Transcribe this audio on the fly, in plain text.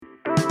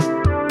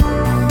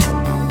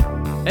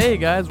Hey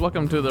guys,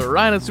 welcome to the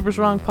Ryan is Super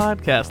Strong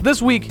podcast.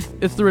 This week,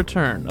 it's the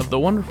return of the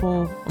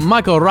wonderful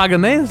Michael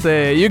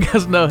Ragonese. You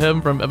guys know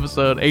him from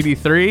episode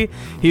 83.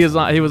 He was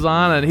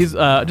on, and he's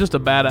just a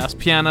badass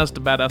pianist,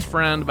 a badass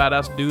friend,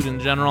 badass dude in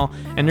general,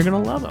 and you're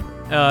gonna love him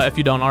if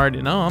you don't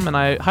already know him. And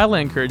I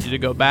highly encourage you to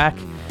go back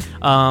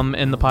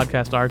in the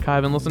podcast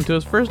archive and listen to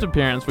his first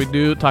appearance. We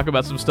do talk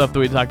about some stuff that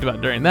we talked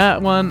about during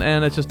that one,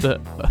 and it's just a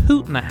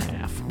hoot and a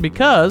half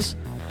because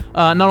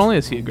not only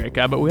is he a great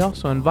guy, but we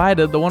also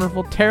invited the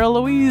wonderful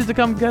LOUISE to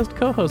come guest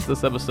co-host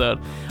this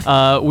episode.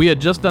 We had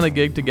just done a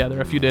gig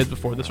together a few days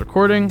before this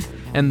recording,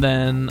 and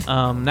then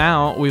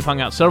now we've hung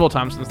out several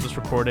times since this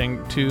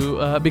recording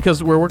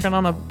because we're working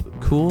on a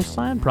cool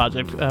side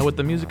project with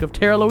the music of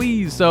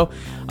LOUISE. So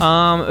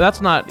that's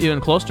not even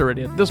close to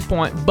ready at this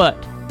point,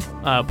 but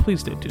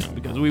please stay tuned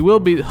because we will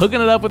be hooking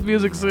it up with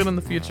music soon in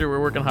the future. We're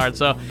working hard,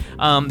 so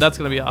that's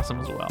going to be awesome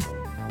as well.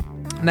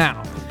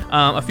 Now,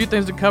 a few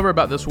things to cover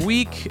about this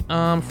week.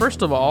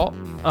 First of all,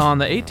 on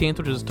the 18th,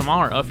 which is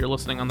tomorrow, if you're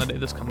listening on the day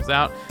this comes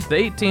out, the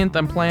 18th,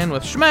 I'm playing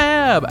with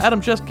Shmab,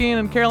 Adam Cheskine,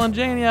 and Carolyn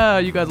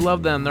Jania. You guys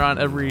love them. They're on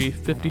every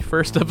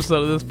 51st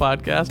episode of this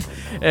podcast,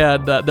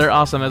 and they're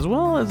awesome, as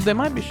well as they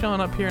might be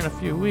showing up here in a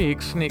few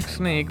weeks.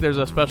 Sneak. There's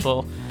a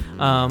special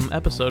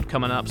episode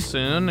coming up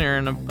soon, or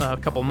in a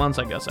couple months,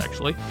 I guess,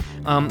 actually.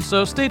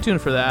 So stay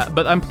tuned for that.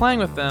 But I'm playing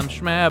with them,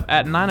 Shmab,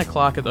 at 9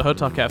 o'clock at the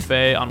Hotel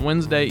Cafe on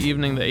Wednesday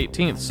evening, the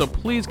 18th. So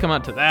please come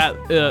out to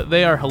that.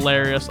 They are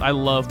hilarious. I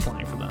love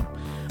playing for them.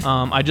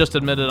 I just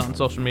admitted on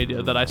social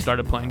media that I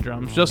started playing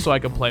drums just so I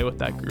could play with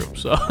that group.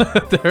 So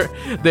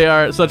they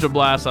are such a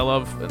blast. I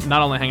love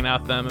not only hanging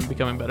out with them and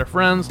becoming better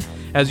friends,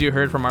 as you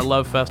heard from our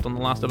Love Fest on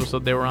the last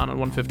episode they were on at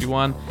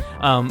 151,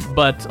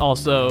 but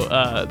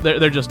also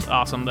they're just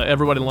awesome.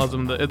 Everybody loves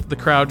them. The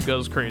crowd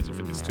goes crazy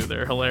for these two.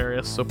 They're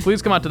hilarious. So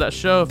please come out to that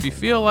show if you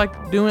feel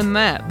like doing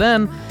that.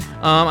 Then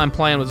I'm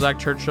playing with Zach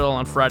Churchill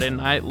on Friday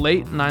night,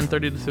 late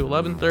 9:30 to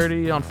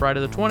 11:30 on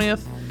Friday the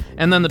 20th.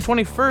 And then the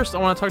 21st, I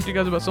want to talk to you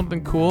guys about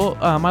something cool.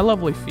 My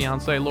lovely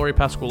fiance, Lori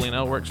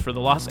Pasqualino, works for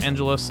the Los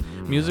Angeles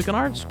Music and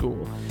Art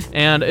School.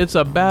 And it's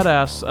a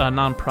badass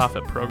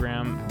nonprofit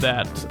program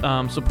that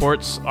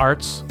supports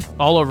arts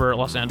all over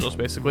Los Angeles,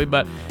 basically.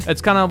 But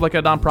it's kind of like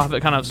a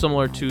nonprofit, kind of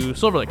similar to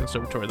Silver Lake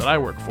Conservatory that I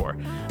work for,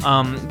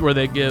 where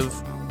they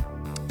give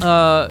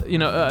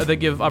they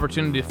give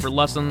opportunity for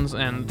lessons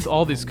and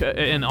all these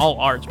in all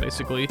arts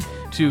basically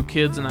to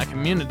kids in that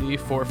community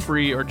for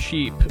free or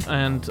cheap,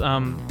 and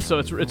so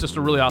it's just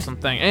a really awesome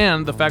thing.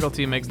 And the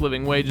faculty makes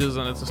living wages,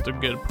 and it's just a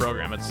good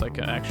program. It's like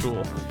an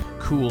actual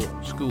cool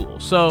school.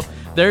 So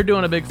they're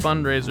doing a big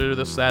fundraiser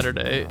this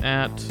Saturday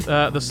at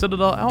the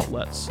Citadel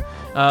Outlets.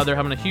 They're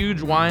having a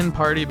huge wine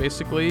party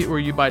basically where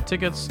you buy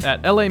tickets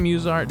at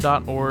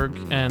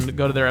lamusart.org and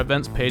go to their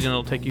events page, and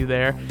it'll take you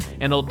there,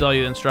 and it'll tell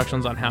you the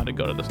instructions on how to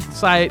go to the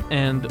site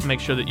and make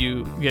sure that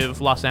you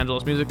give Los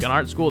Angeles Music and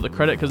Art School the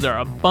credit, because there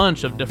are a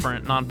bunch of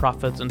different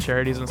nonprofits and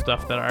charities and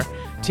stuff that are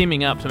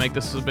teaming up to make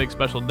this a big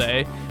special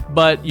day.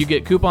 But you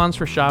get coupons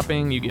for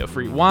shopping, you get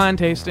free wine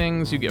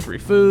tastings, you get free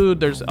food,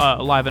 there's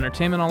live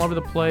entertainment all over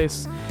the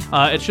place.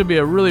 It should be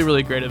a really,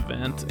 really great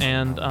event,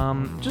 and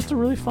just a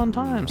really fun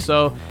time.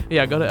 So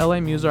yeah, go to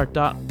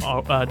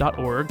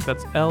lamusart.org.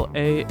 That's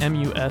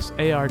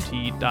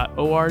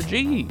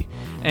lamusart.org,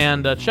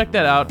 and check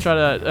that out. Try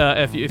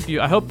to if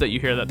you I hope that you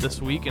hear that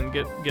this week and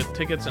get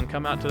tickets and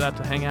come out to that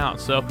to hang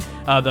out. So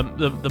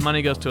the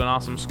money goes to an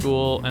awesome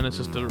school, and it's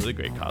just a really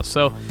great cause.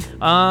 So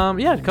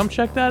yeah, come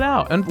check that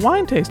out. And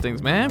wine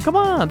tastings, man, come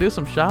on, do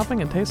some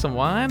shopping and taste some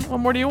wine. What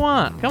more do you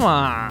want? Come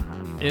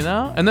on, you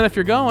know. And then if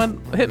you're going,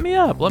 hit me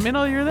up, let me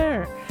know you're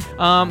there.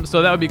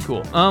 So that would be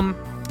cool.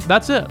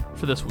 That's it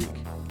for this week.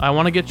 I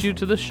want to get you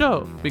to the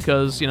show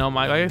because,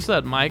 like I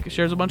said, Mike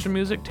shares a bunch of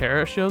music,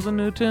 Tara shows a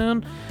new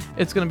tune.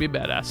 It's going to be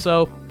badass.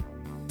 So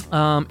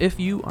if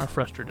you are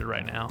frustrated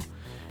right now,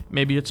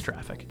 maybe it's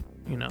traffic,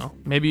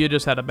 maybe you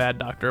just had a bad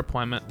doctor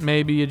appointment,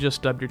 maybe you just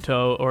stubbed your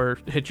toe or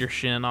hit your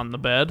shin on the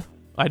bed.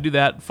 I do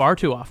that far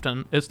too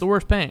often. It's the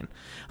worst pain.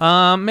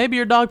 Maybe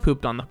your dog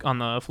pooped on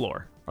the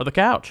floor or the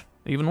couch.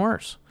 Even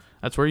worse.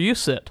 That's where you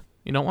sit.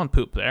 You don't want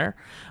poop there.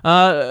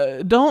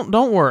 Don't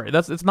worry.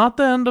 It's not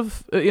the end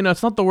of,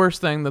 it's not the worst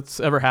thing that's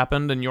ever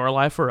happened in your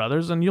life or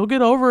others, and you'll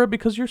get over it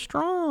because you're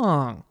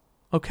strong.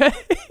 Okay?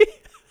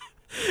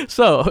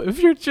 So, if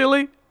you're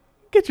chilly,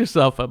 get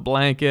yourself a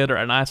blanket or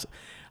a nice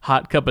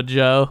hot cup of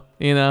joe,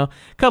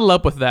 cuddle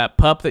up with that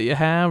pup that you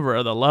have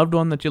or the loved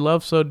one that you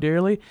love so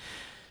dearly.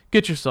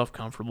 Get yourself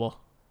comfortable.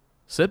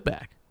 Sit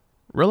back.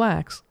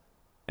 Relax.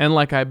 And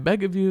like I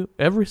beg of you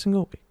every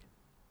single week,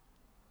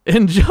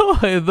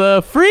 enjoy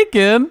the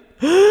freaking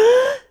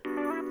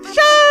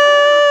show!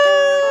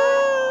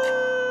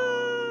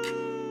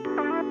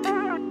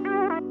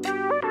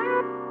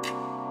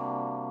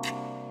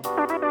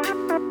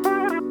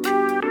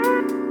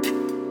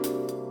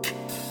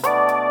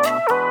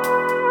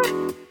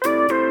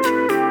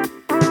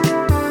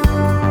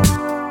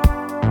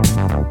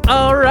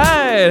 All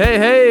right.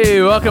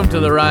 Hey, Welcome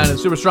to the Ryan and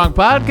Super Strong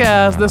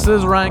podcast. This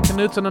is Ryan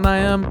Knutson, and I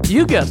am,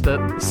 you guessed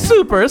it,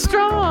 super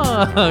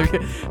strong.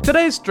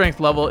 Today's strength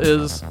level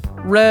is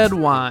red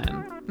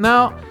wine.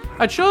 Now,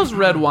 I chose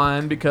red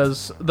wine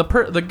because the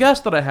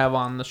guest that I have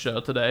on the show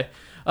today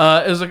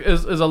is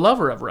a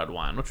lover of red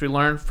wine, which we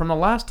learned from the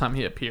last time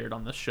he appeared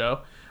on this show.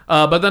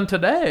 But then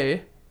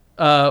today,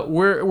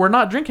 we're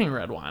not drinking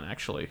red wine.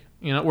 Actually,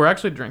 we're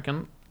actually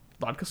drinking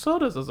vodka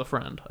sodas as a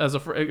friend,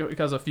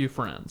 because a few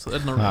friends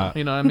in the room.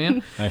 You know what I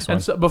mean? Nice one.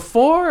 And so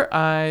before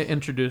I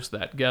introduce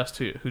that guest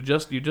who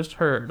you just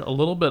heard a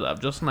little bit of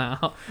just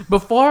now,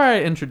 before I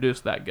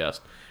introduce that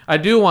guest, I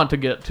do want to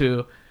get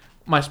to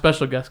my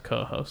special guest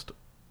co-host.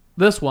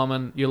 This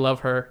woman, you love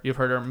her. You've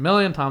heard her a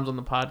million times on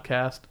the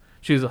podcast.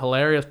 She's a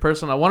hilarious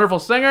person, a wonderful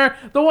singer,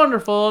 the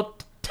wonderful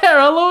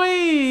Tara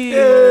Louise.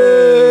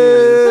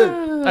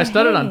 I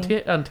stuttered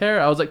on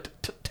Tara. I was like,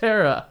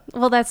 Tara.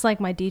 Well, that's like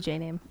my DJ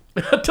name.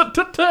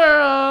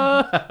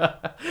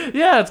 Tara.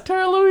 Yeah, it's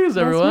Tara Louise,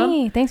 everyone. That's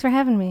me. Thanks for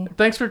having me.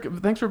 Thanks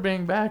for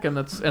being back, and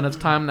it's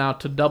time now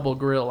to double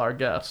grill our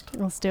guest.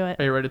 Let's do it.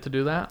 Are you ready to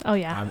do that? Oh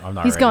yeah. I'm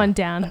not He's ready. going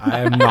down. I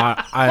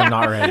am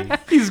not ready.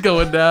 He's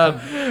going down.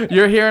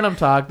 You're hearing him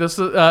talk. This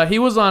is he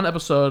was on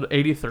episode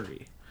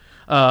 83,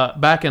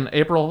 back in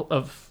April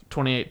of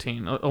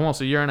 2018,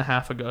 almost a year and a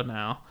half ago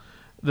now.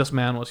 This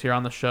man was here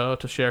on the show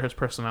to share his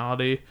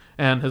personality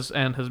and his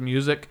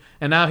music,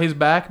 and now he's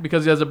back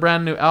because he has a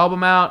brand new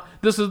album out.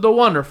 This is the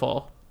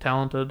wonderful,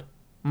 talented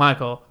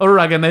Michael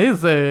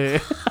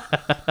Ragonese.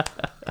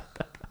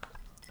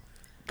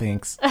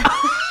 Thanks.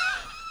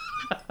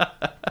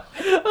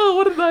 Oh,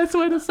 what a nice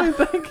way to say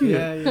thank you.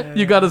 Yeah.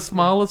 You got as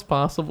small as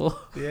possible.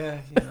 Yeah,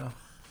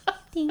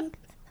 Thanks.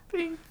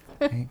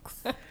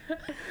 Thanks.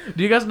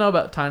 Do you guys know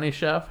about Tiny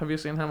Chef? Have you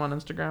seen him on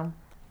Instagram?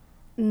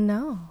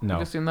 No. No.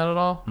 Have you seen that at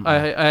all?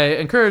 I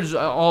encourage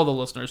all the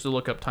listeners to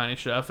look up Tiny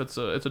Chef. It's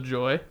a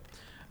joy.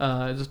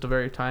 It's just a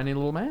very tiny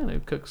little man who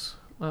cooks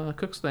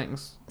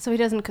things. So he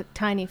doesn't cook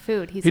tiny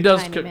food. He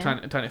does cook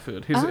tiny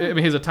food.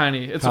 He's a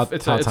tiny. It's How an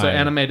tiny?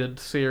 animated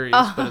series,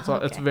 Oh, but it's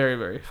okay. very,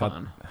 very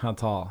fun. How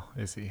tall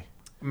is he?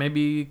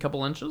 Maybe a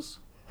couple inches.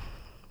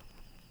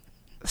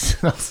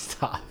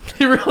 Stop.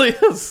 He really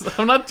is.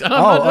 I'm not.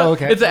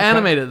 Okay. It's an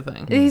animated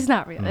thing. He's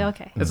not really.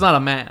 Okay. It's not a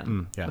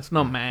man. Yeah. It's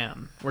no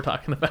man we're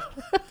talking about.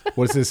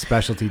 What's his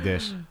specialty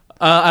dish?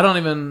 I don't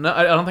even know.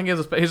 I don't think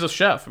he's a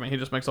chef. I mean, he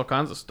just makes all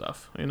kinds of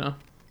stuff,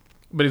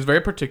 But he's very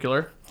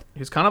particular.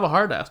 He's kind of a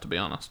hard ass, to be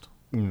honest,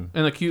 in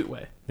a cute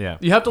way. Yeah.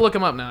 You have to look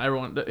him up now,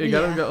 everyone. You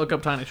gotta go look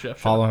up Tiny Chef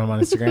Show. Follow him on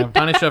Instagram.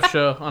 Tiny Chef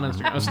Show on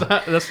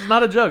Instagram. This is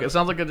not a joke. It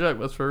sounds like a joke,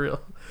 but it's for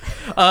real.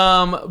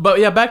 But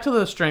yeah, back to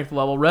the strength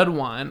level. Red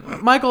wine,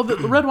 Michael. The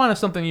red wine is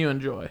something you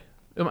enjoy.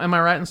 Am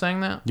I right in saying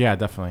that? Yeah,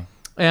 definitely.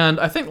 And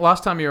I think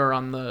last time you were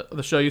on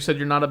the show, you said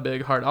you're not a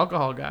big hard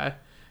alcohol guy.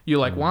 You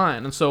like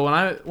wine, and so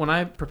when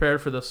I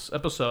prepared for this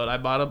episode, I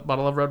bought a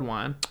bottle of red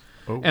wine.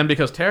 Oh. And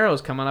because Tara was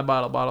coming, I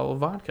bought a bottle of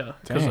vodka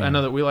because I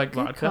know that we like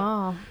vodka.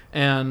 Call.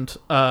 And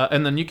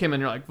then you came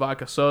in, you're like,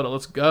 vodka soda,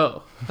 let's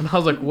go. And I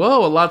was like,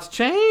 whoa, a lot's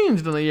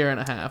changed in a year and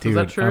a half. Dude, is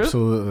that true?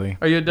 Absolutely.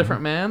 Are you a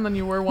different man than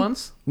you were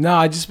once? No,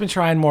 I've just been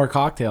trying more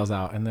cocktails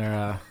out, and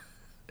they're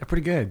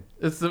pretty good.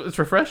 It's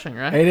refreshing,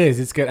 right? It is.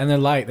 It's good, and they're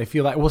light. They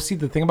feel like. Well, see,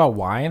 the thing about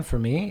wine for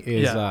me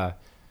is, so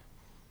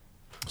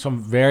I'm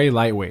very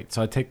lightweight.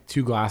 So I take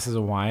 2 glasses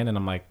of wine, and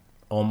I'm like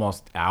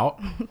almost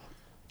out.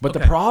 But the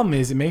problem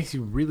is, it makes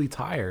you really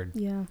tired.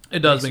 Yeah. It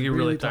does Makes make you you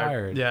really really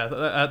tired. tired.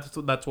 Yeah,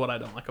 that's what I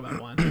don't like about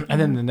wine. And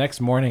then the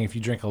next morning, if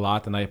you drink a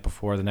lot the night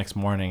before, the next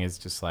morning is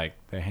just like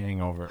the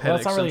hangover. Well,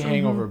 it's not really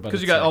Headache hangover, but because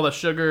you it's got like, all the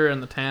sugar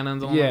and the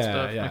tannins and all that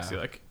stuff. Yeah. Makes you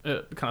like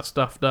kind of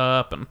stuffed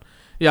up. And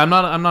yeah, I'm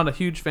not a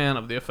huge fan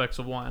of the effects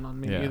of wine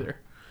on me either.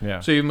 Yeah.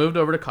 So you moved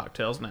over to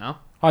cocktails now.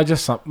 I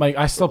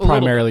still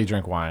primarily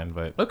drink wine,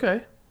 but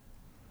Okay.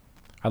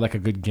 I like a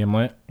good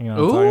gimlet. You know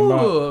what I'm talking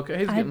about? Ooh, okay.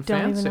 He's I getting don't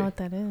fancy. even know what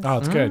that is. Oh,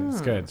 it's good.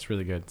 It's good. It's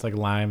really good. It's like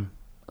lime,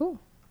 Ooh.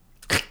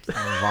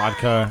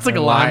 vodka. It's like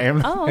and a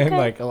lime. Oh, and okay.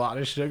 like a lot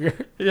of sugar.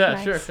 Yeah,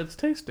 Nice. sure. It's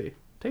tasty.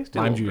 Tasty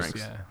Lime little juice.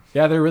 drinks.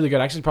 Yeah, they're really good.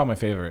 Actually, probably my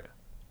favorite.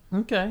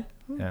 Okay.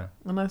 Yeah,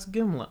 A nice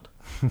gimlet.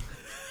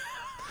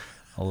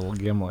 a little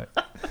gimlet.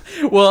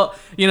 Well,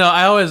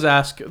 I always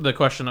ask the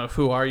question of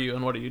who are you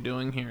and what are you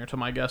doing here to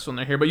my guests when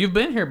they're here. But you've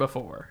been here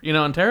before,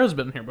 and Tara's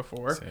been here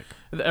before. Sick.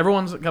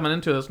 Everyone's coming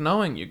into this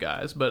knowing you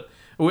guys, but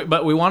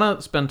we want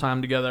to spend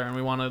time together and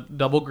we want to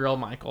double grill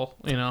Michael,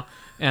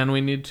 and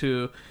we need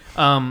to,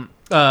 and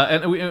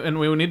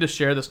we need to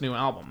share this new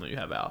album that you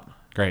have out.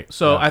 Great.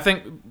 So Yeah. I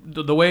think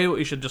the way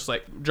we should just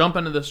jump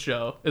into this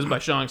show is by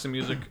showing some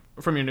music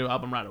from your new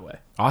album right away.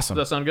 Awesome.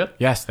 Does that sound good?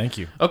 Yes, thank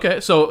you.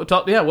 Okay, so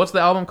what's the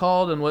album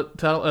called and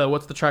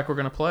what's the track we're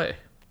gonna play?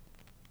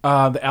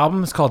 The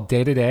album is called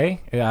Day to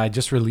Day. I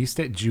just released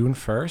it June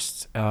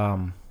 1st.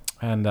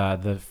 And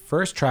the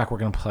first track we're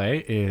going to play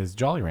is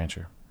Jolly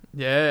Rancher.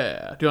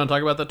 Yeah. Do you want to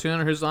talk about the tune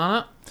or who's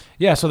on it?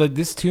 Yeah, so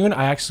this tune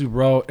I actually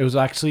wrote. It was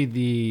actually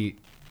the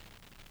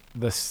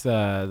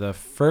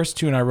first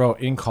tune I wrote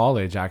in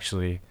college,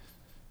 actually.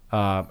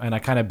 And I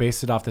kind of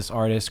based it off this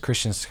artist,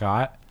 Christian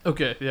Scott.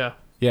 Okay, yeah.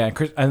 Yeah,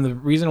 and the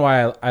reason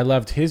why I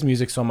loved his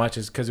music so much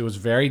is because it was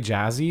very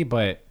jazzy,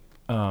 but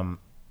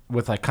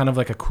with like kind of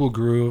like a cool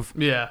groove.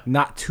 Yeah.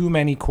 Not too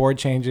many chord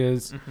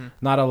changes,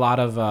 not a lot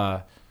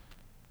of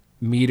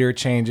meter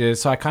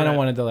changes. So I kind of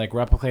wanted to like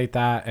replicate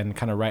that and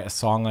kind of write a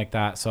song like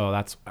that. So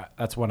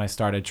that's when I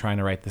started trying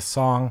to write this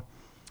song,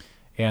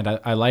 and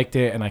I liked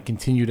it, and I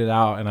continued it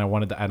out, and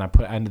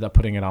I ended up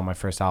putting it on my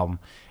first album,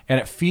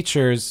 and it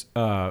features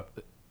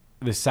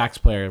this sax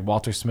player,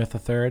 Walter Smith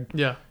III.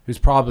 Yeah. Who's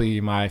probably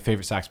my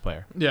favorite sax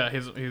player. Yeah,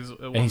 he's a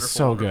wonderful, and he's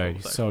so good.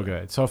 He's so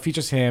good. So it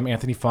features him,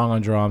 Anthony Fong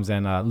on drums,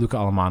 and Luca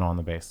Alamano on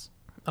the bass.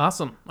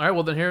 Awesome. All right,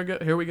 well then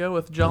here we go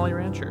with Jolly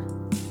Rancher.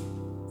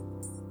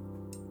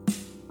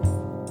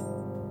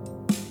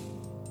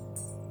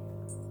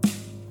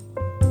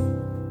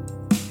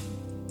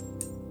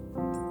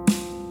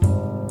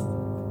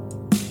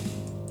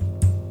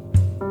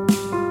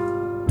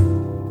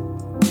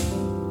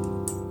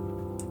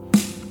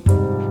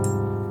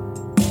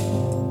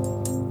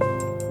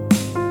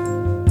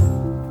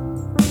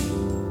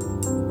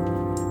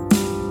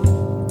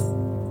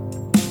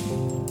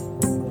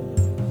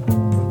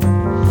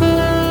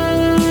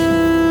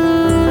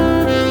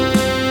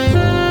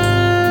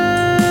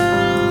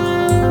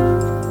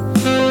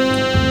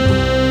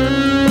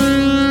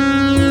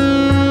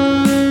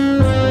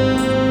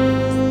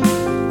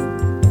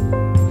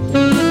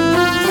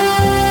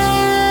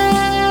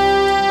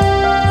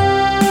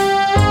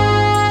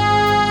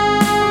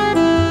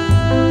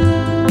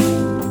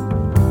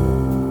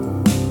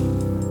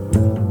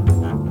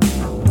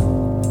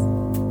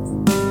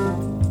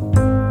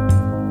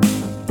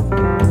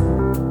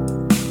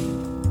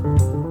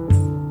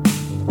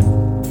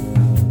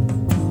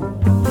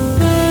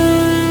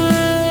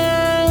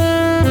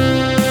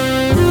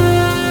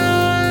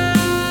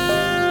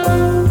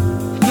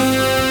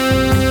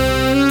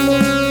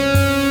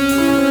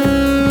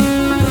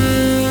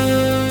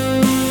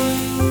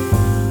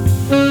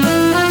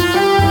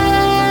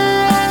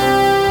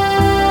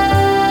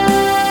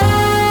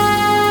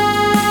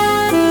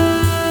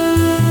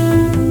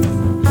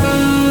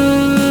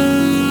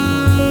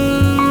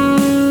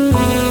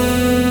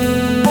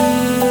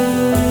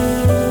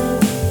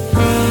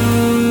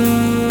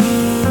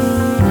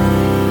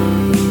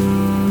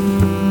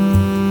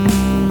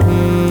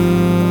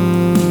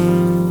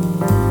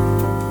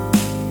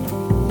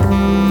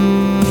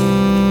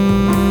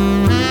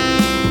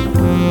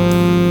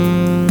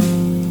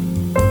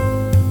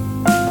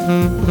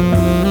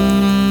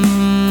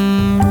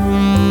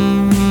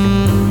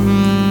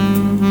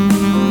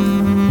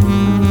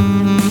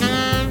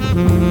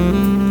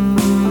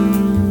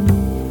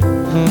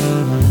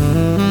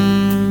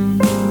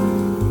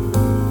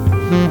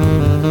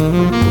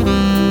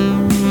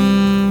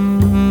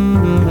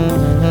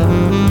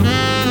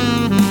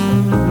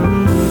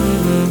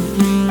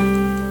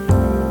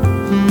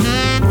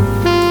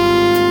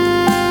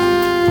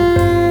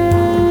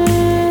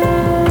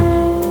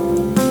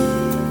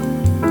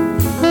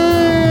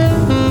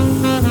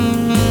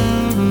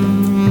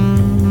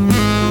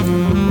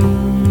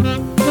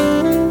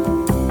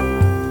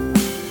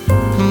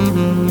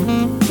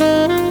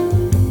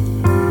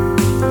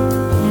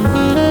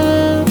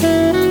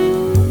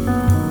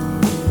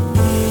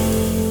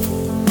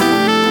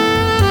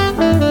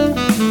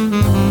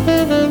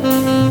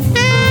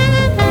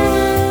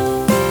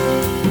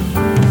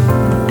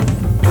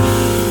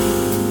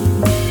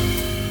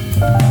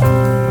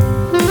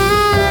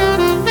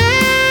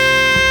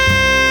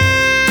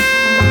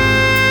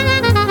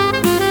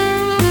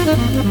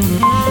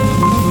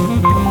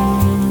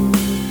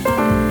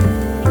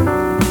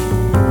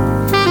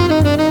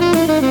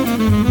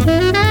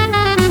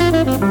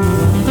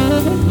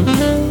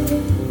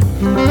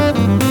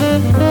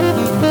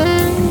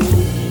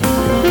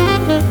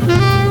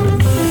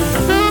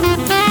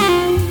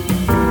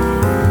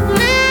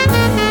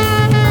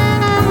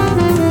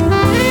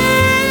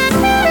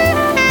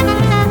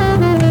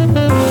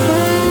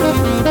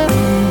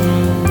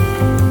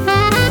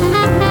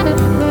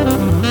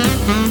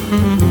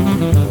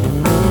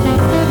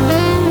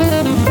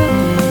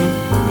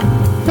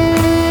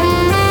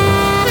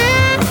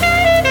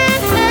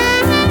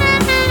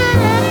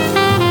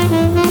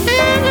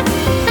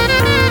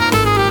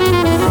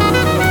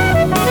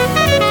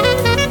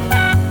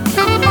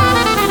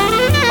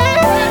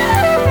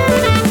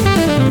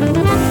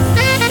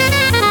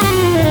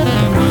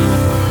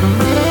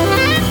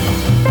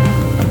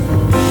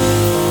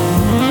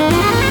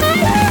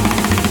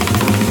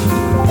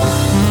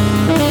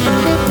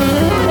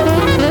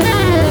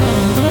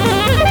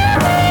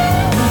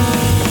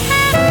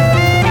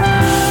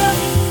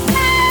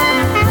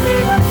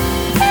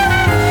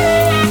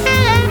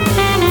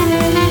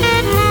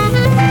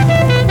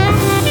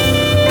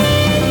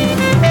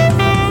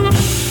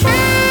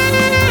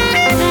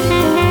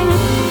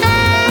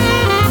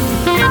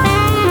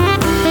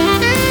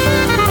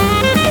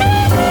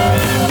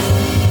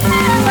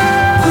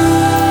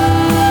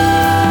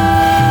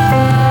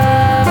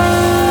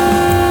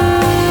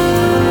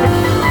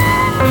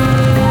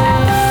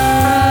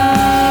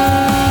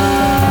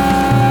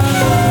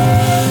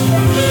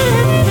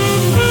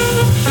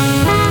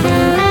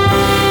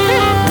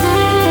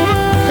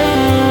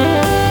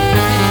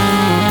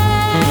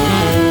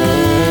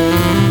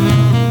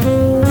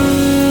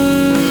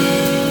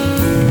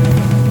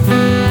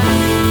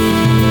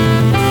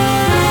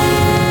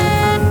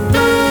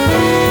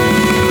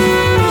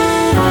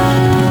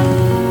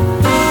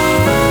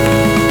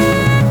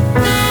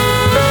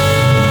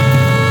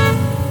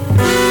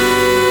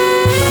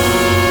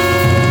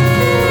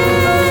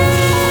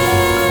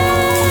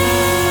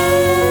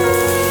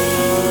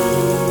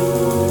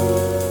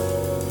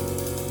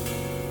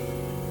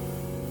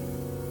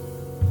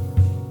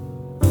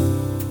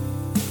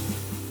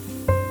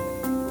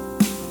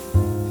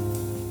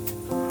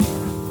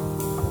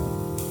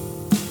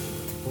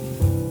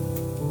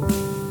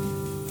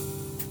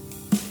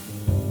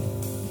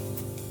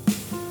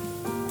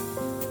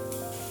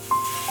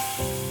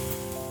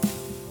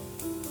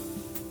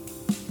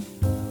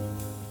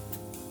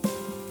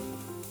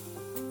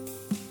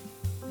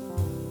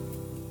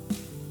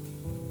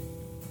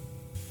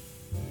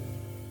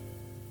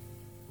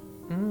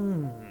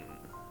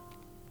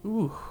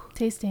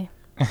 Tasty.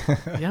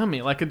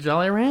 Yummy, like a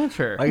Jolly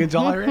Rancher. Like a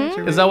Jolly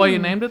Rancher. Is that why you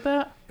named it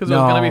that? Because it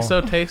was going to be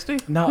so tasty?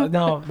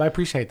 No, I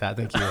appreciate that.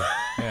 Thank you.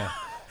 Yeah.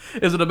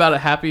 Is it about a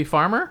happy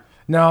farmer?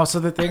 No, so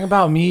the thing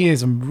about me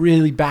is I'm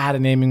really bad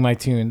at naming my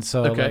tunes.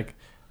 So Okay.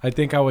 I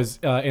think I was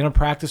in a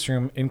practice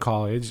room in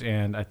college,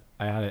 and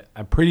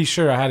I'm pretty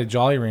sure I had a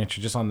Jolly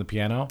Rancher just on the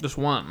piano. Just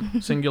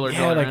one singular Yeah,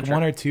 Jolly like Rancher.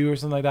 one or two or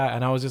something like that.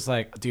 And I was just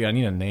like, dude, I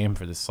need a name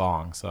for this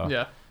song. So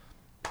Yeah.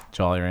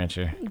 Jolly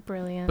Rancher.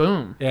 Brilliant.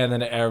 Boom. Yeah, and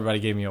then everybody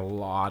gave me a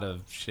lot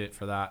of shit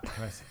for that.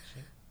 Can I say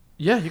shit?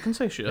 Yeah, you can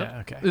say shit. Yeah,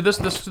 okay.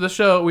 This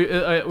show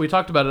we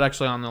talked about it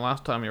actually on the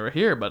last time you were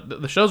here,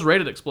 but the show's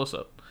rated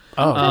explicit.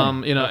 Oh,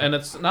 And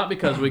it's not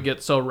because we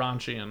get so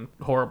raunchy and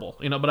horrible,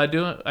 but I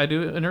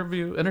do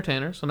interview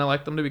entertainers and I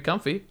like them to be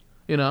comfy,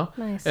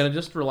 Nice. and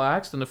just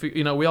relaxed. And if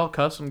we all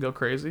cuss and go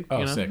crazy,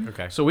 oh, sick.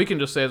 Okay. so we can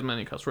just say as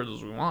many cuss words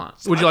as we want.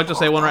 Would you like to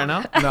say one right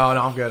now? No,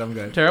 I'm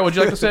good. Tara, would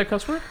you like to say a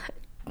cuss word?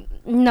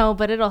 No,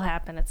 but it'll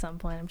happen at some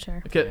point, I'm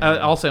sure. Okay,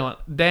 I'll say one.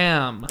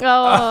 Damn.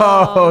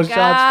 Oh, shots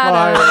got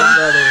fired, him.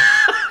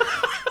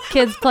 brother.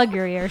 Kids, plug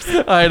your ears.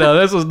 I know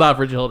this is not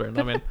for children.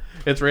 I mean,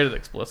 it's rated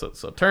explicit,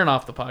 so turn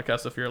off the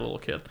podcast if you're a little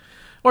kid,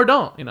 or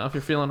don't. If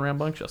you're feeling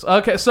rambunctious.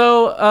 Okay,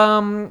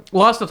 so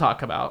lots to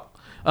talk about.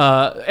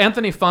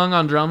 Anthony Fung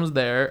on drums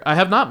there. I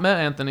have not met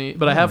Anthony,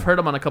 but I have heard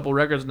him on a couple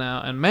records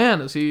now, and man,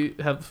 does he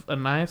have a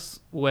nice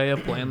way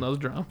of playing those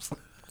drums.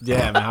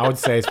 Yeah, man, I would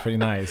say it's pretty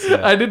nice.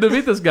 Yeah. I need to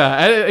meet this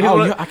guy.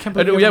 I can't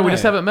believe you yeah, haven't we met.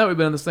 just haven't met. We've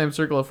been in the same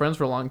circle of friends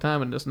for a long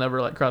time and just never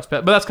crossed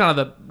paths. But that's kind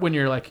of when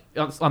you're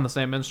on the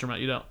same instrument,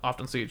 you don't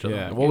often see each other.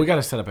 Yeah, well, we got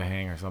to set up a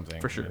hang or something.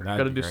 for sure. Yeah, Got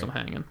that'd to be do great. some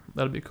hanging.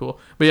 That'd be cool.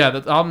 But yeah,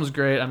 the album's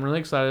great. I'm really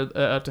excited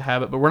to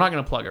have it, but we're not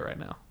going to plug it right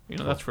now.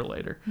 That's for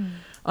later.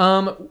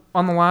 On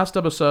the last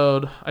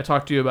episode, I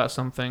talked to you about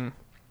something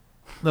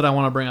that I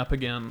want to bring up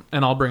again,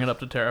 and I'll bring it up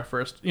to Tara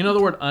first. You know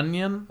the word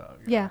onion?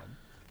 Yeah.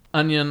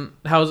 Onion,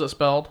 how is it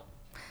spelled?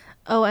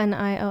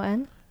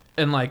 ONION.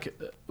 And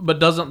but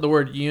doesn't the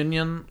word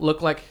union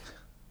look like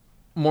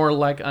more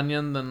like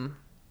onion than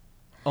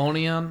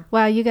onion?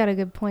 Wow, you got a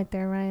good point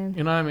there, Ryan.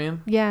 You know what I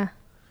mean? Yeah.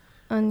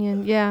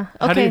 Onion. Yeah.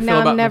 How do you Okay, feel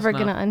now about I'm never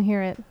this going to now?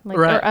 unhear it.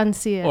 Right. Or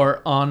unsee it.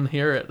 Or on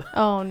hear it.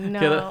 Oh, Get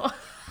no.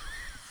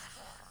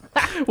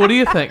 What do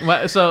you think?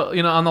 So,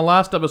 on the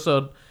last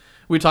episode,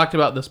 we talked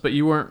about this, but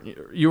you were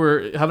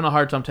having a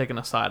hard time taking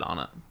a side on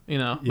it,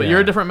 But you're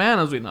a different man,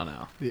 as we know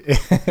now. You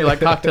like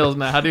cocktails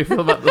now. How do you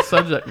feel about the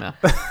subject now?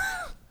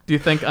 Do you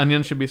think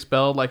onion should be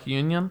spelled like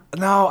union?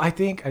 No, I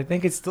think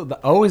it's still the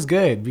O is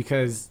good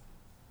because.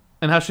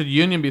 And how should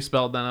union be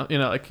spelled then?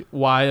 Like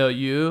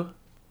Y-O-U?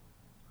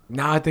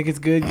 No, I think it's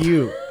good.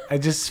 It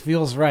just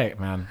feels right,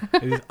 man.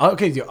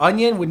 Okay, so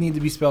onion would need to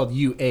be spelled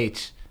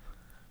U-H.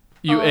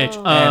 U-H.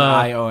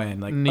 N-I-O-N.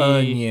 Like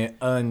Knee.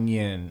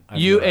 onion.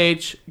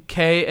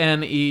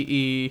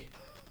 U-H-K-N-E-E.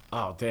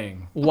 Oh,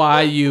 dang.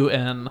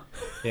 Y-U-N.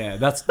 Yeah,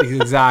 that's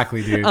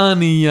exactly, dude.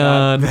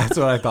 Onion. That's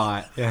what I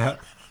thought. Yeah.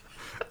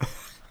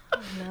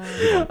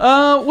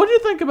 What do you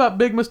think about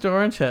Big Mr.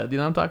 Orangehead? You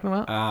know what I'm talking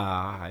about?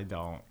 I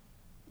don't.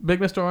 Big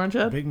Mr.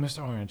 Orangehead? Big Mr.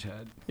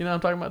 Orangehead. You know what I'm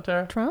talking about,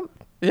 Tara? Trump?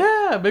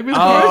 Yeah, Big Mr.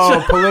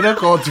 Oh, Orangehead.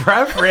 political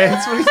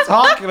reference. What are you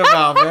talking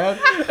about, man?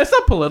 It's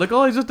not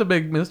political. He's just a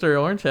big Mr.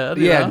 Orangehead.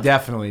 you Yeah, know?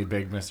 definitely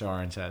Big Mr.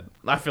 Orangehead.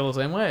 I feel the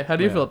same way. How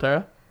do you Yeah. feel,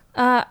 Tara?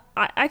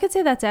 I could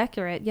say that's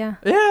accurate, yeah.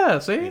 Yeah,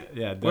 see?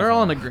 Yeah, We're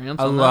all in definitely.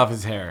 agreement I on love that.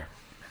 his hair.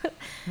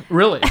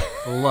 Really?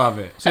 Love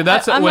it. See,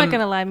 that's I'm when, not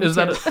gonna lie, me is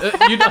too.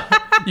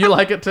 you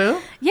like it too?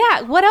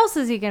 Yeah, what else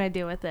is he going to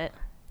do with it?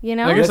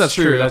 I guess that's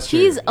true. That's true.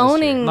 He's That's true.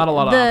 owning Not a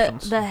lot of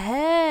options. the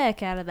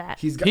heck out of that.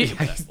 He's got. He, he's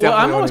well, definitely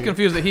I'm always owning it.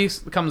 confused that he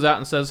comes out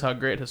and says how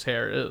great his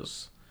hair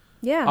is.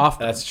 Yeah.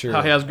 Often. That's true.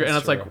 How he has great, and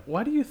That's it's true. like,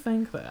 why do you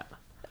think that?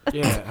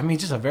 Yeah, I mean,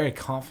 just a very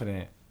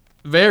confident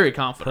Very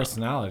confident.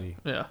 personality.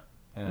 Yeah.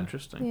 Yeah.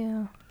 Interesting.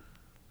 Yeah.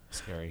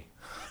 Scary.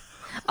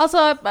 Also,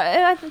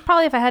 I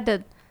probably if I had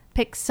to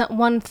pick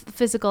one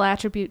physical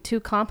attribute to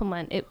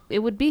compliment, it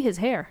would be his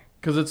hair.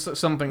 Because it's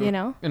something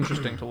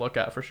interesting to look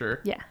at for sure.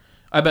 Yeah.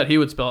 I bet he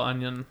would spell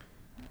onion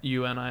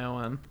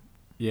U-N-I-O-N.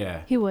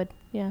 Yeah. He would.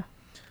 Yeah.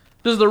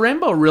 Does the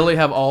rainbow really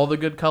have all the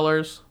good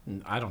colors?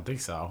 I don't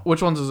think so.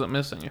 Which ones is it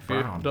missing, if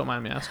you Brown. don't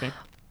mind me asking?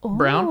 Oh.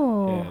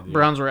 Brown? Yeah, dude.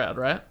 Brown's red,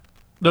 right?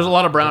 There's a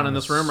lot of brown Brown in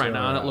is this room right so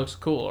now, and it red. looks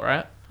cool,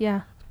 right?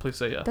 Yeah. Please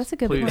say yes. That's a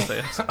good Please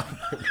point. say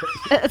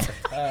yes.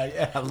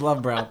 Yeah, I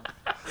love brown.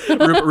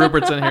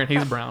 Rupert's in here, and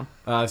he's brown.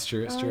 That's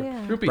true. It's Oh, true.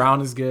 yeah. Rupee.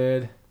 Brown is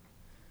good.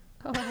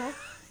 Oh.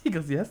 He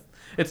goes, yes.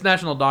 It's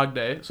National Dog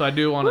Day, so I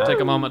do want to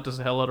take a moment to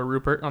say hello to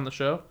Rupert on the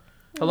show.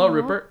 Hello, Aw.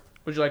 Rupert.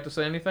 Would you like to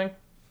say anything?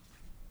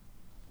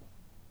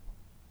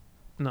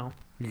 No.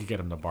 You could get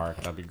him to bark.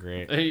 That'd be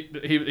great.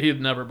 He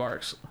never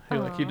barks. He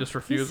Aw, just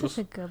refuses. He's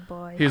such a good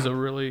boy. He's a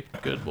really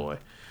good boy.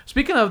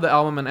 Speaking of the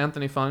album and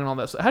Anthony Fung and all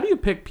that stuff, how do you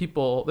pick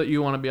people that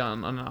you want to be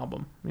on an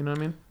album? You know what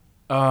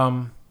I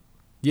mean?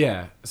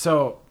 Yeah.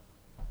 So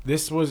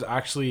this was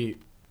actually.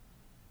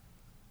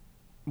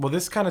 Well,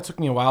 this kind of took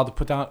me a while to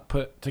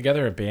put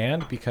together a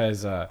band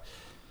because I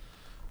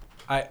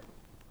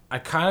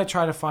kind of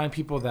try to find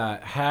people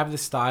that have the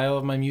style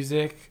of my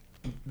music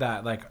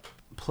that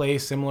play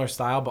similar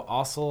style, but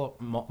also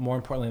more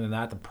importantly than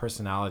that, the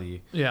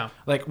personality. Yeah.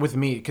 Like with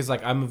me, because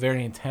like I'm a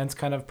very intense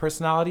kind of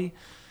personality,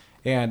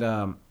 and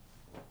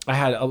I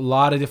had a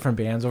lot of different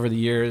bands over the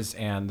years,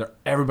 and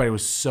everybody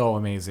was so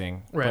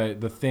amazing. Right.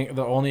 But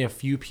the only a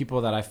few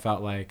people that I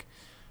felt like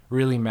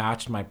really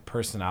matched my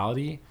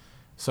personality.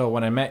 So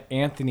when I met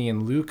Anthony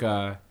and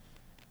Luca,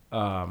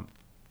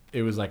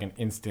 it was like an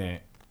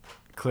instant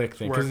click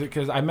thing,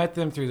 because I met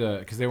them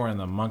because they were in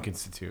the Monk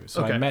Institute.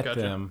 So I met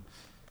them,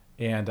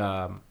 and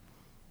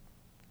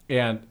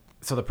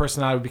so the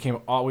personality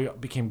we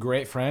became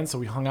great friends. So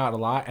we hung out a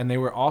lot, and they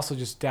were also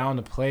just down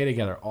to play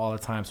together all the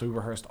time. So we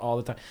rehearsed all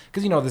the time,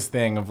 because this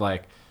thing of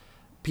like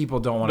people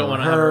don't want to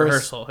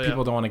rehearse,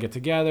 people don't want to get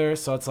together.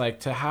 So it's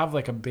like to have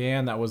like a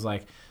band that was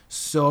like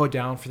so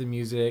down for the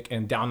music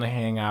and down to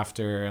hang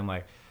after and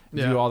like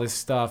do all this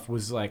stuff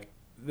was like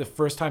the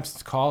first time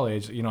since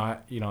college.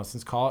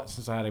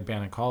 Since I had a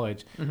band in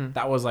college,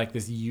 that was like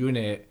this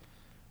unit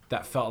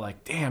that felt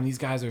like, damn, these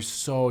guys are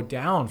so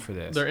down for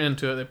this. They're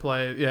into it. They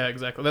play. Yeah,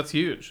 exactly. That's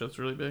huge. That's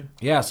really big.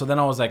 Yeah. So then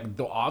I was like,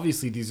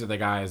 obviously these are the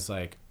guys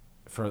like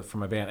for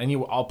my band, and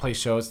you all play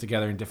shows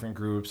together in different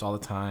groups all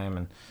the time,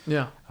 and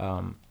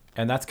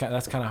and that's kind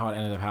of how it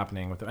ended up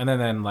happening with them. And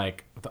then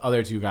like with the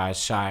other two guys,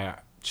 Shy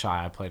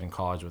I played in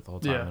college with the whole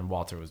time, and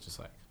Walter was just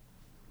like,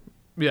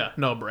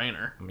 no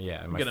brainer.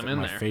 Yeah, get him in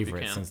my there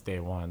favorite since day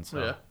one.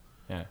 So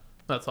yeah,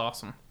 that's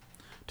awesome.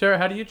 Tara,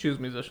 how do you choose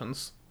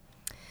musicians?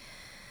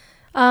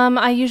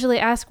 I usually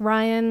ask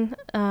Ryan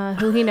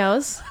who he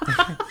knows.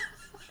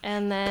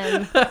 And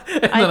then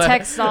I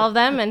text all of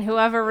them, and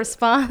whoever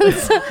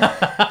responds,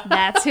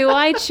 that's who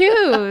I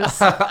choose.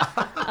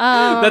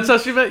 That's how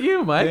she met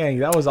you, Mike. Dang,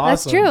 that was awesome.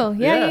 That's true.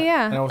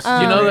 Yeah.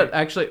 You know that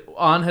actually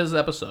on his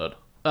episode,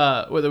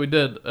 that we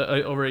did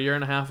over a year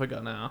and a half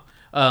ago now,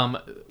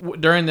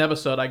 during the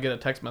episode, I get a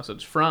text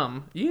message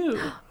from you.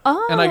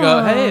 Oh. And I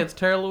go, hey, it's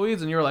Tara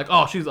Louise. And you were like,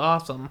 oh, she's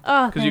awesome.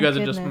 Because you guys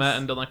had just goodness. met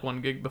and done like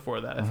one gig before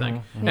that, I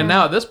think. And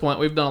now at this point,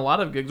 we've done a lot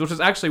of gigs, which is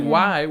actually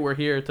why we're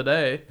here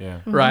today.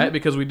 Yeah. Right?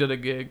 Because we did a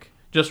gig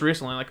just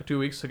recently, like 2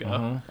 weeks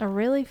ago. A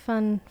really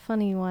funny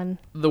one.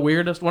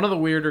 One of the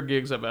weirder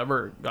gigs I've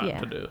ever gotten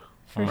to do.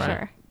 For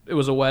sure. It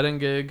was a wedding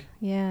gig.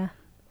 Yeah.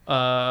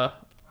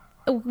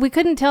 We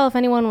couldn't tell if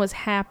anyone was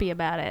happy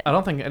about it. I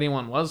don't think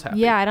anyone was happy.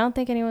 Yeah, I don't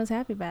think anyone was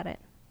happy about it.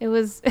 It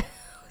was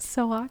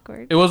so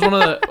awkward. It was one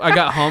of the. I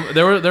got home.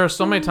 There were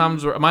so many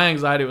times where my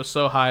anxiety was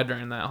so high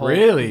during that whole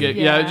gig.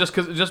 Yeah, just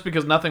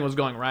because nothing was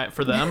going right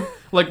for them.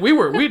 Like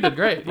we did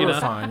great. We were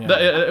fine. Yeah.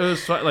 It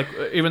was like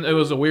even it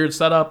was a weird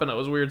setup and it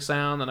was weird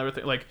sound and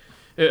everything. Like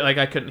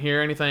I couldn't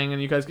hear anything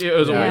and you guys. It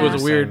was a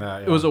weird.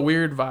 It was a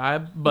weird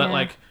vibe,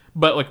 but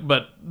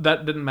But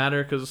that didn't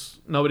matter because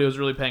nobody was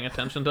really paying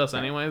attention to us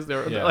anyways.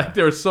 There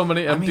were so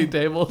many empty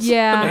tables.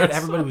 Yeah.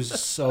 Everybody was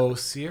so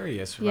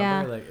serious.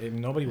 Remember? Like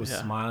nobody was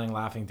smiling,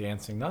 laughing,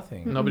 dancing,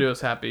 nothing. Mm-mm. Nobody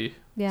was happy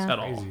at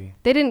all.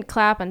 They didn't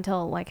clap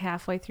until like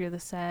halfway through the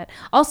set.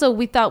 Also,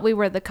 we thought we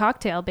were the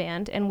cocktail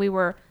band and we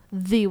were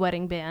the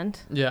wedding band.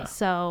 Yeah.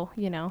 So,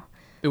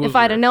 if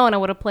I'd have known, I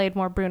would have played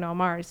more Bruno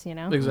Mars,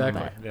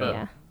 Exactly.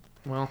 But,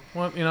 Well,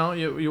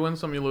 you win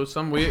some, you lose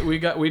some. We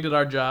did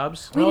our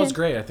jobs. Well, it was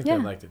great. I think they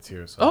liked it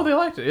too. So. Oh, they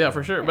liked it, yeah,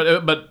 for sure.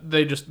 But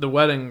they just the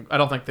wedding. I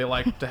don't think they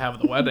liked to have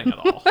the wedding at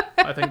all.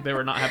 I think they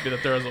were not happy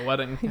that there was a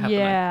wedding happening.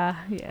 Yeah.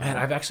 Man,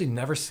 I've actually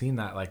never seen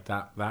that like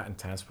that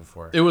intense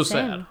before. It was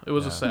sad. It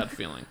was a sad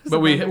feeling.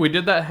 But we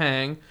did that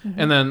hang,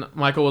 and then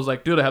Michael was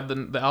like, "Dude, I have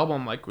the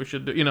album. Like, we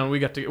should do." We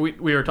got to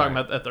we were talking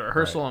about at the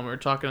rehearsal, and we were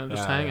talking and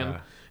just hanging,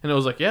 and it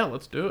was like, "Yeah,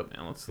 let's do it,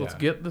 man. Let's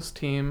get this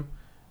team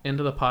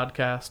into the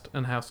podcast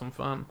and have some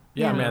fun."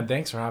 Yeah, man.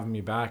 Thanks for having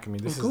me back. I mean,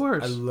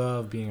 I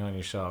love being on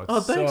your show.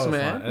 It's thanks, so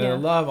man. Fun. And I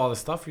love all the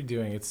stuff you're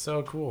doing. It's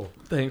so cool.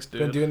 Thanks,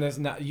 dude. Been doing this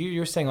now. You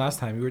were saying last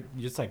time you were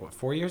just like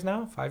 4 years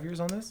now, 5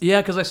 years on this.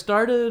 Yeah, because I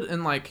started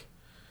in like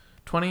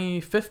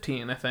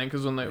 2015, I think,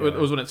 is when it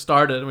was when it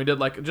started, and we did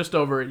like just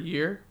over a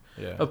year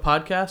of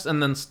podcasts,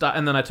 and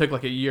then I took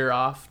like a year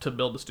off to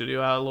build the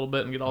studio out a little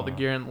bit and get all the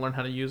gear and learn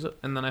how to use it,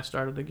 and then I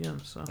started again.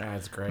 So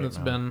that's great.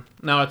 And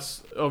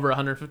it's over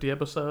 150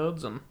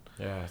 episodes, and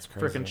it's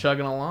crazy. Freaking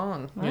chugging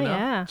along.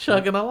 Yeah.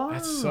 Chugging along.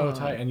 That's so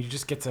tight, and you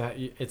just get to.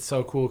 It's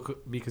so cool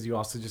because you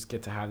also just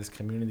get to have this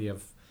community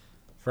of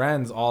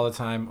friends all the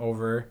time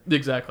over.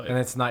 Exactly. And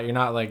you're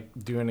not like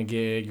doing a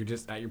gig. You're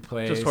just at your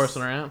place, just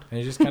horsing around, and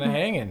you're just kind of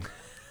hanging.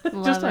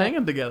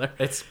 Hanging together.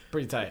 It's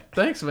pretty tight.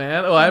 Thanks,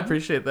 man. Oh, I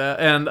appreciate that.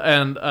 And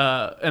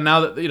now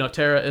that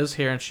Tara is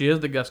here and she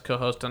is the guest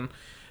co-host, and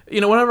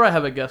whenever I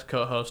have a guest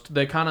co-host,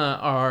 they kind of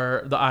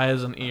are the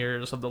eyes and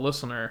ears of the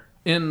listener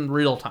in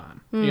real time.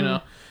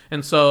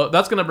 And so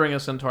that's going to bring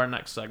us into our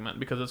next segment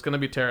because it's going to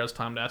be Tara's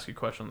time to ask you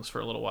questions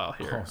for a little while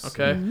here.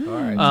 Okay. All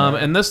right.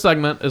 And this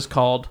segment is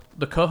called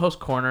the Co-host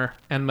Corner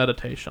and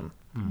Meditation.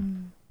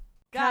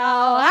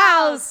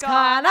 Co-host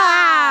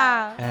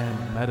Corner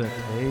and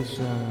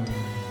Meditation.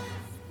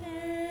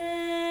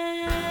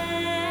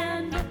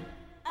 Spend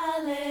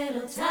a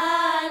little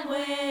time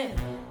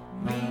with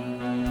me.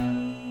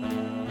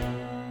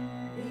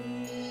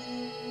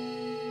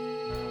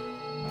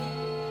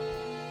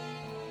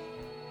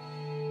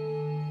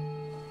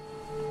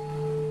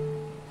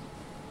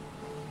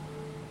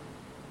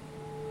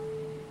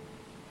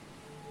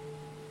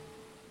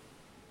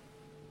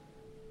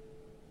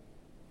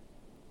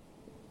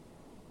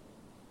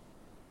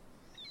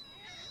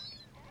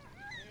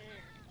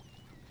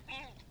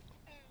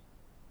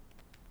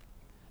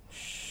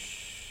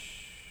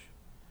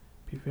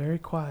 very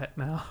quiet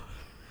now.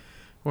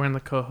 We're in the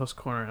co-host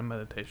corner and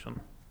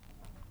meditation.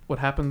 What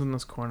happens in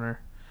this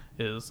corner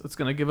is it's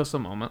going to give us a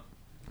moment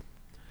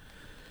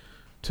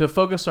to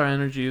focus our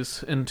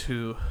energies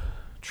into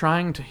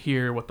trying to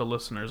hear what the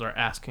listeners are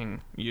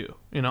asking you.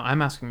 You know,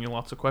 I'm asking you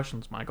lots of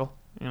questions, Michael,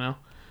 you know,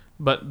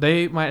 but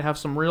they might have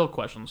some real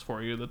questions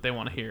for you that they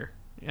want to hear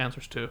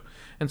answers to.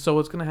 And so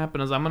what's going to happen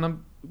is I'm going to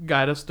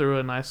guide us through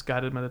a nice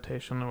guided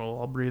meditation, and we'll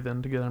all breathe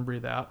in together and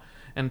breathe out.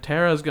 And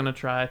Tara is going to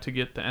try to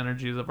get the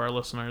energies of our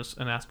listeners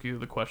and ask you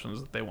the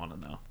questions that they want to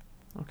know.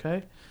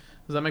 Okay?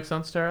 Does that make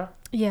sense, Tara?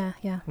 Yeah.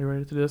 You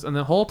ready to do this? And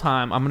the whole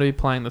time, I'm going to be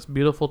playing this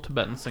beautiful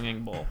Tibetan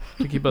singing bowl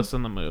to keep us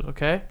in the mood,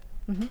 okay?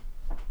 Mm-hmm.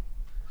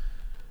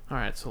 All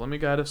right, so let me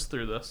guide us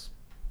through this.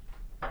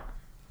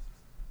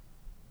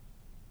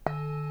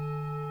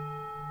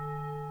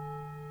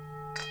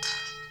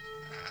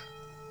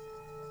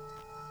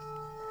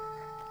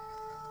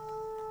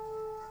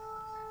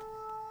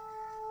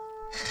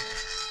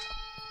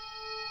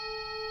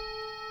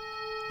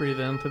 Breathe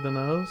in through the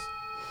nose.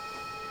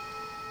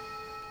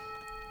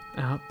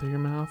 Out through your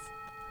mouth.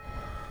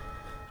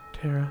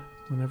 Tara,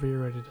 whenever you're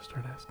ready to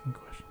start asking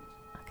questions.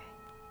 Okay.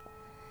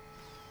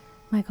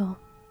 Michael,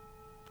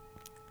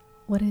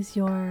 what is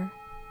your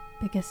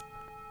biggest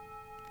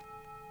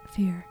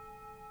fear?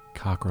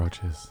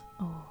 Cockroaches.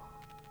 Oh.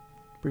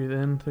 Breathe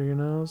in through your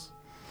nose.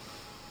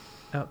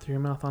 Out through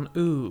your mouth on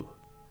ooh.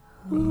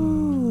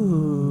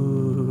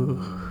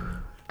 Ooh.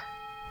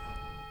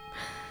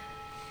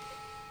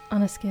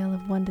 On a scale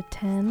of 1 to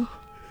 10,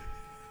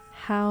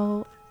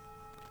 how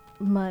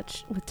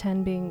much, with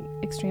 10 being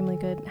extremely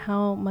good,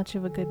 how much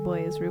of a good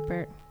boy is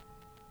Rupert?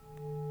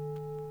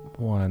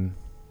 1.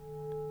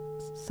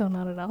 So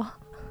not at all.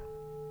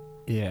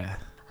 Yeah.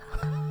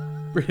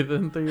 Breathe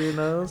in through your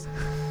nose.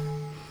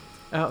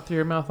 Out through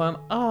your mouth on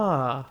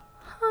ah.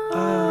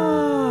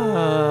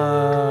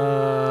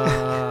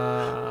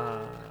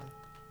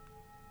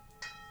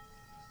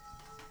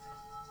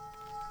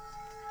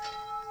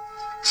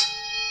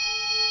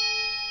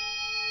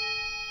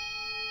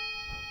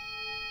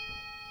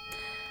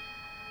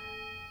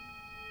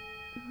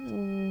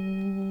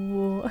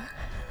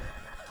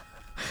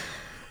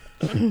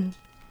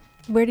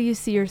 Where do you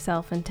see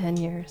yourself in 10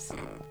 years?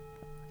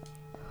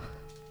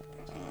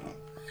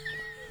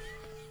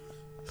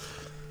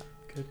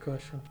 Good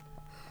question.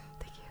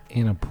 Thank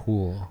you. In a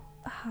pool.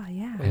 Ah,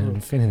 yeah. An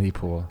infinity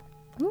pool.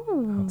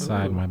 Ooh.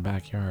 Outside Ooh. my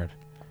backyard.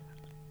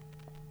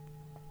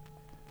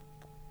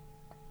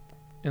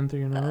 In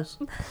through your nose.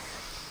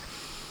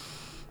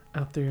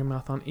 Out through your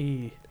mouth on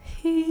E.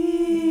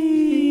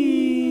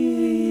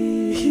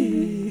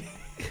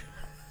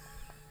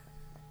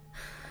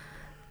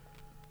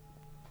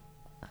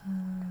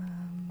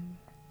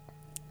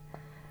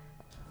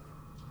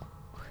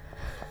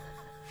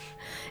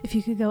 If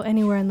you could go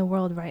anywhere in the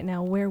world right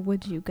now, where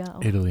would you go?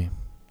 Italy.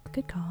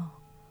 Good call.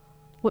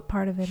 What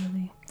part of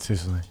Italy?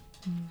 Sicily.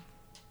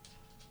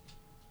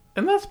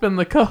 And that's been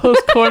the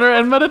co-host corner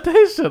and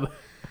meditation.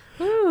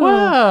 Ooh.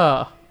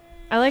 Wow.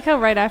 I like how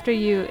right after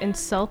you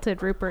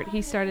insulted Rupert,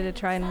 he started to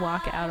try and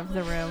walk out of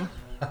the room.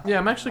 Yeah,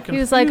 I'm actually confused. He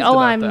was like, "Oh, about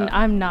I'm that.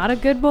 I'm not a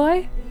good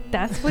boy?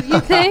 That's what you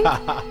think?"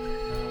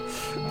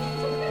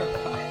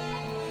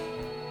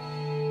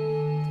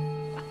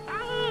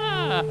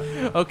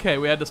 Okay,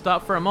 we had to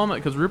stop for a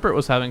moment because Rupert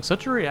was having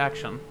such a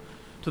reaction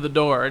to the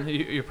door, and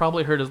you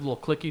probably heard his little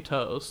clicky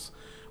toes,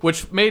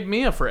 which made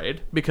me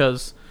afraid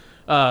because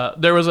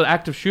there was an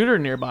active shooter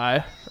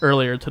nearby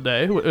earlier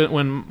today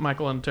when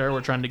Michael and Tara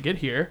were trying to get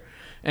here,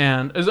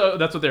 and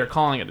that's what they were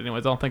calling it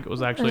anyways. I don't think it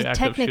was actually It was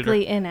active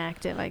technically shooter.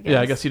 inactive, I guess.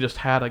 Yeah, I guess he just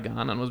had a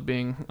gun and was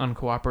being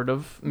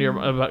uncooperative near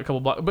about a couple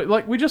blocks. But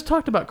like we just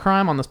talked about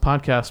crime on this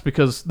podcast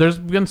because there's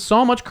been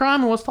so much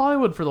crime in West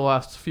Hollywood for the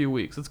last few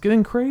weeks. It's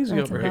getting crazy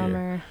That's over a here.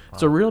 bummer.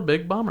 It's a real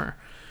big bummer.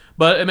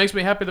 But it makes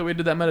me happy that we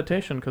did that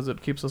meditation because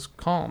it keeps us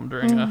calm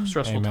during a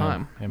stressful Amen.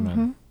 time.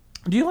 Amen.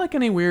 Do you like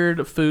any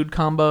weird food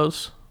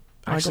combos?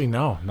 Actually,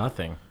 no.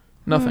 Nothing.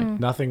 Nothing.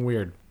 Nothing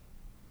weird.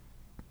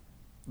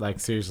 Like,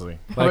 seriously.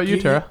 How about you,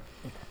 Tara?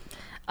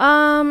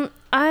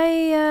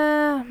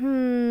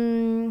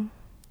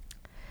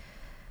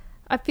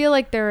 I feel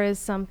like there is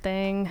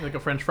something. Like a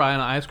French fry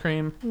and ice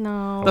cream?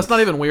 No. That's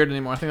not even weird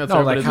anymore. I think that's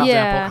No, like, everybody's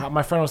Yeah. example.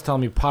 my friend was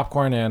telling me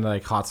popcorn and,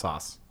 like, hot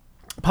sauce.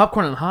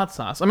 Popcorn and hot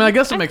sauce. I mean, I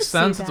guess it I makes could see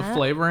sense. It's a that.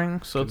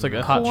 flavoring, so it's like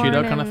a hot Corn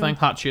Cheeto kind of and- thing.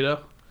 Hot Cheeto.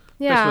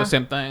 Basically Yeah. the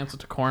same thing. It's a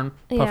corn,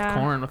 puffed Yeah.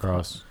 corn with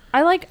Gross.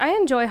 I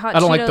enjoy hot I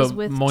don't like Cheetos the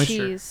with moisture.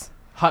 cheese.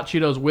 hot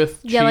Cheetos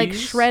with cheese. Yeah, like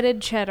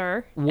shredded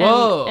cheddar.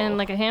 Whoa. And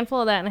like a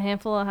handful of that and a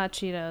handful of hot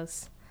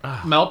Cheetos.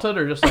 Melted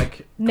or just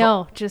like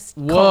No, just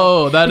Whoa,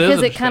 cold. that is because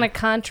it interesting. kind of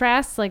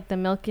contrasts, like the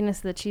milkiness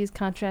of the cheese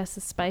contrasts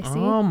the spicy.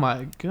 Oh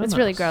my goodness. It's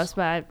really gross,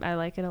 but I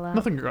like it a lot.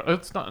 Nothing gross.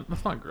 It's not.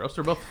 That's not gross.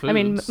 They're both foods. I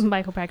mean,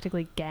 Michael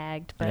practically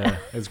gagged, but Yeah,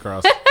 it's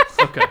gross.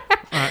 Okay.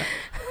 All right.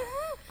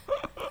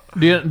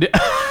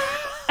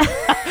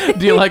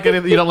 Do you like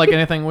anything? You don't like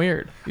anything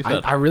weird? You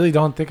said. I really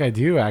don't think I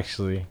do,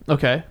 actually.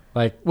 Okay.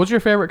 Like, What's your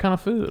favorite kind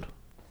of food?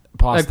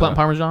 pasta. Eggplant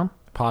parmesan.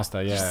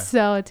 Pasta, yeah.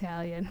 so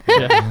Italian.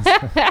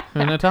 Yeah.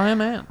 An Italian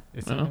man.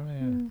 It's you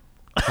know?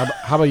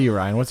 How about you,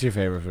 Ryan? What's your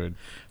favorite food?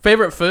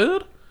 Favorite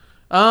food?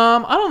 I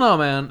don't know,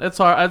 man. It's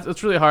hard.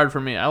 It's really hard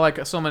for me. I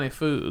like so many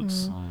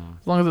foods,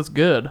 as long as it's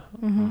good.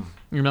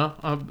 You know,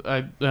 I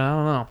don't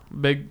know.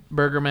 Big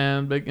burger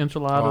man, big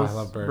enchiladas, I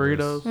love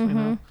burgers. burritos. You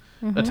know,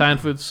 Italian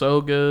food's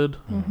so good.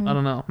 I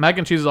don't know. Mac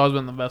and cheese has always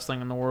been the best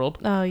thing in the world.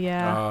 Oh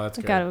yeah. Oh, that's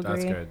I good. gotta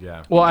That's agree. good.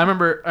 Yeah. Well, I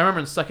remember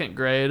in second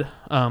grade,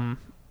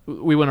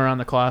 we went around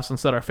the class and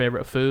said our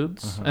favorite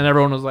foods, and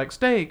everyone was like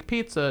steak,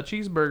 pizza,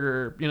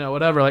 cheeseburger, you know,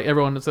 whatever. Like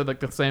everyone said like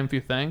the same few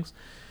things.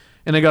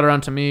 And they got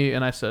around to me,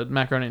 and I said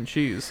macaroni and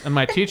cheese. And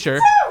my teacher,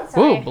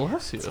 Sorry. oh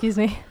bless you. Excuse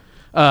me.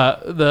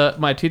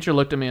 My teacher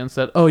looked at me and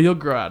said, "Oh, you'll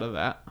grow out of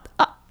that."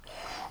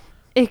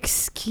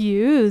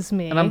 Excuse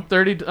me. And I'm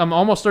 30. I'm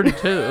almost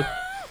 32,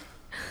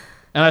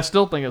 and I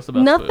still think it's the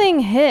best.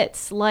 Nothing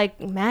hits like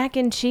mac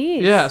and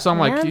cheese. Food. Yeah, so I'm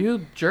like, man.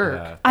 you jerk.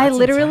 Yeah, I that's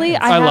literally,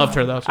 intense. I have, loved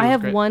her, though. She I was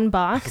have great. one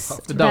box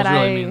That was that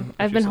really mean when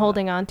I've she been said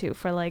holding on to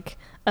for like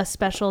a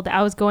special day.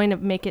 I was going to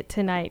make it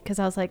tonight because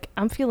I was like,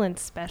 I'm feeling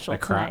special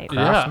Like tonight.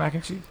 Kraft Yeah. mac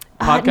and cheese.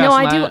 Podcast No,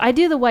 night. I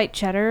do the white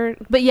cheddar,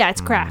 but yeah, it's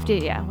Kraft.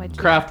 Yeah, white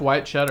cheddar. Kraft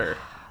white cheddar.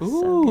 So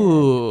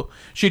Ooh.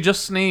 She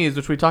just sneezed,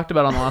 which we talked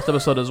about on the last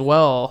episode as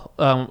well,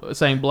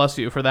 saying bless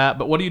you for that.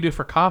 But what do you do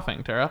for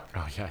coughing, Tara?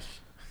 Oh yeah.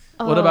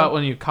 What about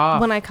when you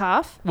cough? When I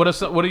cough, What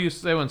do you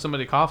say when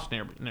somebody coughs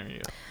near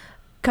you?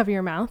 cover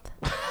your mouth.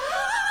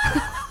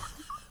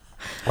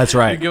 That's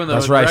right. You're giving them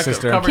That's a right, directive.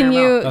 sister. Cover Can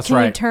your you mouth. That's can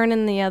you right. turn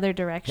in the other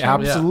direction? Yeah,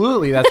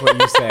 absolutely. That's what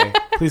you say.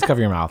 Please cover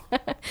your mouth.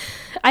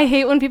 I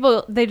hate when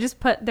people they just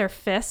put their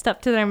fist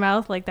up to their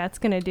mouth like that's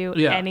gonna do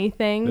Yeah.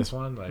 anything. This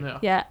one, like, Yeah.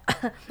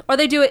 Yeah. Or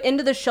they do it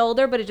into the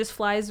shoulder, but it just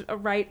flies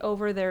right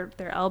over their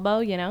elbow,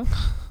 you know?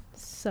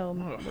 So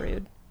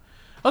rude.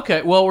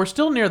 Okay, well, we're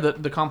still near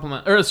the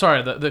compliment, or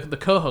sorry, the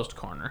co-host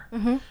corner,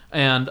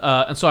 and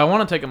so I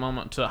want to take a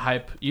moment to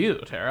hype you,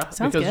 Tara,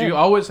 Sounds because good. you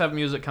always have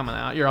music coming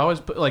out. You're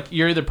always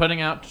you're either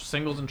putting out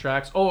singles and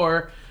tracks,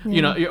 or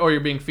you know, or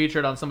you're being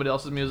featured on somebody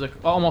else's music.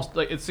 Almost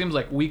like it seems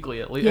like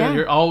weekly at least. Yeah.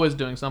 You're always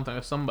doing something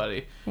with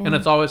somebody, and Yeah.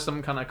 it's always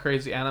some kind of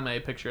crazy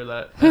anime picture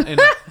that. You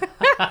know,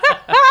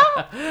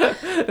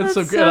 it's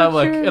so That's good. so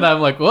And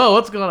I'm like, whoa,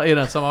 what's going on? You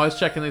know, so I'm always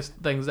checking these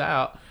things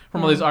out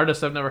from all Mm. these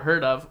artists I've never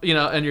heard of, you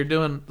know, and you're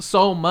doing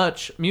so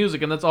much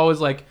music, and it's always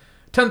like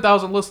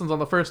 10,000 listens on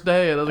the first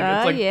day, and it's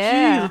like,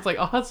 yeah. geez, it's like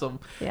awesome.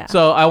 Yeah.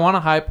 So I want to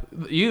hype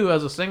you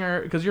as a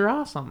singer because you're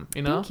awesome,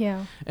 you know. Thank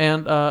you.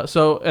 And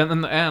and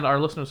in the end, our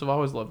listeners have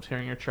always loved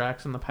hearing your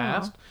tracks in the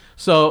past.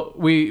 So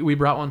we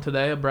brought one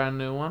today, a brand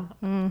new one.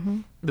 Mm-hmm.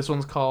 This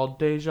one's called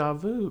Deja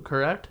Vu,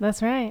 correct?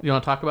 That's right. You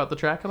want to talk about the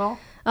track at all?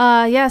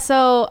 Yeah,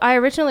 so I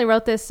originally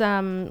wrote this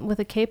with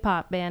a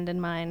K-pop band in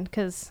mind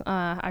because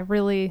I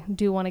really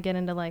do want to get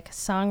into like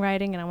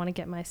songwriting, and I want to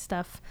get my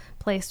stuff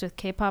placed with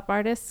K-pop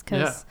artists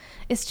because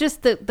it's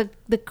just the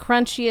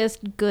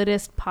crunchiest,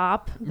 goodest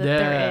pop that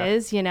there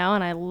is, you know,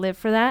 and I live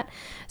for that.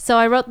 So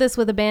I wrote this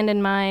with a band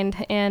in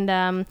mind, and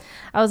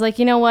I was like,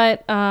 you know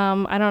what,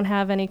 I don't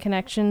have any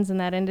connections in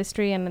that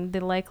industry, and the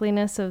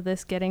likeliness of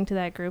this getting to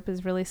that group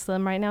is really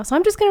slim right now. So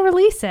I'm just going to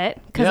release it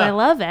because I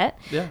love it.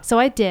 Yeah. So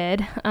I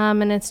did,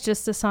 and it's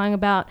just a song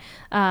about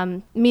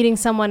meeting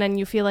someone and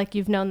you feel like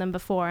you've known them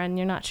before, and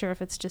you're not sure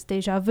if it's just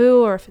deja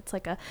vu or if it's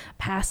like a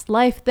past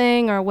life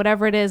thing or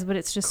whatever it is, but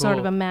it's just sort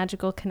of Cool. a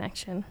magical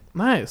connection.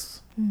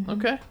 Nice. Mm-hmm.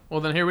 Okay.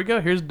 Well, then here we go.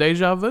 Here's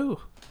Deja Vu.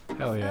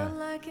 hell yeah. Felt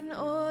like an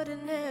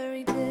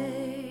ordinary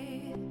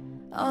day.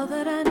 All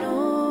that I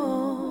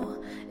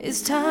know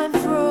is time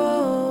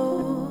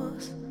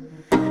froze.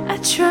 I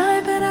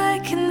try, but I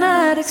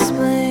cannot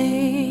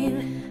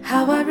explain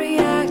how I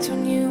react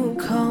when you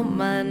call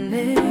my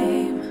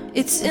name.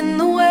 It's in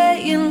the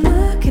way you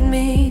look at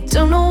me.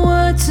 Don't know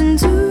what to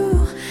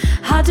do.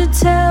 Hard to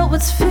tell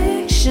what's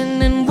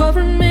fiction and what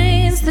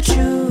remains the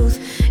truth.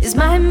 Is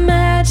my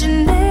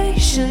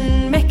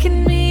imagination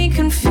making me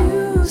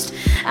confused?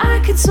 I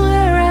could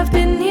swear I've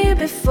been here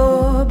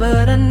before,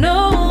 but I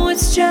know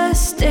it's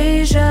just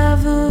deja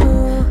vu.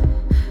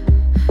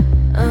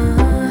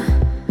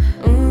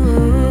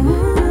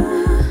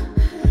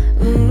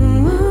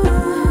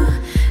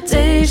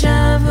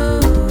 Deja vu.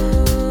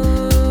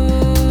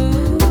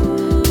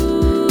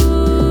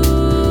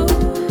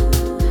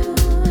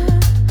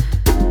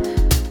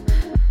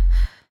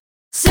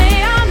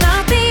 Say I'm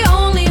not the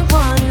only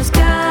one who's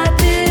got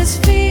this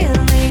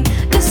feeling.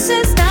 This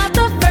is not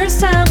the first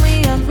time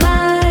we have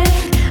lied.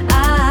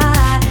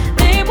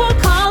 They will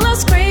call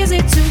us crazy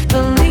to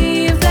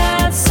believe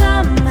that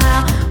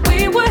somehow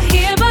we were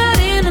here, but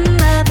in another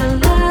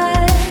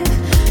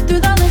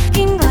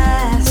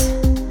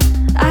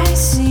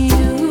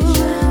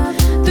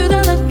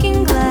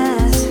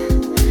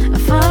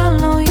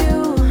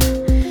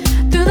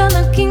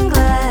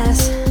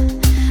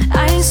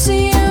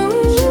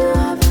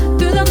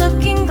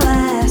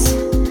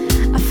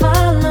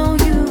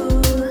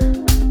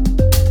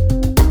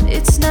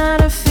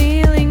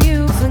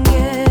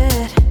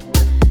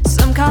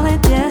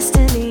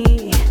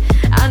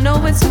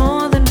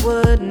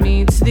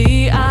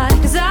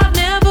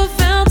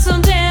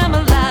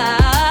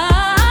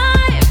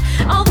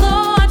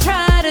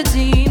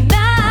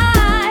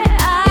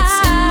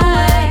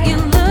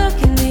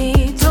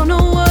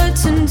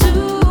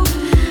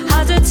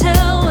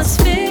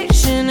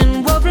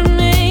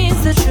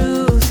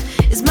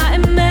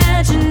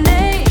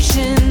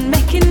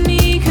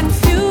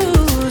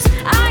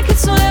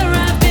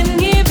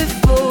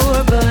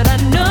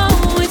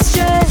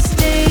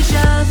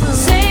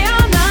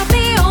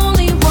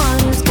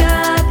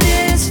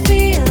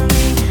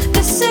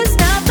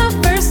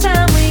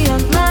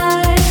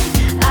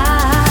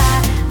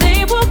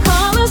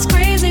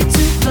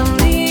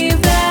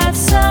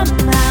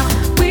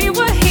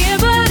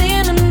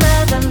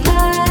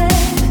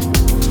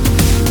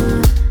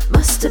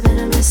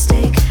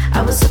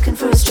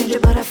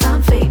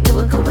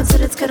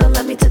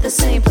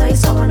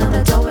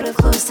another door would have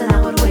closed and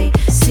I would wait.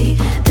 See,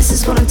 this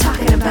is what I'm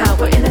talking about.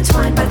 We're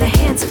intertwined by the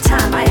hands of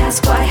time. I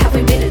ask, why have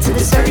we made it to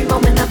this very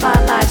moment of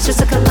our lives? Just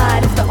to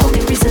collide if the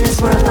only reason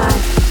is we're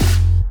alive.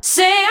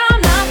 Say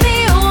I'm not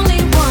the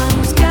only one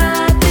who's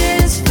got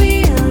this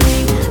feeling.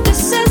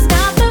 This is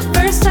not the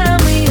first time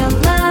we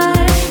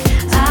aligned.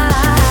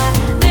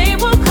 They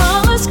will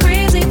call us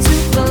crazy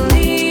to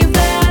believe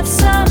that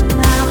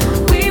somehow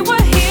we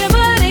were here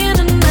but in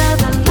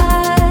another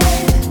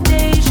life.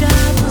 Deja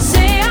vu.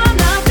 Say I'm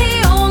not the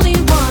only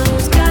one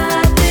who's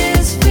got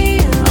this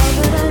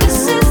feeling.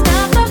 This is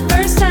not the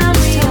first time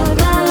we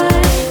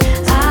aligned.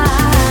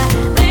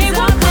 They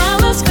will call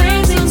us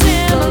crazy to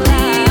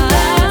believe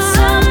that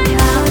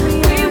somehow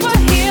we were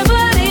here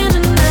but in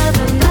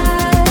another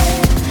life.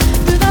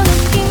 Through the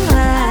looking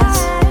glass,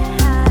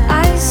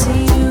 I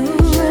see you.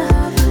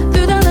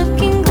 Through the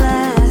looking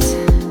glass,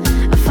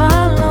 I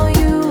follow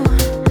you.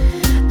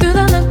 Through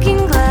the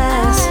looking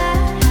glass,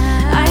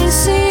 I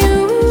see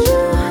you.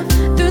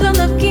 Through the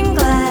looking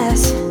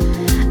glass,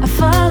 I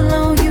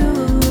follow you.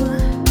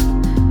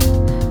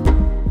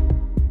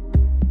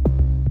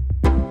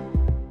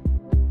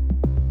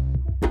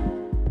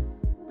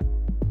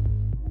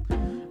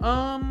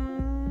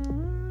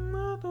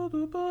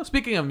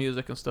 Speaking of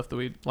music and stuff that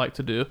we like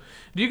to do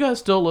you guys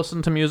still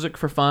listen to music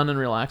for fun and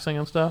relaxing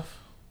and stuff?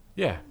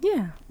 Yeah.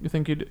 Yeah. You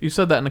think you do? You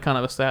said that in a kind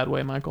of a sad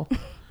way, Michael. You're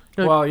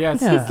like, Well, yeah,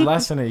 it's Yeah.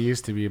 less than it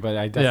used to be, but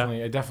I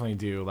definitely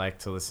do like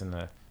to listen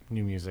to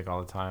new music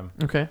all the time.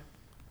 okay.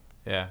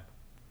 Yeah.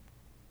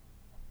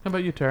 How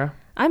about you, Tara?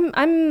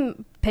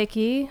 I'm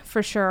picky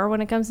for sure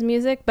when it comes to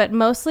music, but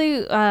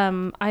mostly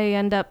I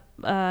end up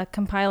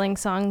compiling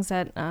songs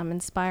that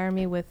inspire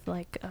me with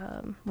like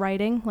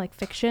writing, like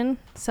fiction.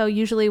 So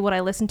usually what I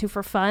listen to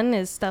for fun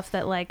is stuff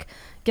that like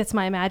gets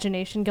my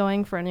imagination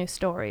going for a new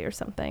story or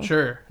something.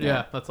 Sure. Yeah,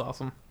 Yeah. that's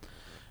awesome.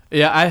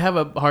 Yeah, I have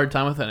a hard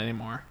time with it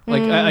anymore.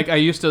 Like, I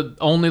used to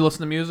only listen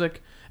to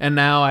music, and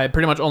now I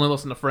pretty much only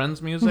listen to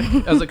friends' music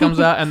as it comes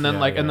out, and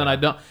then and then I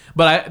don't.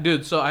 But have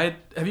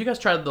you guys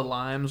tried the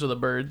Limes or the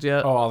Birds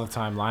yet? Oh, all the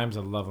time. Limes,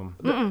 I love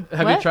them. Have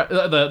you what? tried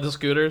the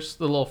scooters,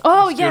 the little?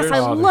 Oh, scooters? yes, I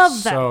they're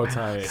love them. So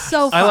tight.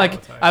 So fun. I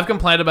like. I've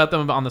complained about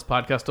them on this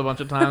podcast a bunch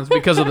of times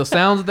because of the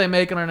sounds that they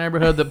make in our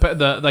neighborhood,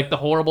 the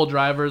horrible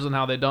drivers and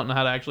how they don't know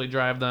how to actually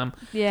drive them.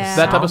 Yeah.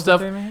 That type of Sounds that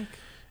stuff. they make?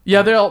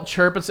 Yeah, they all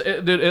chirp.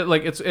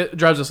 It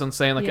drives us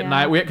insane. Like at Yeah.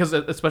 night, because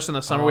especially in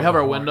the summer, we have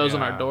our windows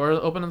and our doors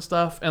open and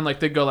stuff, and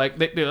like they do a and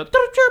they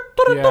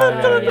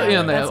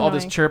have That's all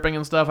this annoying. chirping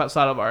and stuff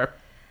outside of our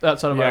Yeah,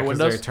 'cause windows.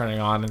 they're turning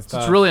on and So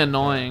stuff. it's really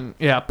annoying.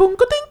 Yeah, boom,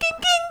 ka-ding, king,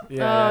 king.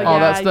 Yeah. Oh, All yeah,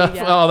 that stuff.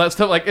 yeah. All that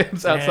stuff. Like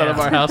it's outside of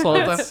our house all the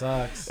time. That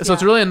sucks. So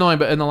it's really annoying.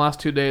 But in the last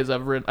 2 days,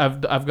 I've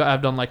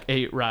done like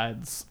 8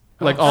 rides,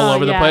 like all Oh,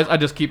 over the yeah. place. I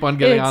just keep on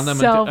getting It's on them,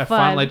 so and I fun.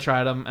 finally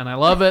tried them, and I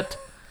love it.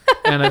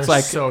 And it's They're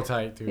like so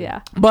tight, dude.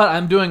 Yeah. but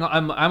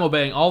I'm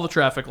obeying all the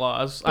traffic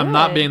laws. I'm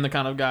not Good. being the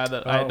kind of guy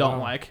that I Oh, don't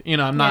wow. like. You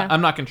know, I'm not. Yeah.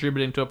 I'm not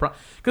contributing to a problem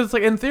because it's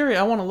like in theory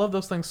I want to love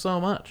those things so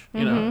much.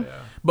 You know. Mm-hmm. Yeah.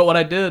 But what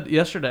I did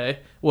yesterday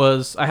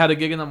was I had a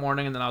gig in the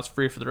morning and then I was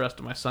free for the rest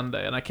of my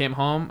Sunday. And I came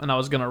home and I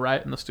was gonna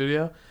write in the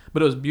studio,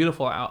 but it was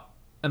beautiful out.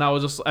 And I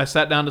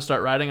sat down to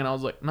start writing and I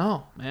was like,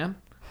 no, man,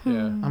 Yeah.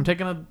 I'm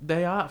taking a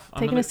day off. I'm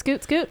Taking gonna- a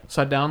scoot.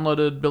 So I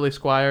downloaded Billy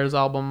Squires'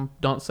 album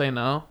 "Don't Say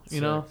No." You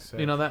Sick, know, sick.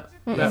 you know that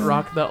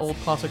old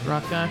classic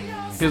rock guy.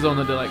 He's the one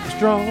that did like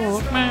 "Stroke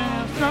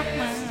Man."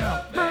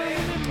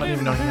 I didn't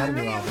even know he had a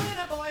new album.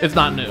 It's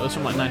not new. It's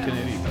from like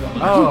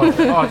 1980. Oh,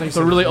 I think It's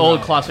a really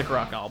old classic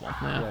rock album.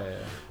 Yeah. Yeah.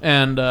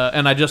 And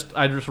I just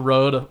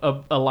rode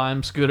a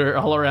Lime scooter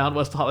all around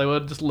West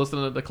Hollywood, just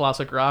listening to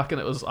classic rock, and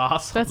it was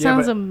awesome. That Yeah,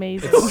 sounds but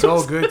amazing. It's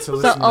so good to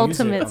listen to music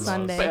ultimate on those.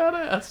 Sunday.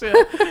 Badass,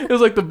 yeah. It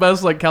was like the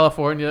best like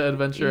California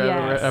adventure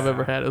Yes. I've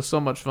ever had. It was so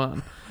much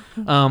fun.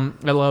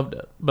 I loved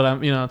it. But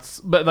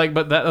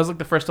that was like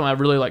the first time I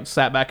really like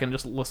sat back and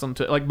just listened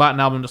to bought an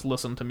album and just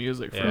listened to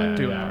music for Yeah.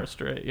 2 hours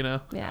straight. You know,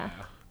 Yeah.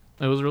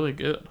 it was really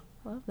good.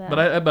 Love that.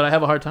 But I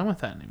have a hard time with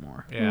that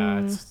anymore. Yeah,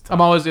 it's tough. I'm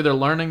always either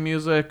learning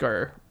music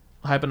or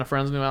hyping a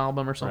friend's new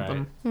album or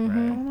something. Right. Mm-hmm.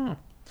 I don't know.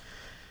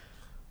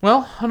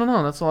 Well, I don't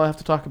know. That's all I have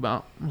to talk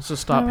about. Let's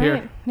just stop All here.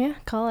 right. Yeah,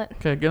 call it.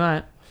 Okay, good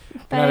night.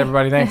 Good night,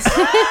 everybody. Thanks.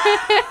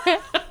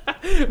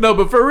 No,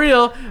 but for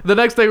real, the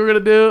next thing we're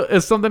going to do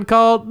is something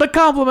called the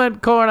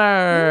Compliment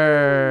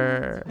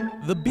Corner.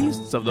 The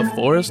beasts of the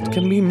forest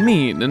can be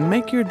mean and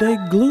make your day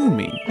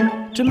gloomy.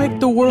 To make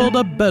the world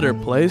a better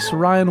place,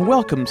 Ryan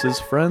welcomes his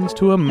friends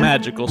to a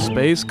magical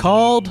space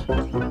called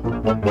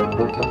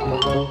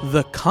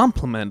the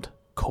Compliment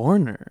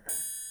Corner.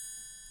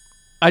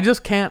 I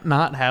just can't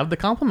not have the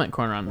Compliment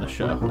Corner on this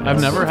show.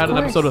 I've never had an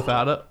episode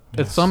without it.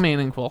 It's so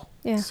meaningful.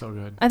 Yeah. So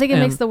good. I think it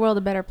And- makes the world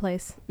a better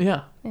place.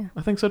 Yeah, Yeah.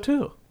 I think so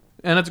too.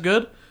 And it's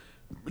good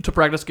to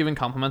practice giving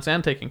compliments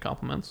and taking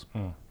compliments.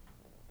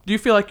 Do you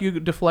feel like you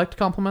deflect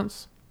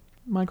compliments,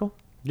 Michael?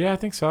 Yeah, I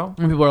think so.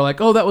 When people are like,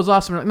 "Oh, that was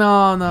awesome," you're like,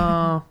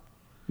 no.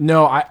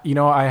 No,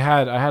 I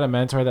had a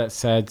mentor that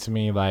said to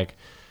me, like,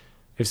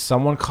 if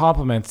someone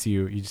compliments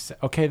you, you just say,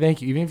 okay,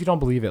 thank you. Even if you don't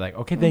believe it, like,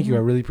 okay, thank you. I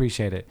really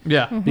appreciate it.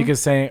 Yeah.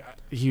 Because saying,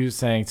 he was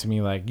saying to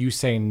me, like, you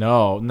say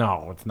no,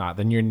 it's not.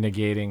 Then you're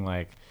negating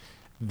like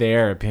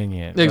their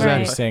opinion.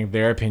 Exactly. You're saying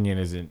their opinion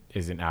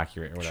isn't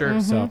accurate or whatever.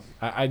 Sure. So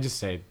I just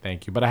say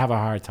thank you, but I have a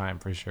hard time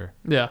for sure.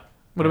 Yeah.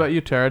 What about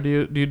you, Tara? Do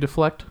you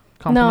deflect No,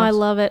 compliments? I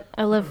love it.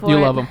 I live for it. You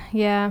love them.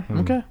 Yeah.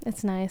 Okay.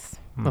 It's nice.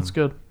 That's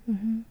good.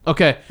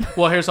 Okay.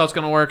 Well, here's how it's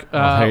gonna work.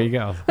 There you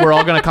go. We're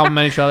all gonna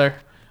compliment each other.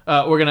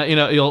 We're gonna,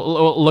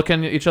 you'll look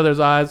in each other's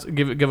eyes,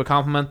 give a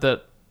compliment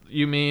that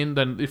you mean,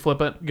 then you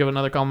flip it, give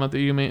another compliment that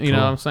you mean. You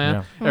know what I'm saying?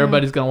 Yeah.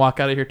 Everybody's gonna walk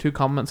out of here 2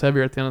 compliments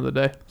heavier at the end of the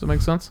day. Does that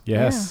make sense?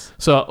 Yes.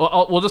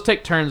 So we'll just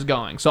take turns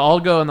going. So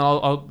I'll go, and then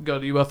I'll go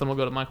to you both, and we'll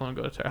go to Michael and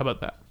go to Tara. How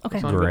about that? Okay.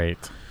 Sound good? Great.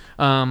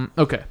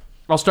 Okay.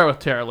 I'll start with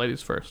Tara,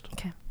 ladies first.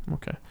 Okay.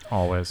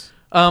 Always.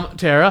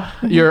 Tara,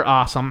 you're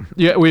awesome.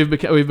 Yeah, we've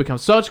become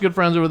such good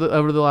friends over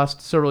the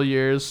last several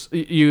years.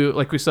 You,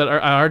 like we said,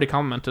 I already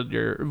complimented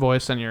your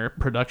voice and your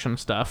production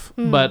stuff,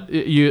 but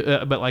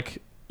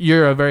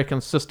you're a very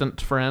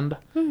consistent friend.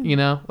 You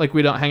know, like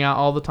we don't hang out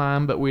all the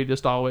time, but we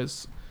just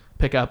always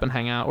pick up and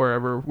hang out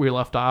wherever we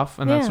left off,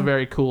 and that's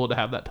very cool to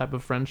have that type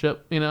of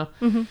friendship. You know,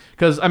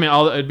 because I mean,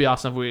 it'd be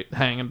awesome if we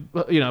hang and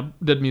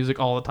did music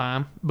all the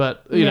time,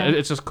 but you know,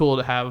 it's just cool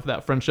to have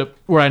that friendship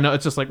where I know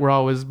it's just like we're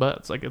always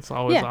buds. Like it's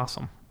always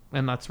awesome,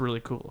 and that's really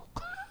cool.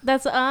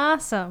 That's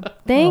awesome.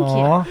 Thank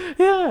you.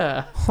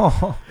 Yeah.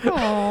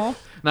 Aww.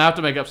 Now I have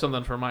to make up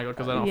something for Michael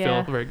because I don't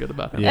feel very good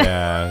about him.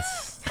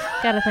 Yes.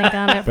 Gotta think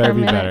on it for Better a be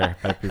minute. better.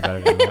 Better be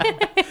better than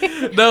that.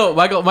 No,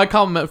 Michael, my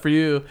compliment for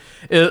you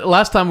is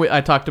last time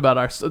I talked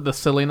about the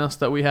silliness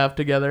that we have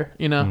together,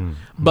 you know.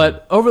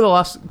 But over the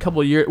last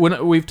couple of years,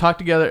 when we've talked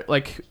together,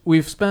 like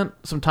we've spent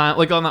some time,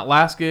 like on that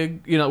last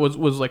gig, you know,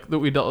 was like that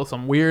we dealt with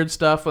some weird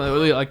stuff.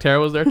 Like Tara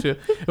was there too.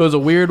 It was a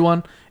weird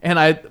one, and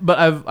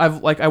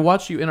I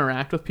watched you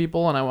interact with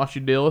people, and I watched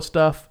you deal with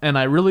stuff, and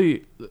I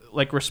really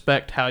like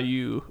respect how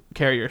you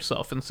carry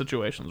yourself in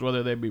situations,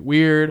 whether they be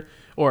weird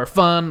or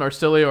fun or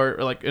silly or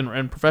like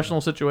in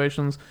professional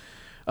situations.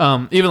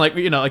 Even like,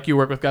 you know, like you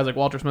work with guys like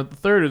Walter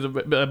Smith III, who's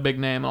a big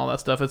name and all that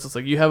stuff. It's just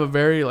like you have a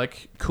very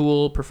like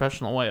cool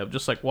professional way of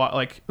just like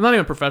not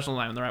even professional,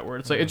 not even the right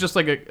word. It's like it's just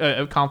like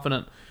a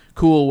confident,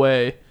 cool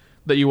way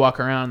that you walk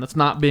around. That's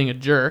not being a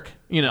jerk,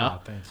 you know.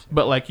 Oh, thanks.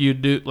 But like you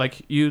do,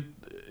 like you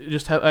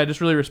just have. I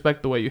just really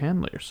respect the way you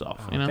handle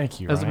yourself. You know,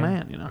 thank you, as Ryan. a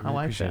man. You know, I I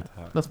like appreciate that.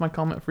 that. That's my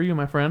comment for you,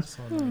 my friend.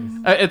 So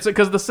nice. It's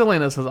because the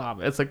silliness is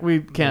obvious. It's like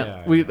we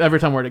can't. Every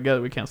time we're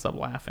together, we can't stop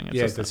laughing. It's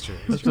just, that's true.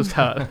 That's just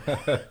how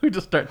we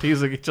just start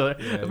teasing each other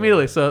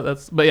immediately. So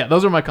but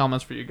those are my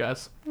comments for you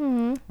guys.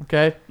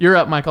 Okay, you're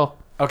up, Michael.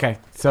 Okay,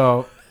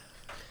 so.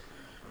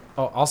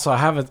 Oh, also, I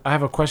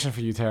have a question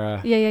for you,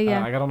 Tara.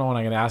 Yeah. I don't know when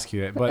I'm gonna ask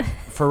you it, but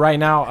for right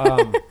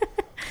now,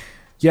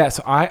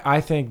 so I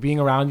think being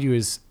around you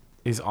is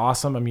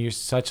awesome. I mean, you're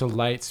such a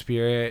light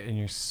spirit, and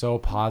you're so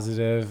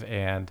positive,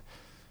 and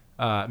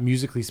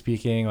musically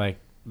speaking, like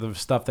the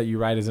stuff that you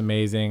write is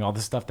amazing. All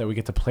the stuff that we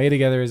get to play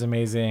together is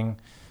amazing,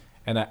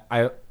 and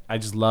I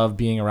just love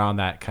being around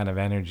that kind of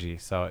energy.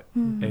 So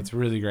it's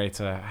really great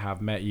to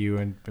have met you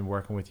and been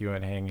working with you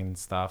and hanging and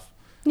stuff.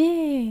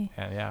 Yay.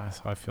 And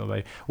so I feel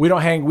like we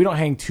don't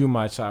hang too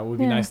much. It would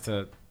be nice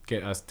to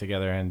get us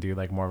together and do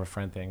like more of a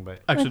friend thing,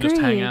 but Actually, just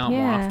hang Agreed, out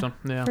more often.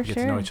 for get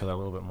to know each other a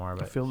little bit more. I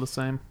But feel the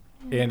same.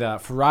 and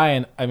for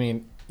Ryan, I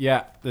mean,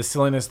 the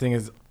silliness thing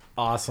is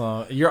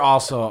awesome. You're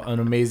also an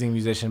amazing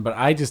musician, but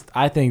I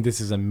think this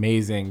is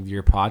amazing,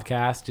 your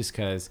podcast, just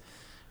because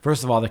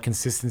first of all, the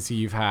consistency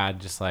you've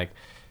had, just like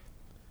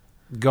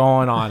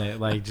going on it,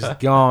 like just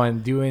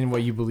doing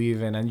what you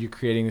believe in, and you're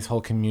creating this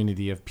whole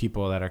community of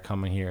people that are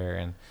coming here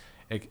and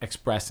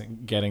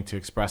getting to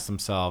express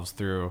themselves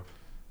through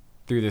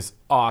this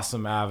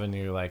awesome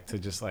avenue, like to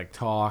just like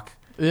talk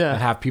and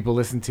have people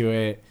listen to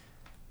it.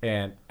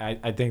 And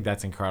I think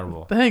that's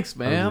incredible. Thanks,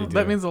 man. Really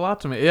that means a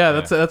lot to me. Yeah,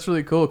 that's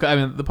really cool. I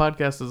mean, the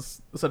podcast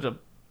is such a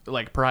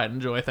like pride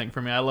and joy thing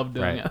for me. I love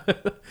doing it.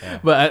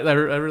 But I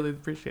really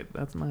appreciate it.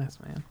 That's nice,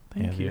 man.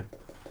 Thank you.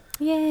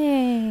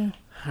 Yay.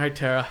 All right,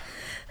 Tara.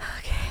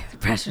 Okay, the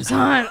pressure's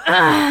on.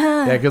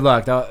 Yeah, good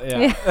luck. Good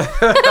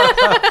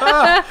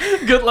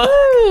luck.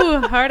 Ooh,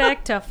 hard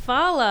act to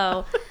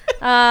follow.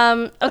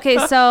 Okay,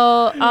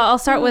 so I'll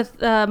start with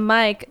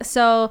Mike.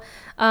 So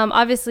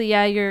obviously,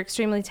 you're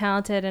extremely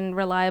talented and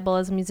reliable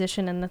as a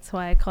musician, and that's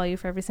why I call you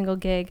for every single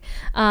gig.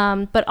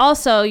 But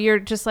also, you're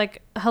just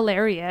like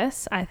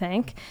hilarious, I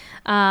think,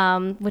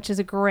 which is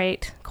a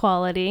great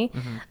quality.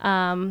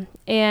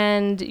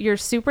 And you're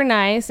super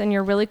nice, and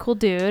you're a really cool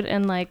dude,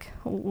 and like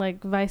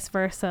vice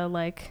versa,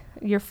 like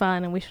you're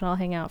fun, and we should all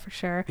hang out for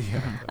sure.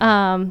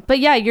 But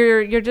yeah,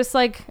 you're just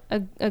like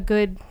a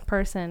good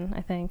person,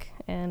 I think,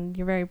 and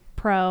you're very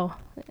pro,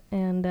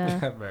 and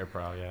very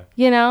proud,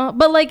 you know,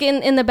 but like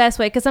in the best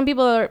way, because some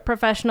people are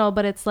professional,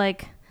 but it's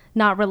like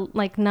not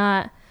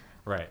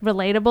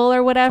relatable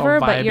or whatever.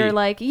 But you're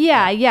like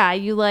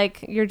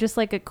you're just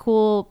like a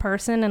cool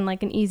person and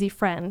like an easy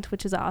friend,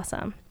 which is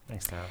awesome.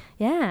 Thanks, Tara.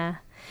 Yeah.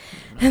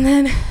 And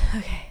then,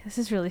 okay, this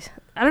is really,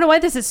 I don't know why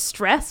this is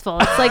stressful.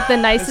 It's like the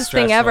nicest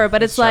thing ever,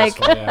 but it's like,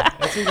 That's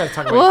what you gotta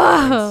talk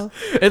about. whoa.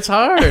 It's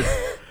hard.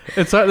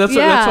 That's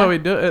why we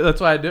do it.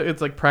 That's why I do it.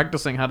 It's like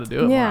practicing how to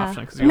do it more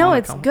often. No,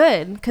 it's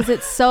good because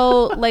it's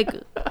so like,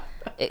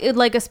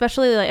 like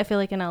especially like I feel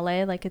like in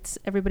LA, like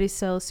everybody's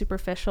so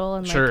superficial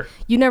and like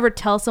you never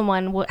tell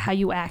someone how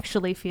you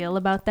actually feel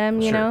about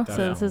them, you know.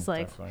 So this is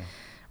like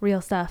real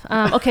stuff.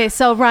 Okay,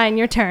 so Ryan,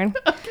 your turn.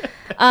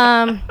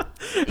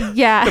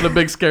 Yeah. Got a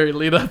big scary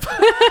lead up.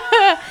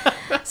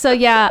 So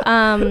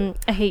I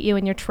hate you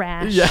and your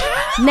trash. Yeah.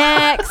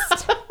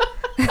 Next.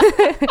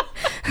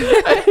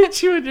 I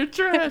hate you and your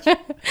trash.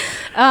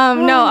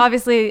 No,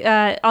 obviously,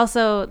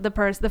 also the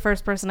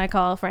first person I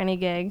call for any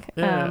gig.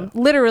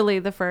 Literally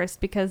the first,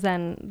 because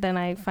then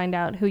I find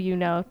out who you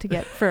know to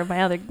get for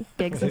my other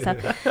gigs and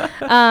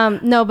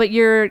stuff. No, but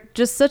you're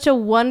just such a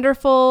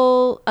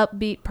wonderful,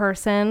 upbeat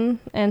person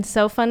and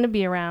so fun to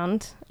be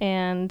around.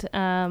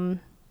 And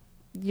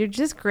you're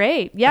just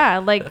great. Yeah,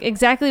 like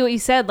exactly what you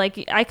said.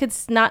 Like I could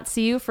not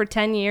see you for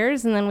 10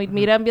 years and then we'd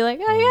meet up and be like,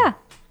 oh yeah.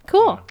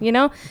 Cool, you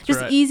know,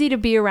 just easy to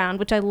be around,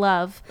 which I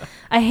love.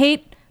 I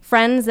hate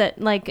friends that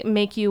like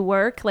make you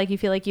work, like you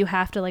feel like you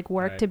have to like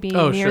work to be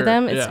near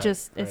them. It's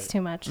just it's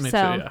too much. Me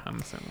so too, I'm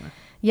the same way.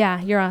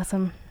 Yeah, you're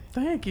awesome.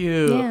 Thank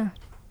you. Yeah.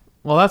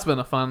 Well, that's been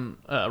a fun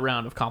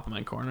round of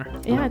Compliment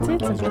Corner. Yeah, I'd say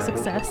it's a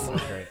success.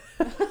 Great.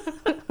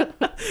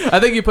 I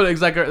think you put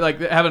exactly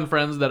like having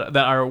friends that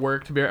are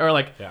work to be or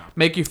like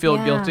make you feel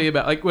guilty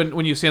about like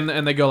when you see them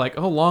and they go like,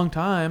 oh, long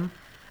time.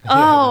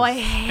 Oh, I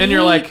hate and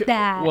you're like,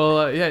 that.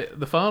 Well,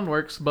 the phone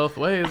works both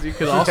ways. You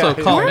could also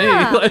call me.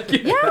 Like,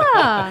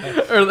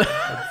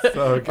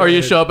 or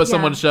you show up at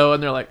someone's show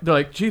and they're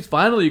like, geez,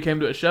 finally you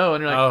came to a show,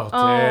 and you're like, oh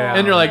damn.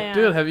 And you're like,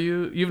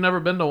 dude, you've never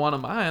been to one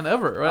of mine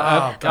ever?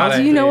 Oh, God,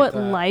 do you know what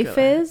life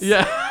is?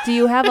 Yeah. Do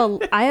you have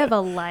I have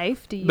a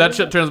life? Do you? That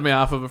shit turns me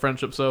off of a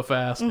friendship so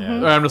fast.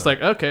 Mm-hmm. Or I'm just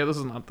like, okay,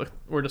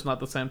 we're just not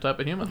the same type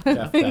of human. Yeah,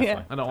 definitely.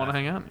 I don't want to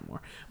hang out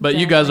anymore. But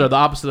you guys are the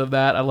opposite of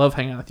that. I love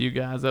hanging out with you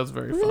guys. That was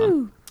very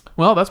fun.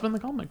 Well, that's been the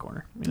Compliment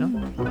Corner, you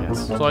know?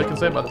 Yes. That's all I can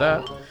say about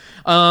that.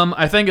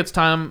 I think it's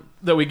time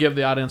that we give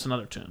the audience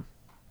another tune.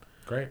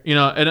 Great. You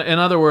know, in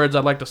other words,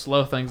 I'd like to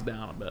slow things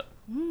down a bit.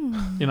 You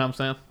know what I'm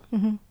saying?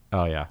 Mm-hmm.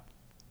 Oh, yeah.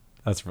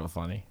 That's real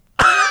funny.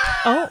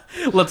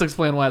 Let's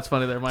explain why it's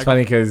funny there, Mike. It's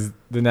funny because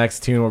the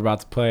next tune we're about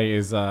to play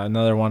is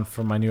another one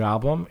from my new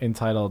album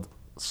entitled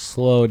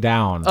Slow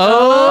Down.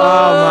 Oh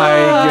my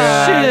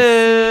God.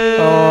 Shit.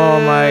 Oh,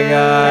 my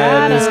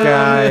God.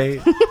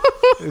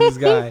 This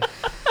guy.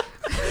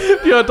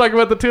 You want to talk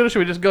about the tune, or should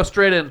we just go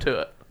straight into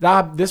it?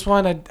 This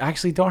one, I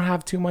actually don't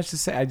have too much to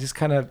say. I just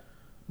kind of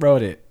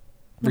wrote it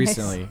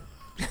recently.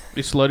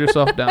 You slowed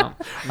yourself down.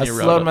 I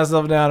slowed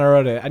myself down. I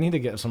wrote it. I need to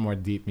get some more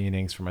deep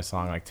meanings for my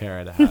song like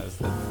Tara has.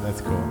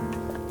 That's cool.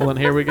 Well, then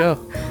here we go.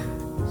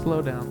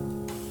 Slow down.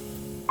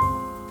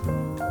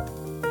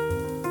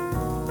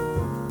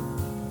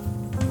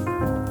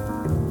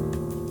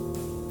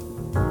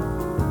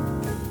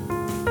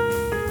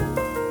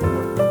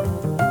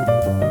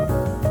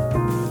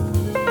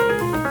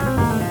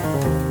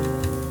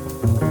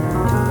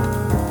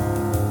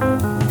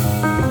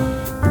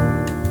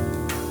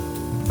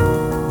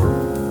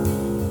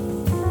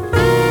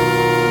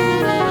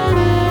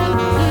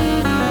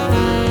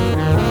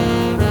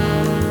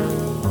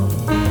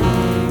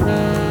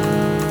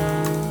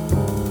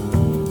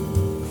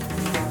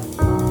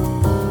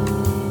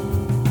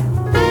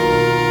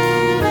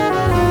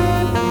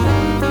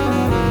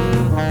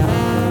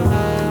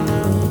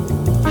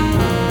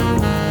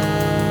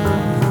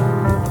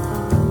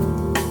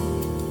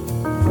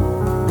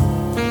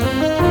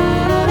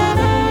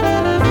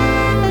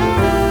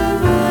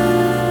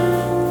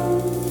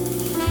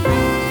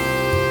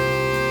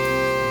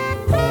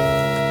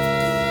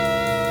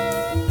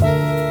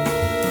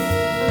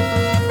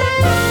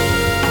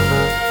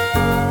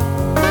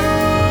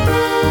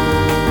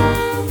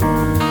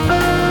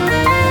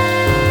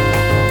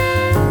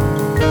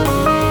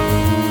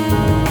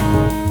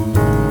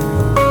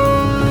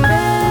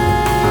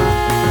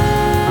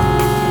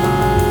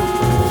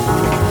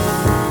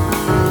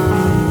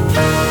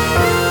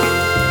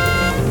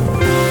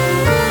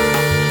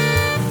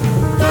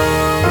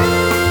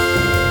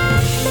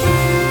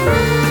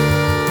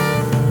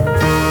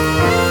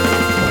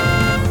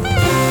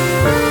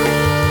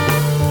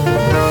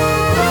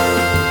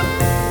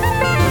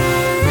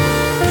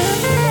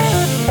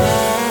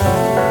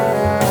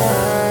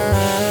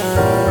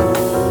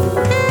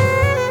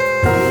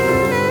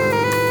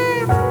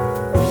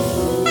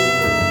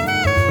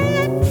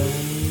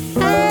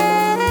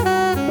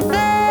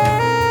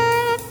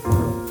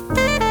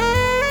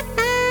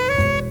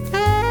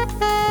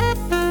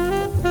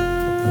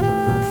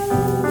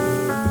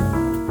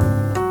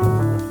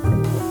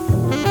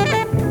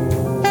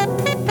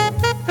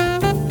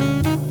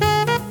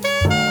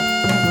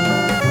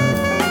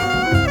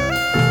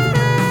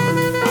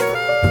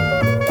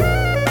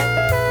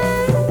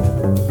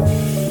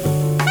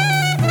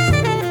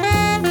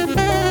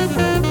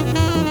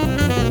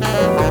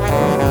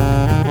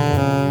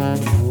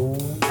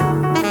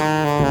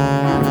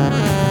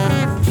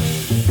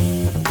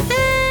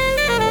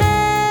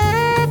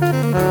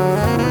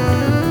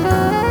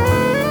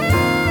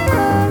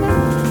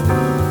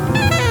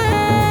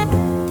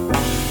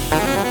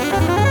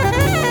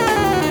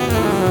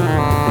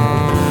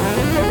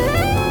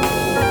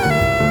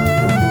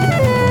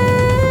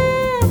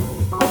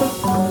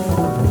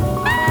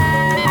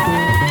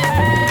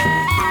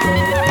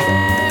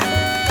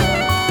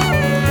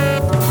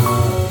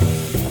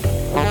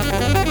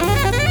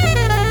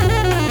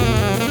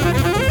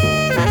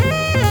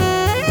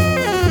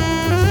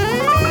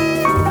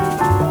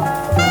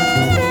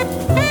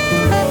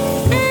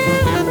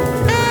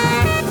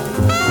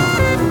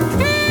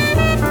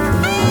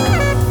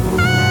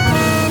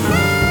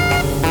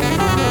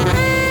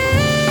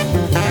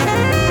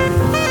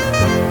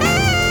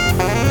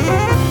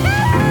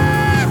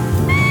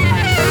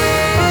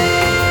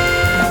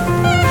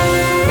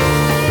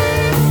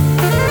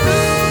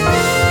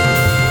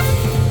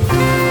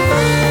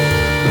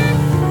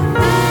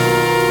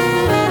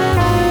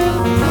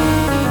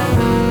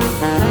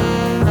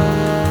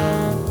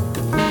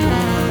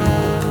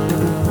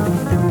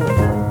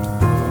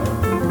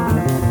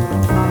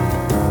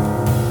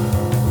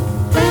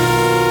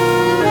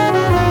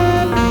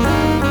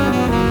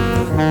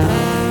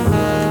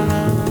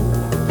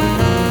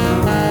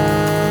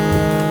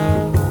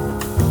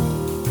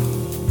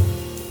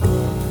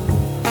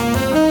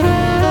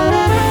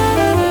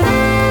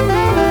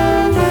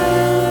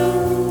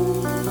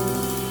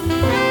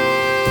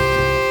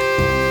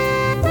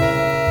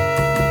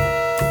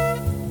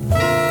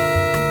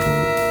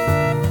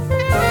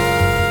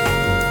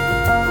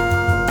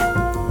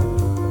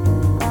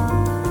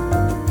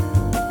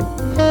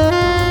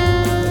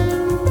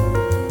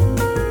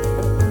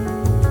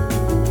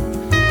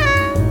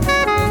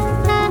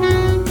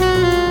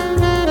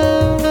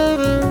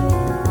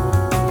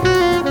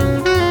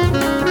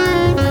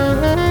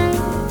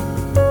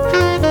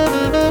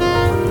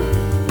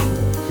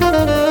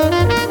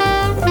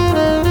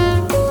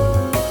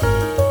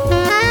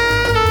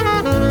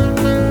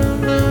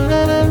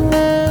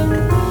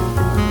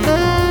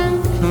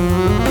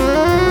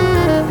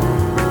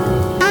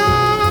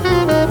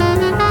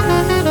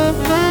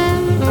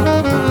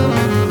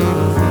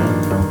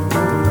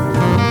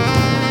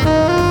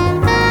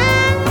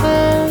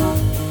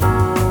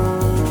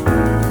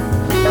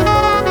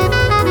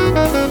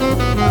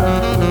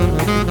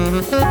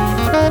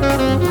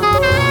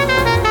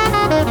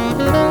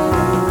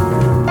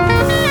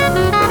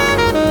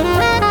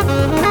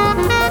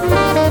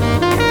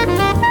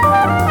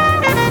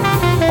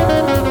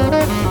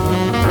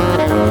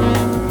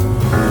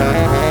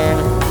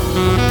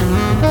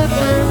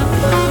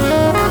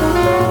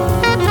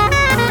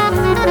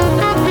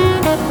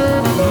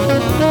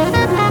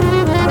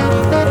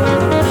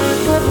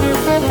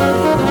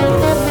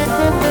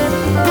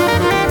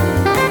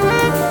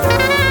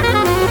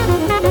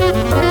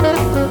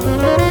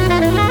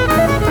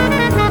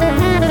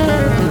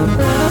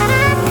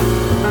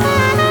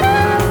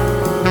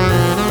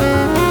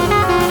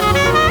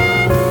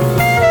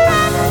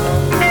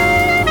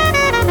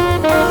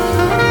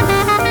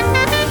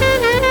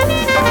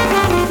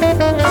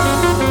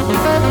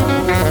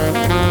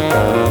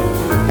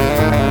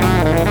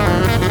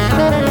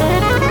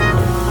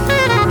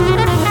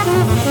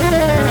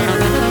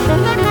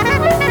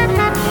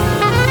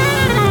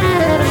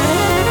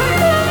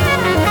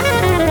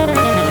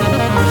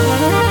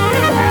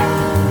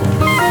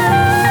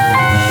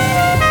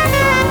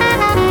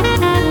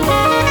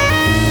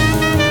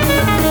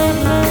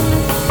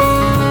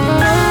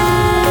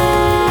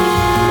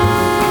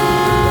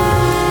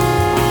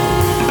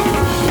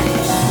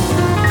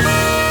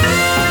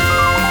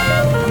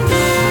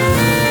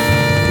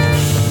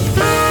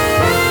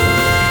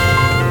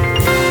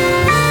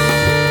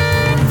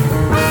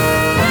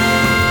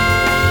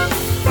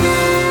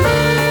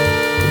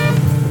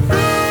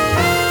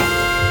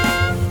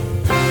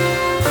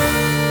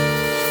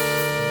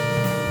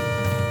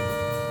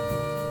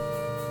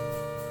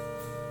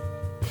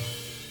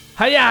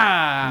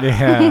 Hiya!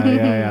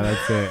 Yeah.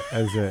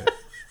 That's it.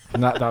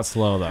 Not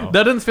slow though.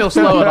 That didn't feel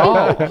slow at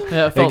all.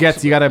 Yeah,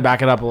 You got to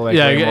back it up a little.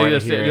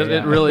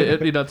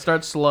 It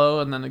starts slow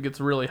and then it gets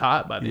really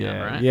hot by the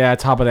end, right? Yeah,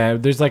 top of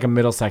that. There's like a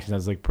middle section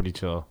that's like pretty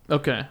chill.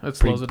 Okay, it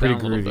slows it down a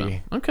little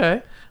groovy.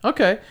 bit.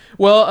 Okay.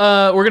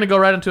 Well, we're gonna go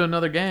right into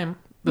another game.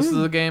 This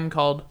is a game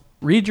called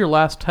Read Your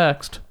Last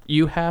Text.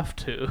 You have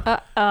to.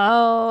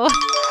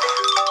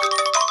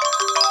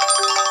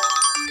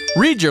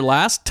 Read your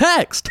last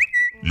text.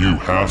 You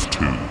have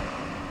to.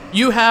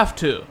 You have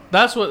to.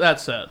 That's what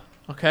that said.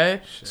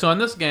 Okay. Shit. So in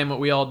this game, what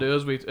we all do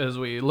is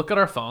we look at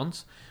our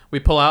phones. We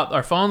pull out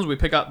our phones. We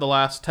pick out the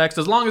last text,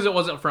 as long as it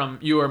wasn't from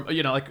you or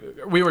like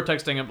we were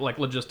texting like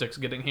logistics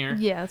getting here.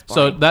 Yeah. That's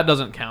so that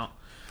doesn't count.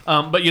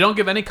 But you don't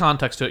give any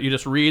context to it. You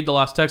just read the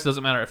last text. It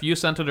doesn't matter if you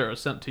sent it or it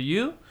was sent to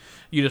you.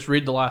 You just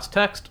read the last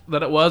text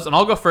that it was, and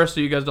I'll go first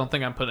so you guys don't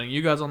think I'm putting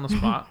you guys on the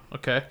spot.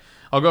 Okay.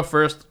 I'll go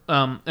first,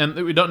 and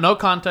we don't know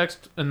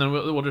context, and then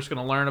we're just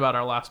going to learn about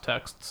our last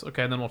texts,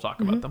 okay, and then we'll talk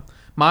about them.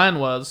 Mine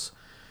was,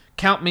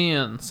 count me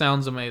in,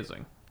 sounds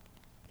amazing.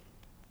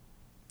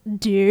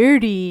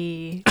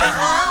 Dirty.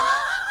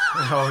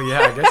 Oh, yeah,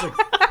 I guess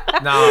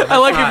no. I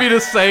like if you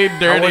just say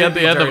dirty at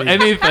the end of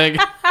anything.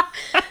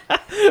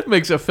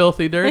 Makes it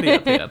filthy dirty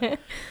at the end.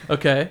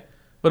 Okay.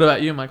 What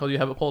about you, Michael? Do you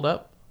have it pulled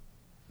up?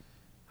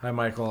 Hi,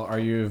 Michael. Are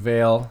you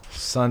Vail,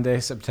 Sunday,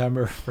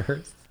 September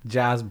 1st?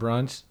 Jazz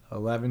brunch,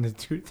 11 to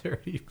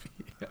 2:30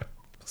 p.m.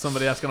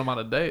 Somebody asking him on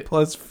a date.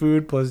 Plus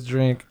food, plus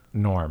drink.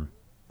 Norm.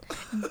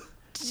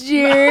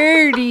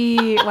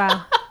 Dirty.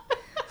 Wow.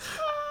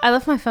 I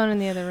left my phone in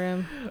the other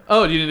room.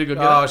 Oh, do you need to go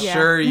get it? Oh,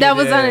 sure you that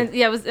did.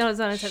 It was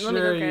unintentional.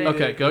 Let me go get it.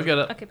 Okay, go get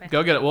it. Okay, bye.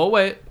 Go get it. We'll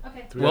wait.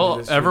 Okay.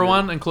 Well,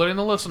 everyone, including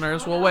the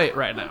listeners, will wait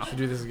right now. Should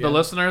we do this again? The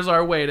listeners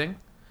are waiting.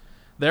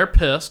 They're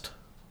pissed.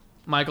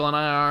 Michael and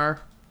I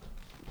are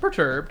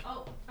perturbed.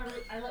 Oh,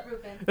 I let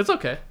Rupe in. It's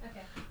okay.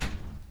 Okay.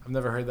 I've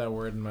never heard that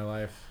word in my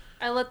life.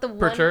 I let the one...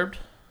 Perturbed?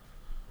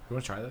 You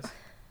want to try this?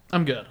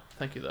 I'm good.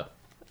 Thank you, though.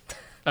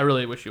 I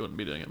really wish you wouldn't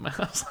be doing it in my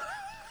house.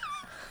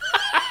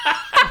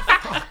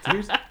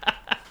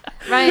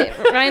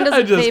 Ryan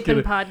doesn't just vape kidding.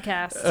 in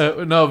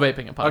podcasts. No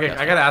vaping in podcast. Okay,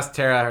 I got to ask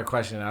Tara her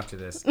question after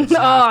this. Oh,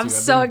 I'm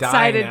so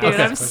excited, dude.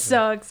 Okay. I'm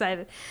so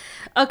excited.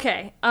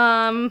 Okay.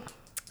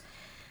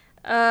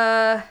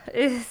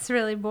 It's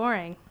really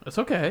boring. It's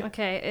okay.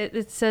 Okay,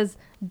 it says,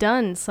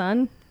 done,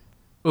 son.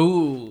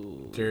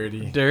 Ooh.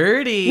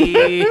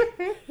 Dirty.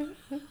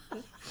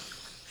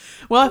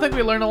 Well, I think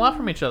we learned a lot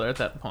from each other at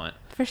that point.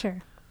 For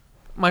sure.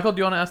 Michael, do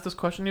you want to ask this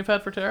question you've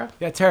had for Tara?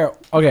 Yeah, Tara.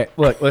 Okay,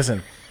 look,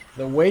 listen.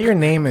 The way your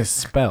name is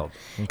spelled,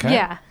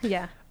 okay?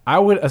 Yeah. I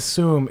would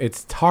assume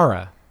it's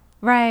Tara.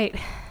 Right.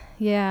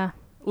 Yeah.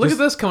 Look at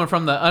this coming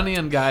from the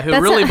onion guy who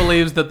really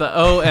believes that the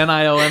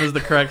O-N-I-O-N is the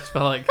correct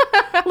spelling.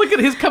 Look at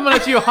he's coming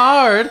at you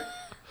hard.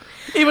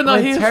 Even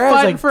though he's Tara's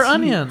fighting like for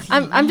onions.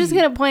 I'm just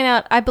going to point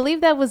out, I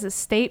believe that was a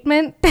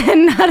statement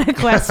and not a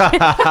question.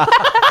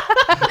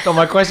 So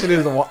my question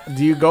is,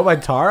 do you go by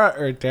Tara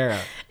or Tara?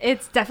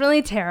 It's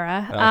definitely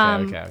Tara.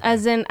 Okay.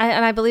 As in,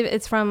 and I believe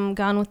it's from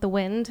Gone with the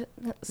Wind.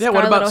 Yeah,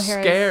 what about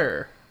O'Hara's.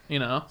 scare? You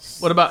know?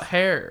 What about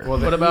hair? Well,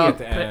 what about at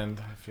the end,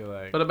 I feel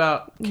like. What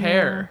about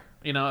care?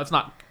 Yeah. You know, it's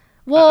not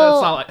Well,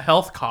 it's not like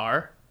health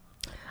car.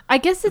 I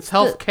guess It's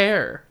health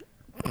care.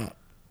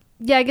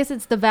 Yeah, I guess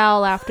it's the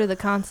vowel after the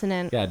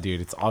consonant. Yeah, dude,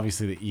 it's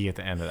obviously the E at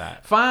the end of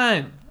that.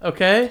 Fine.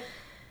 Okay.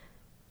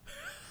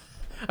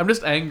 I'm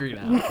just angry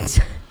now.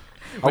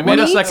 We Me made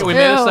a second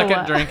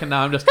too. drink and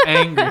now I'm just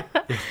angry.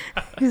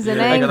 He's an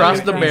You're angry.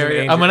 Across the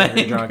barrier. I'm an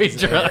angry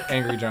drunk.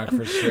 Angry drunk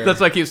for sure. That's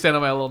why I keep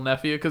standing by my little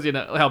nephew because you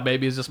know how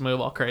babies just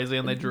move all crazy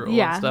and they drool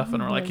Yeah. and stuff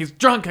and we're like, he's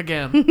drunk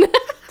again.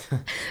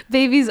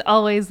 Babies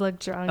always look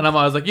drunk. And I'm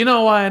always like, you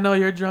know why I know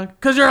you're drunk?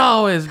 Because you're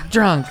always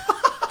drunk.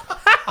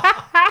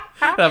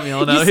 I'm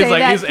yelling at him. say He's like,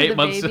 that he's to 8 the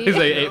months. baby? He's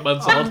like 8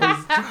 months old.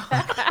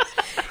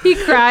 He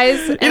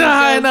cries. You know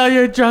how I know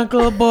you're drunk,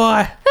 little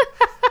boy?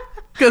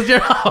 Because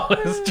you're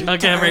always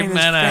drunk every minute.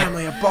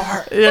 Family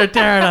apart. You're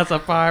tearing us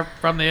apart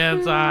from the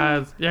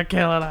insides. You're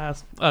killing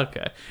us.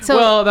 Okay. So,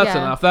 well, that's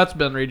yeah. enough. That's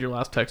been read your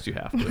last text. You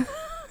have to.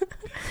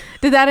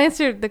 Did that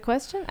answer the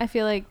question? I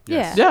feel like,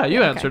 Yes. Yeah, you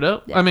Okay. answered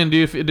it. Yeah. I mean,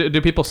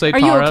 do people say Are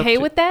you Tara okay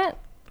to- with that?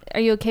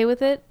 Are you okay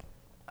with it?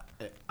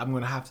 I'm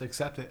gonna have to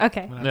accept it.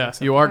 Okay. I'm gonna have to Yeah,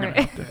 accept you it. are gonna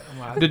Alright. have to. I'm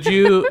gonna have to-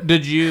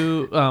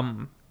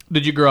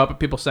 Did you grow up with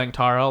people saying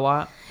Tara a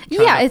lot?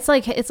 Yeah, it's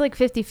like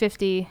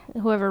 50-50.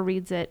 Whoever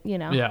reads it,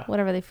 Yeah.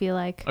 whatever they feel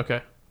like.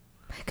 Okay.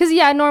 Because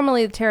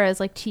normally Tara is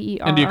like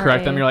T-E-R-R-A. And do you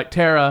correct them? You're like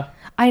Tara.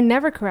 I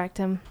never correct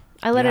him.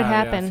 I let it Yeah, I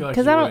happen feel like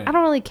because you I wouldn't.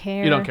 don't really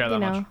care. You don't care that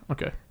know? much.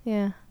 Okay.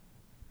 Yeah,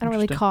 I don't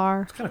really Interesting.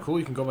 car. It's kind of cool.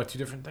 You can go by two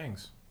different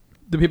things.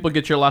 Do people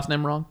get your last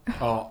name wrong?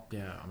 Oh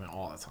yeah, I mean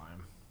all the time.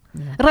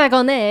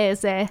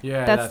 Ragonese.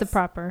 Yeah, that's the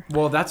proper.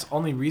 Well, that's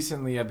only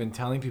recently I've been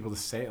telling people to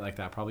say it like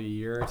that. Probably a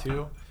year or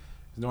two.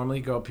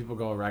 Normally, people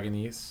go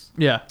Ragonese,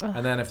 Yeah.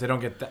 and then if they don't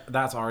get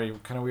that's already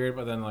kind of weird.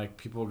 But then like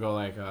people go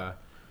like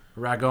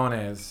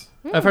Ragones.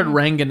 I've heard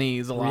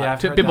Ranganese a lot. Yeah,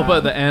 I've heard People that.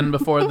 put the N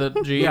before the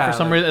G. Yeah, For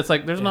some like- reason, it's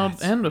like there's no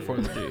it's N before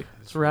weird. the G.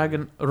 It's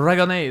Ragonese.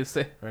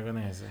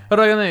 Ragonese.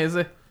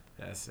 Ragonese.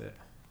 That's it.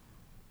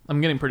 I'm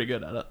getting pretty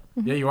good at it.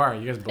 Yeah, you are.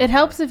 You guys both It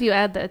helps are. if you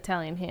add the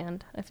Italian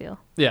hand, I feel.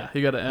 Yeah,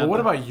 you got to add. Well, what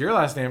about your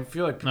last name? I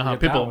feel like people. Get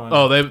people? That one.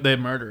 Oh, they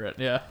murder it.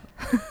 Yeah,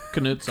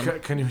 Knutson,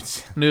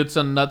 Knutson.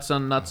 Knutson,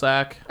 Nutson,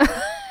 Nutsack,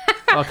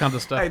 all kinds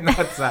of stuff. Hey,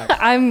 nutsack.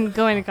 I'm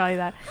going to call you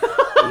that.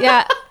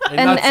 Yeah. Hey,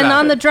 and nutsack.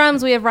 on the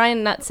drums, we have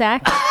Ryan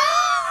Nutsack.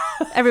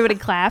 Everybody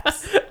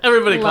claps.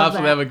 Everybody Love claps and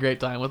that. they have a great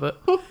time with it.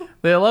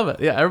 They love it.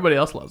 Yeah, everybody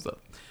else loves it.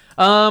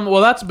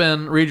 Well, that's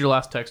been read your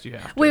last text you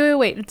have to.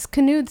 Wait. It's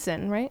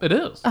Knudsen, right? It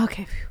is.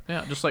 Okay. phew.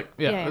 Yeah, just like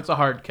Yeah. it's a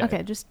hard K.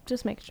 Okay,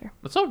 just make sure.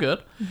 It's all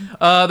good.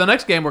 The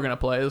next game we're gonna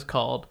play is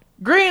called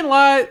Green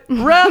Light,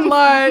 Red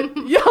Light,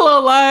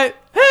 Yellow Light.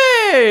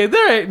 Hey,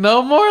 there ain't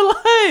no more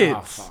Oh,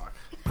 lights. fuck.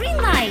 Green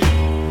light.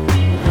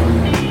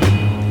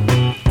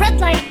 Red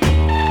light.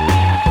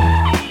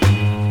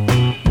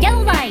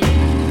 Yellow light.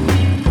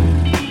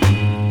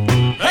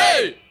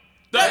 Hey,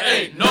 there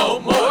ain't no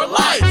more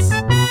lights.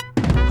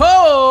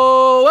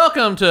 Oh,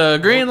 welcome to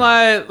Green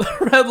Light,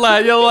 Red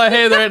Light, Yellow Light.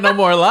 Hey, there ain't no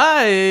more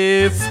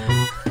lights.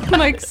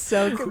 Mike's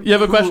so good. You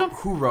have a question?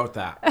 Who wrote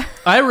that?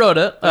 I wrote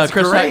it. That's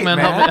Chris great, Hackman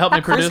man. helped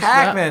me produce Chris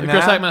Hackman, that.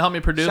 Chris man. Hackman helped me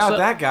produce Shout it.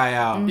 that guy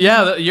out.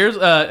 Yeah,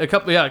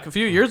 a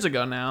few years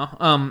ago now.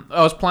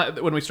 I was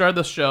when we started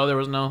this show, there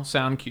was no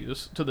sound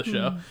cues to the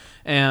show,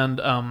 and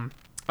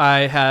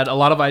I had a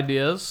lot of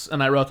ideas,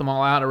 and I wrote them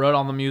all out. I wrote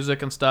all the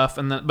music and stuff,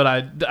 but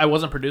I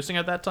wasn't producing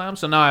at that time,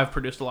 so now I've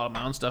produced a lot of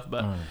my own stuff.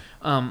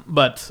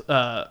 But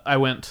I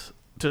went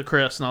to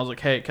Chris and I was like,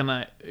 hey, can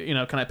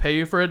I pay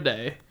you for a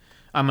day?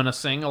 I'm gonna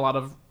sing a lot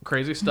of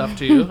crazy stuff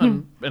to you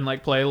and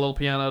like play a little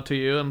piano to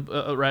you and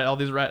write all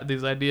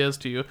these ideas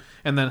to you,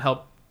 and then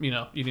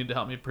you need to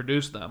help me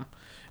produce them.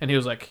 And he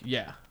was like,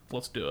 yeah,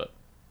 let's do it.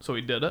 So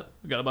we did it.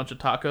 We got a bunch of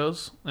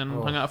tacos and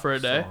hung out for a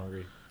day, So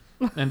hungry.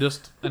 and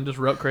just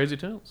wrote crazy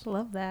tunes.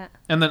 Love that.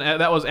 And then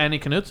that was Annie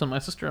Knutson, my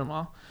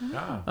sister-in-law,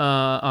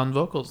 Ah. on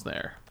vocals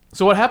there.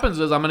 So what happens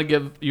is I'm going to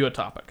give you a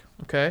topic,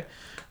 okay,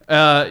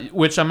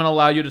 which I'm going to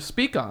allow you to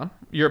speak on,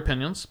 your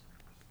opinions,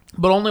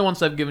 but only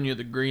once I've given you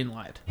the green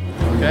light,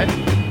 okay?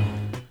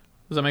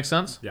 Does that make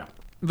sense? Yeah.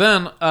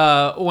 Then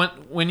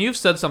when you've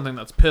said something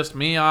that's pissed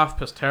me off,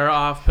 pissed Tara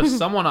off, pissed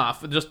someone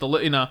off, just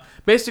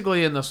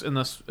basically in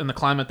the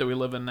climate that we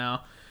live in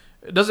now,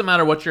 it doesn't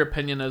matter what your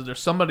opinion is.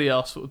 There's somebody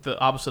else with the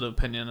opposite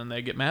opinion, and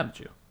they get mad at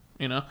you.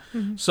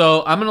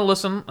 So I'm gonna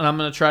listen, and I'm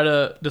gonna try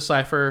to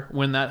decipher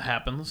when that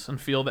happens and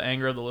feel the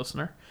anger of the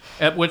listener.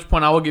 At which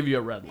point I will give you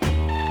a red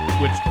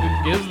light,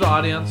 which gives the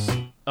audience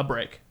a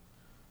break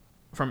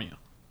from you.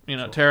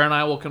 Tara and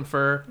I will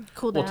confer.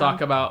 Cool We'll down. talk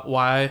about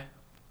why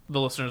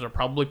the listeners are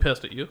probably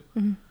pissed at you.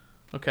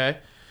 Okay.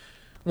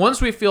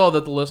 Once we feel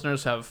that the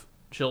listeners have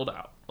chilled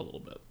out a little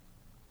bit,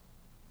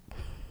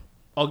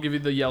 I'll give you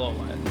the yellow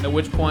light. At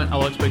which point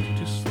I'll expect you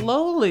to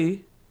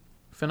slowly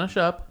finish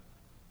up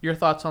your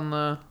thoughts on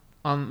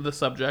the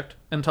subject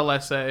until I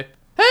say,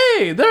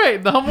 "Hey, there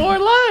ain't no more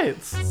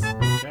lights."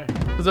 Okay.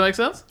 Does that make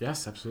sense?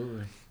 Yes,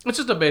 absolutely. It's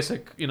just a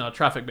basic,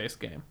 traffic-based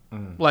game,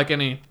 like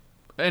any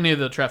of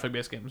the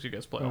traffic-based games you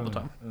guys play all the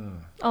time.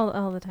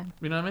 All the time.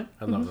 You know what I mean?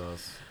 I love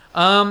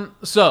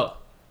those. So,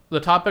 the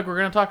topic we're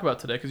going to talk about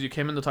today, because you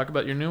came in to talk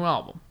about your new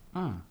album.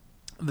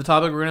 The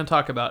topic we're going to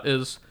talk about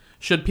is,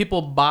 should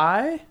people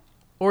buy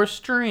or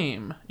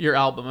stream your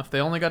album if they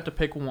only got to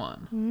pick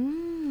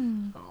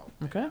one?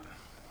 Okay?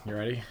 You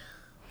ready?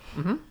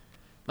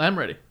 I'm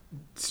ready.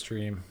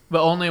 Stream.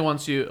 But only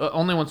once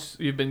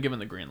you've been given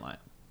the green light.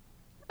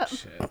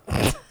 Shit. You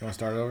want to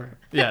start it over?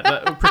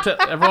 Yeah,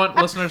 everyone,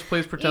 listeners,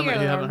 please pretend that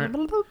you haven't heard.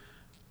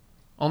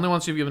 Only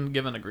once you've been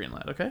given a green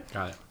light, okay?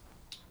 Got it.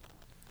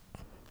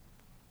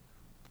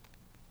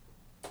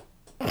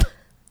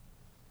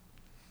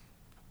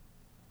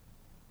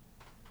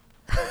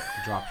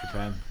 Dropped your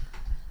pen.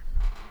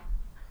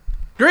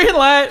 Green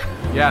light!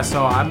 Yeah,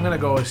 so I'm going to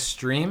go with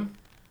stream.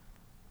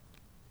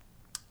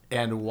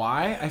 And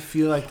why I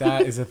feel like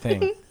that is a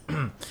thing.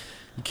 You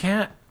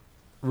can't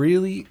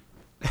really...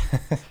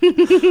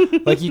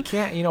 like, you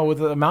can't, with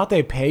the amount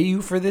they pay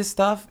you for this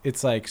stuff,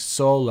 it's, like,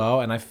 so low.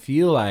 And I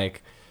feel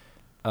like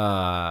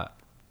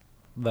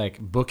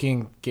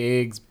booking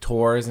gigs,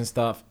 tours, and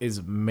stuff is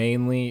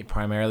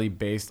primarily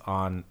based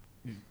on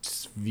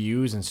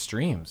views and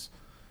streams.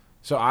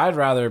 So I'd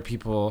rather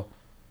people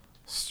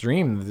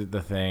stream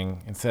the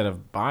thing instead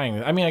of buying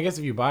it. I mean, I guess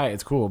if you buy it,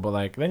 it's cool, but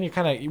then we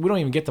don't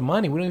even get the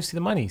money. We don't even see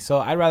the money. So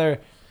I'd rather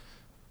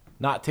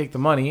not take the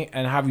money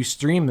and have you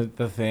stream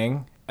the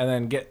thing and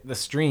then get the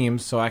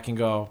streams so I can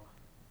go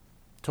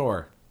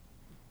tour.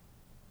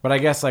 But I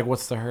guess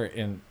what's the hurt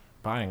in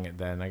buying it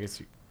then? I guess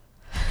you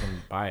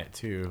can buy it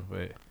too,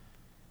 but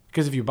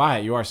because if you buy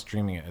it, you are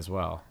streaming it as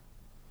well.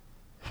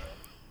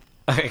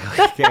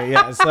 Okay,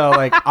 yeah. So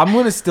I'm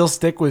gonna still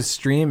stick with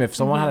stream if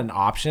someone had an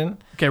option.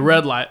 Okay,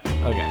 red light.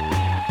 Okay.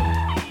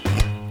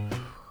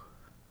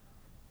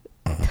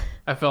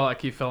 I feel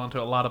like he fell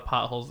into a lot of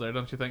potholes there,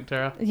 don't you think,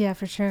 Tara? Yeah,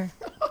 for sure.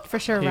 For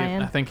sure,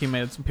 Ryan. I think he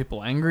made some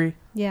people angry.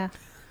 Yeah.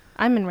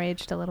 I'm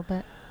enraged a little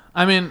bit.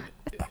 I mean,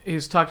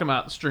 he's talked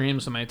about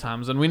streams so many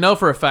times, and we know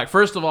for a fact.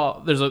 First of all,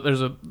 there's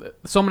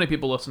so many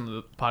people listen to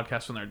the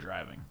podcast when they're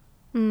driving.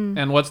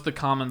 And what's the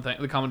common thing?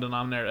 The common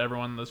denominator to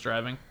everyone that's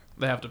driving?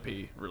 They have to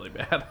pee really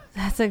bad.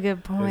 That's a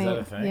good point. Is that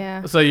a thing?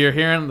 Yeah. So you're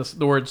hearing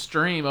the word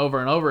stream over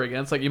and over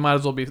again. It's like you might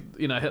as well be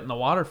hitting the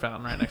water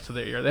fountain right next to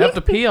their ear. They have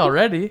to pee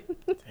already.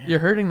 You're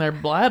hurting their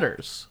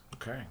bladders.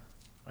 Okay.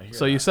 I hear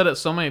So that. you said it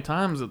so many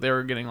times that they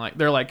were getting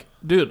they're like,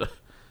 dude,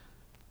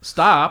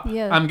 stop.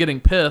 Yeah. I'm getting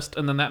pissed.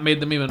 And then that made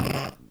them even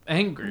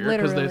angrier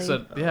because they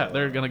Literally. said,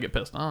 they're going to get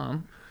pissed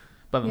on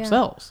by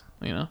themselves,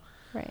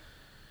 Right.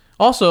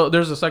 Also,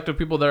 there's a sect of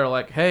people that are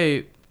like,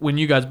 hey, when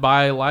you guys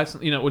buy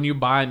when you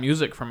buy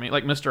music from me,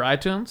 like Mr.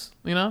 iTunes,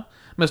 Mr.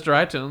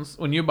 iTunes,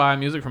 when you buy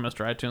music from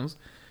Mr. iTunes,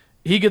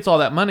 he gets all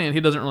that money and he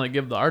doesn't really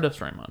give the artist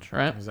very much,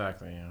 right?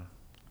 Exactly, yeah.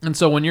 And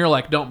so when you're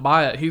like, don't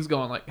buy it, he's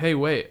going like, hey,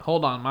 wait,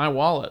 hold on, my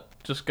wallet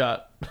just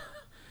got,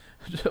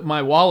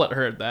 my wallet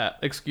heard that.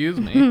 Excuse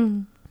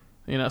me.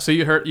 So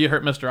you hurt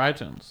Mr.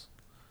 iTunes.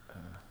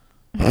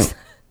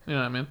 You know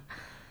what I mean?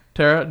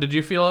 Tara, did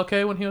you feel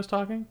okay when he was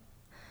talking?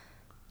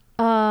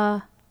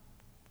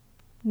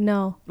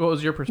 No. What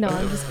was your No, perspective?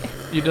 I'm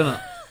just You didn't.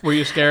 Were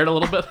you scared a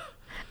little bit?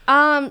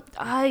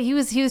 he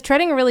was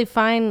treading a really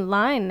fine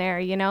line there,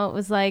 It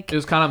was like It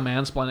was kind of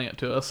mansplaining it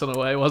to us in a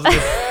way, wasn't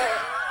it?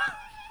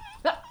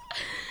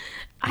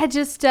 I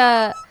just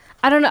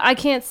I don't know. I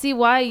can't see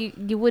why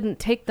you wouldn't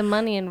take the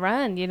money and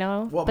run,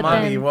 What But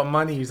money? then- What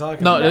money are you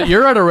talking No, about?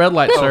 you're at a red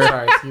light, Oh, sir.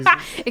 sorry. Excuse me.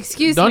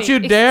 Excuse Don't me. you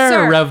dare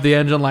Sir, rev the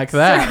engine like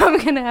that. Sir,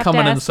 I'm gonna have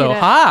Coming to in ask so you to-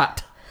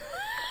 hot.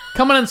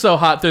 Coming in so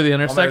hot through the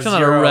intersection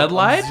at a red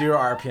light. 0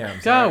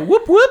 RPM. Go,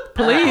 whoop, whoop,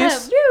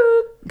 police.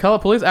 Call a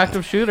police,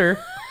 active shooter.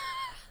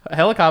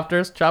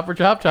 Helicopters, chopper,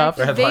 chop, chop.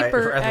 Red light,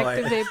 Vapor, red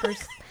active light.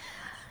 vapors.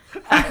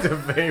 Active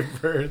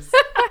vapors.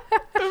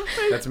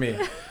 That's me.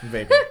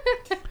 Vapor.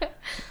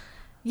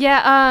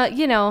 Yeah,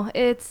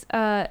 it's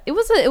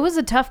it was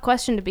a tough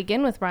question to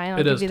begin with, Brian. I'll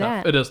It give is you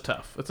tough. that. It is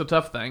tough. It's a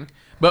tough thing.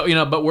 But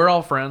but we're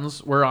all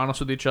friends. We're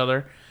honest with each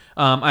other.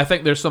 I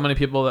think there's so many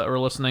people that were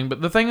listening.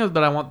 But the thing is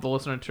that I want the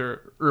listener to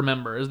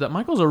remember is that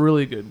Michael's a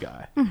really good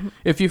guy.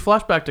 If you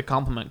flash back to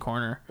Compliment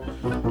Corner,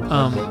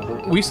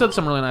 we said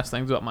some really nice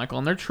things about Michael,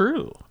 and they're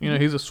true.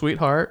 He's a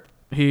sweetheart.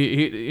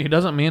 He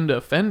doesn't mean to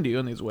offend you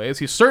in these ways.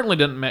 He certainly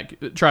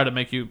didn't try to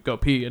make you go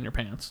pee in your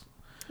pants,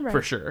 Right.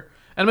 for sure.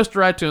 And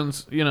Mr.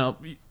 iTunes,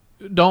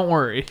 don't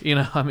worry.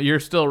 You're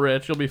still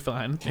rich. You'll be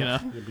fine. You'll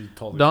be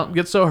totally Don't fine.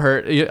 get so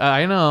hurt.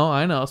 I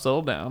know.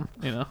 Settle down.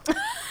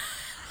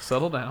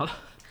 Settle down.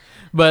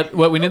 But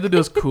what we need to do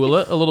is cool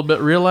it a little bit.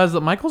 Realize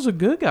that Michael's a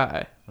good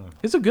guy.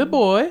 He's a good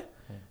boy.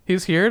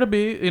 He's here to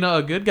be,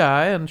 a good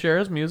guy and share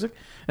his music.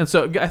 And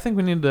so I think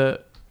we need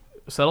to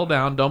settle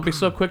down. Don't be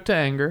so quick to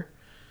anger.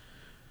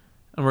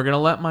 And we're going to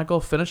let Michael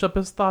finish up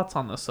his thoughts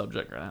on this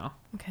subject right now.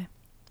 Okay.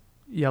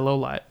 Yellow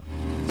light.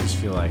 I just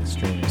feel like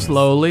streaming.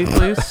 Slowly,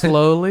 please.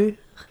 Slowly.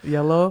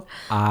 Yellow.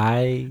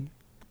 I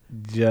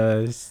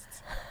just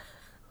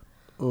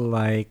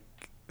like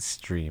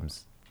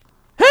streams.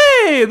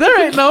 Hey,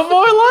 there ain't no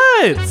more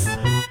lights.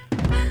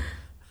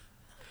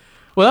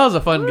 Well, that was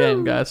a fun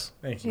game, guys.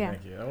 Thank you. Yeah.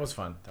 Thank you. That was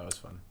fun.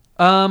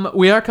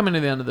 We are coming to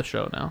the end of the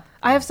show now.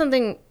 I have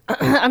something.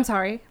 I'm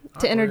sorry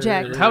to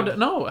interject. How dare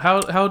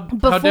you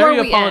Before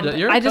we apologize? end,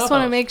 You're a I just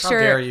want to co-host. make How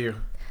dare sure you?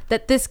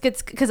 that this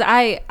gets, because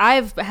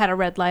I've had a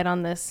red light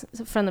on this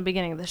from the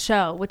beginning of the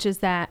show, which is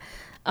that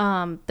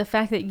the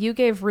fact that you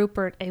gave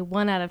Rupert a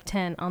 1 out of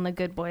 10 on the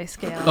good boy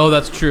scale. Oh,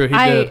 that's true. He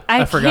did.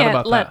 I forgot can't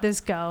about let that.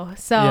 this go.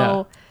 So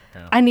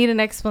Yeah. I need an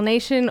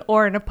explanation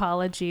or an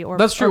apology. Or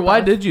That's true. or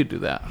Why both. did you do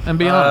that? And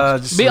be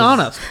honest. just Be was-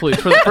 honest, please.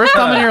 For the first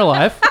time in your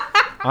life.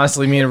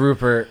 Honestly, me and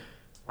Rupert,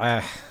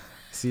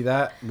 see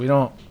that we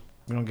don't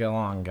get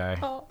along, guy.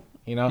 Oh.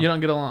 You don't get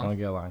We don't along.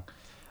 get along.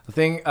 The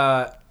thing,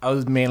 I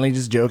was mainly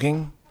just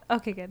joking,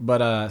 Okay, good.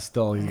 but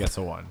still, he gets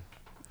a 1.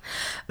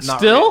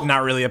 Still?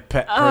 Not really a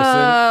pet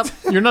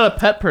person. You're not a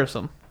pet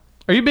person.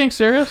 Are you being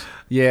serious?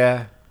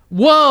 Yeah.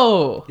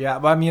 Whoa. Yeah,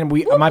 but I mean,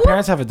 my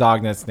parents have a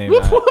dog that's named.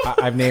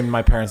 I've named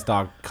my parents'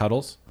 dog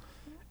Cuddles,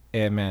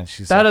 and man,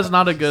 That is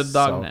not a good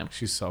dog name.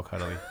 She's so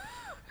cuddly.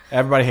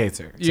 Everybody hates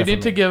her. You except need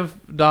for to me.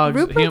 give dogs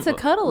Rupert's a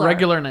cuddler.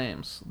 regular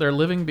names. They're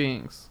living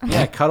beings.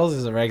 Yeah, Cuddles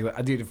is a regular.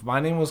 Dude, if my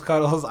name was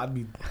Cuddles, I'd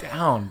be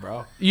down,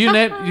 bro. You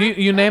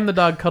name the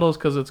dog Cuddles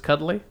because it's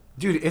cuddly.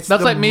 Dude, it's That's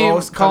the like me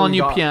most calling cuddly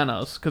you dog.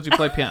 pianos because you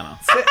play piano.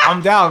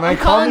 I'm down, man.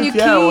 Call calling me you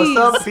Piano. Keys.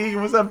 What's up, P?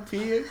 What's up,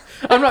 P?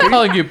 I'm not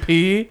calling you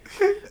P.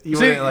 You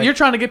See, wouldn't, like- you're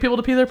trying to get people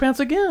to pee their pants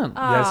again.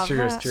 Yeah, it's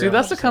true. It's true. See,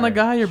 that's the I'm kind of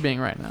sorry. guy you're being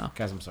right now.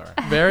 Guys, I'm sorry.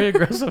 Very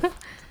aggressive.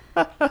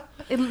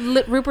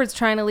 Rupert's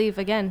trying to leave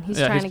again. He's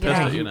Yeah, trying he's to get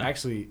pissed out. at you He now.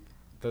 actually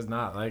does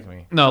not like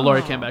me. No,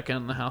 Lori came back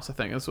in the house. I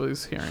think that's what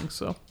he's hearing.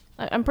 So,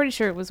 I'm pretty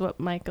sure it was what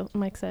Mike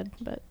said,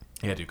 but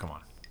Yeah, dude, come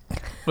on.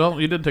 well,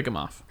 you did take him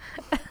off.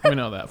 We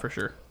know that for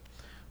sure.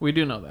 We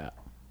do know that.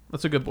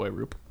 That's a good boy,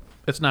 Roop.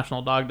 It's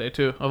National Dog Day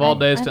too. Of all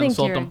days I to think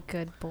insult you're them. a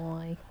good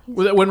boy.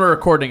 When we're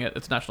recording it,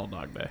 it's National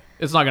Dog Day.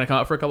 It's not going to come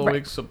out for a couple of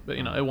weeks, so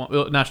it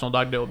won't. National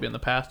Dog Day will be in the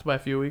past by a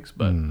few weeks,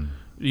 but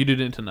you do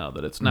need to know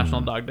that it's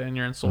National Dog Day and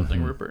you're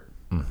insulting Rupert.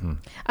 Mm-hmm.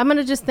 I'm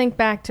gonna just think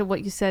back to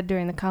what you said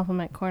during the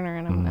compliment corner,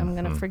 and I'm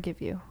gonna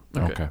forgive you.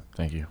 Okay.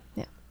 Thank you.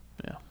 Yeah.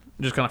 Yeah.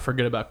 Just kind of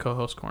forget about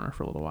co-host corner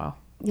for a little while.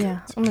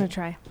 Yeah, I'm gonna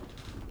try.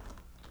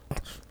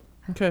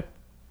 Okay.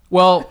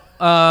 Well,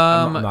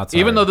 I'm not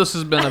sorry. even though this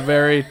has been a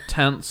very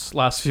tense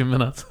last few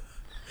minutes,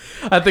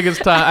 I think it's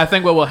time. I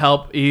think what will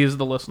help ease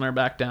the listener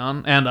back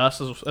down and us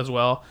as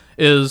well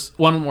is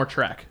one more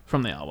track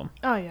from the album.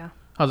 Oh yeah.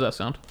 How's that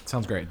sound?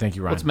 Sounds great. Thank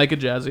you, Ryan. Let's make it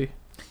jazzy.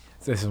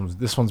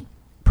 This one's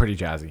pretty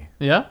jazzy.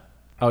 Yeah.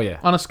 Oh yeah.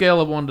 On a scale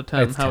of 1 to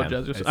 10, It's how 10.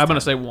 would jazzy? It's I'm gonna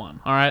 10. say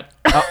 1. All right.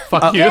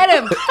 Fuck you. Get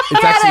him.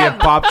 It's actually a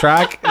pop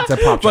track. It's a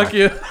pop track. Fuck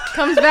you.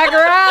 Comes back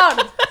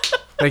around.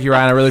 Thank you,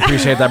 Ryan. I really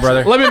appreciate that,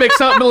 brother. Let me make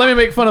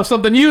fun of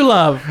something you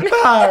love.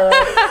 How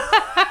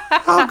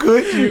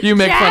could you? You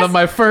make fun of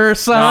my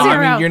first No, song. I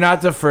Zero. mean, you're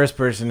not the first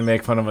person to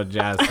make fun of a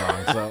jazz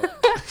song. So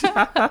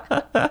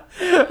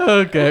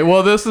Okay.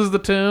 Well, this is the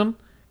tune.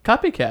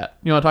 Copycat.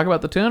 You want to talk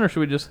about the tune, or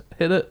should we just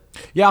hit it?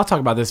 yeah, I'll talk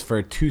about this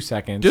for 2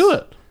 seconds. Do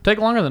it. Take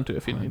longer than 2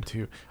 if you need.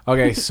 Two.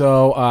 Okay,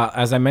 so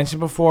as I mentioned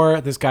before,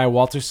 this guy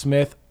Walter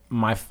Smith,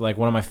 one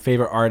of my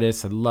favorite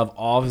artists. I love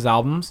all of his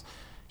albums.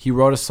 He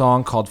wrote a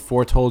song called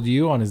 "Foretold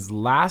You" on his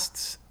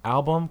last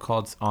album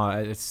called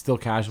 "It's Still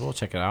Casual."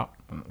 Check it out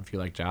if you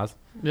like jazz.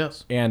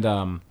 Yes.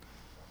 And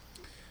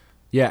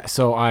yeah,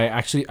 so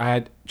I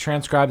had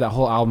transcribed that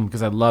whole album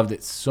because I loved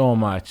it so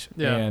much.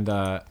 Yeah.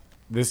 And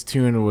this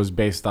tune was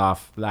based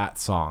off that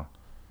song,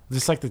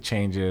 just like the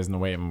changes and the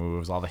way it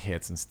moves, all the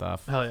hits and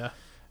stuff. Hell yeah.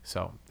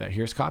 So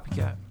here's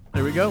Copycat.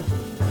 Here we go.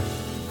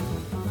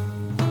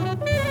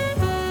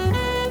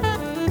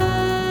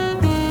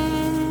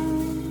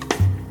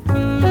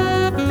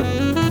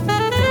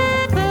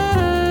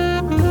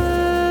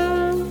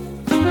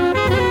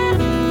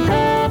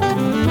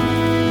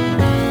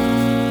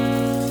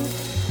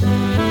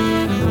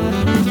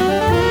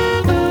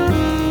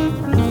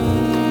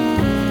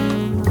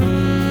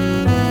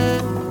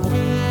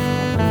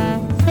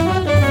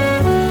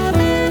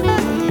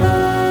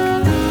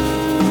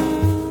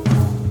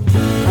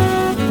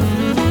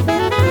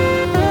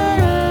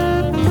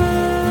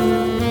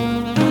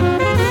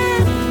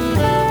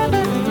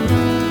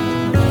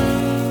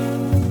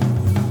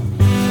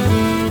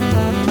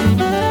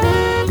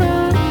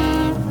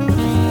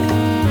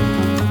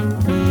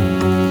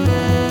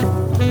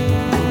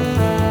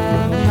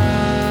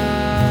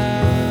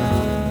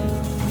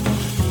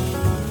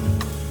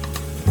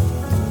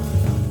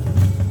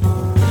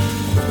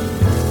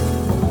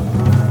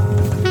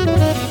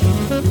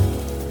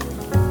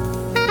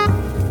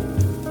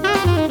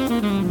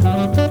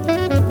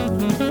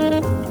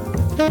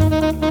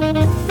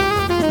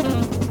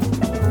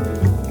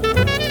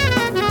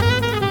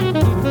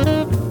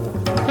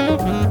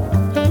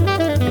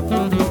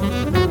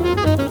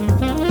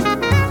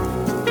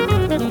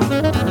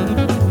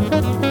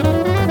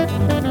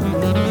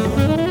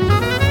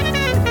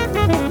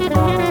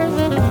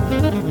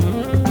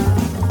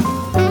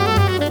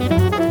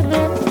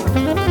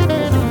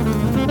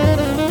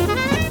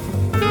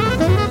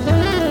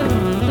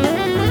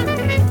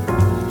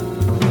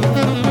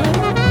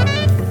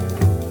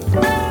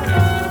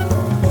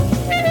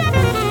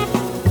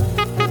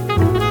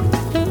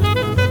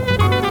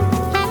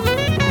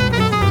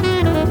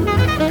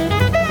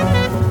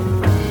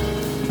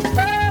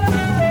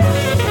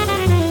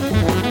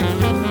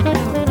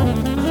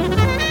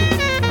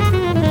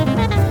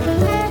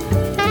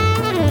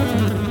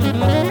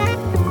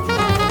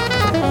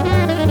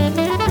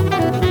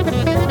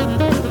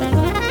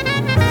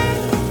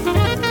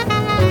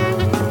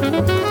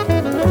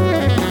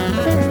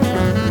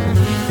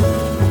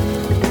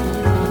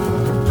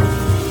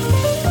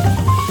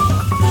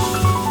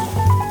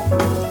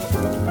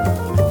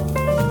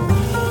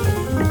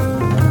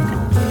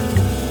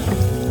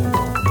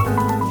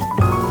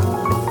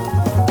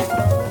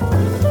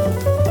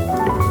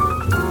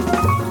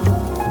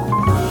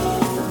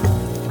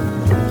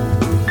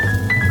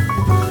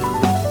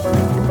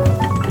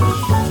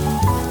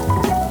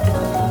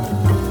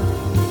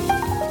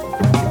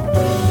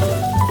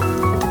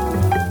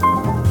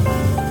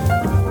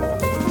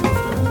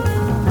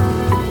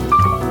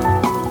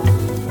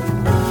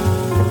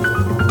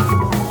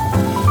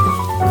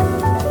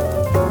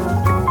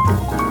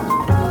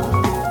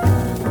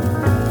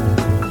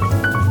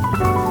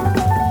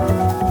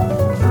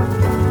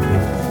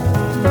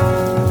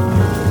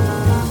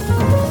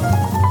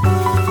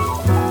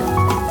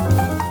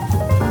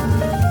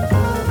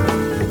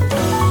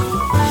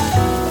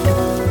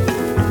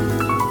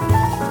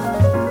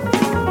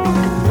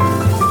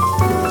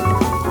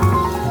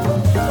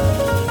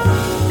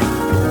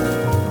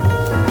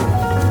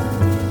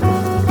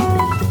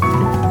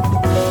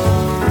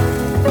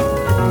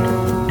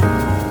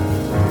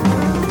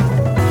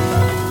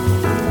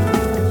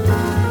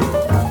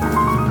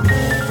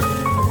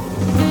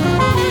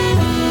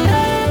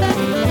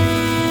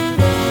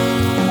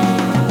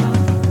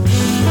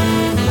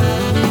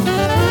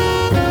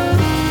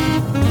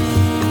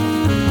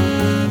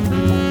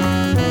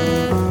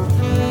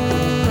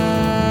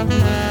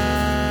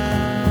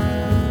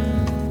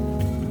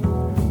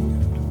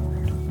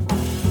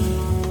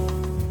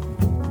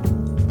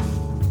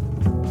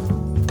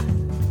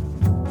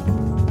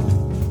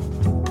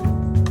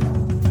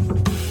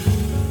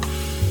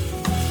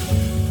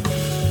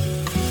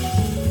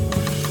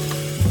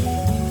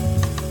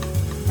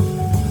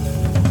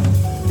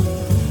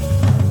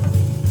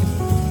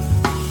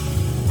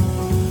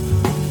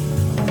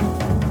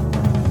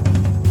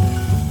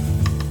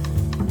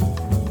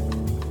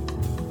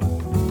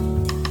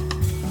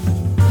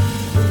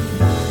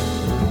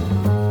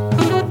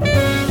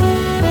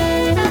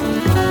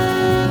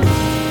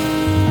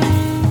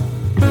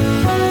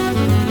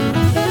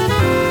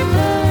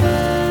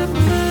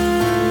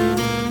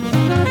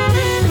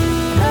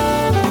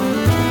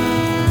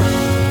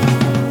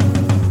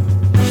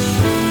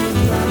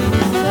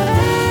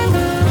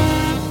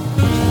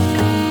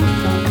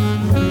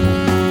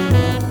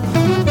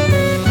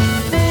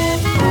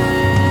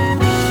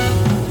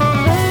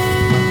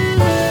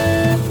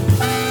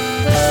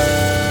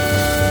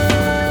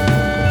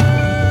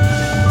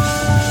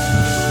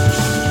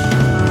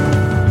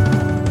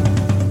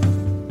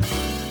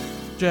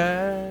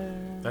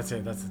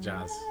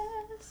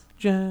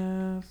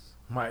 Jazz.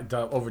 Might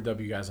overdub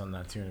you guys on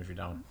that tune if you're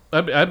down.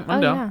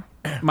 I'm down.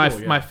 Yeah.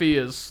 My fee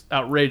is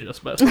outrageous,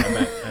 but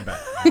I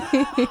bet.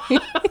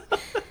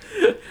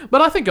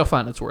 but I think you'll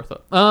find it's worth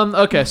it.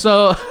 Okay,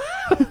 so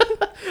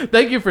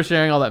thank you for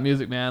sharing all that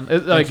music, man.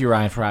 Thank you,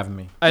 Ryan, for having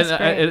me.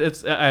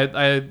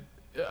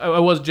 I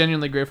was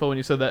genuinely grateful when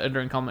you said that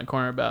during Comment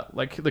Corner about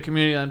like the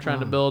community I'm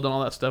trying to build and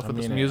all that stuff with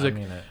this music.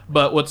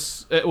 But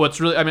what's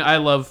really, I mean, I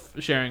love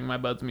sharing my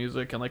bud's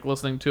music and like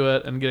listening to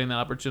it and getting that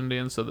opportunity,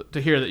 and so to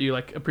hear that you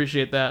like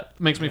appreciate that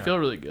makes me feel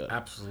really good.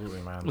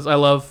 Absolutely, man. Because I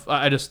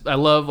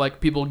love like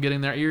people getting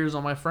their ears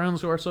on my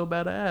friends who are so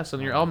badass,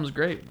 and your album's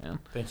great, man.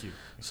 Thank you.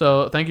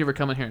 So thank you for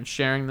coming here and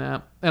sharing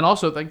that, and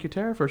also thank you,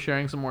 Tara, for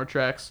sharing some more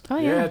tracks. Oh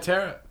yeah. Yeah,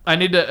 Tara. I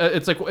need to.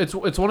 It's like it's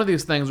one of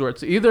these things where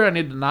it's either I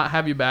need to not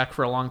have you back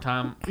for a long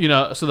time, you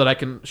know, so that I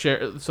can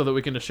share, so that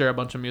we can just share a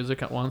bunch of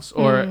music at once,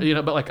 or you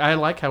know. But like I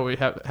like how we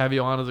have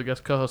you on as a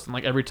guest co-host, and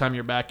like every time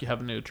you're back, you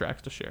have new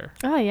tracks to share.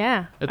 Oh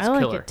yeah. It's I like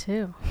killer. it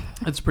too.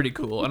 It's pretty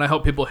cool, and I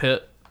hope people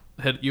hit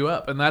you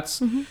up, and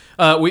that's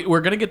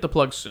we're gonna get the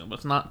plugs soon, but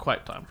it's not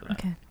quite time for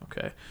that.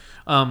 Okay.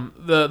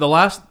 The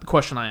last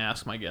question I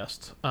ask my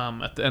guest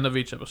at the end of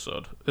each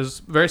episode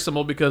is very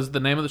simple because the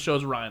name of the show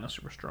is Ryan is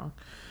Super Strong.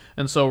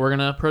 And so we're going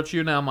to approach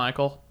you now,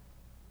 Michael.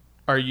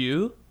 Are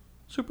you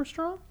super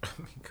strong?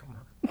 Come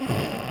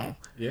on.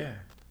 Yeah.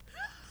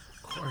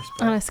 Of course.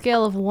 On a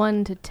scale of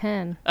 1 to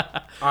 10. All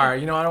right,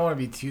 you know, I don't want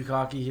to be too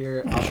cocky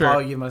here. I'll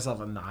probably give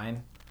myself a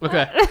 9.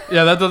 Okay.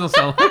 Yeah, that doesn't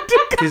sound like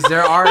because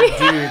there are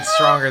dudes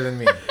stronger than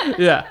me.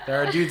 Yeah.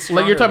 There are dudes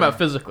stronger like you're talking than about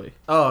physically.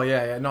 Oh,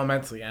 yeah. No,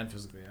 mentally and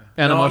physically, yeah.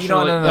 And no,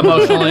 emotionally, no.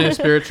 emotionally,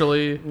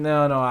 spiritually.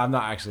 No, I'm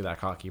not actually that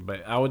cocky,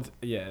 but I would,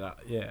 yeah.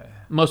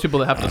 Most people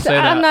that have to say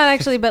that. I'm not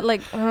actually, but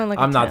like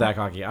I'm not that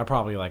cocky. I'm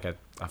probably like a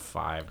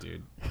 5,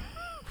 dude.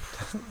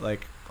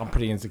 Like, I'm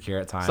pretty insecure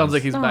at times. Sounds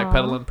like he's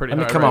backpedaling pretty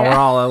hard. Come on, we're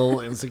all a little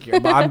insecure.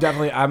 But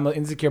I'm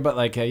insecure, but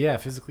like, yeah,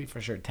 physically for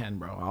sure, 10,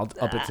 bro. I'll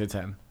up it to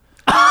 10.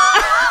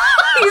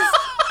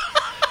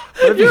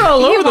 You're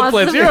all over the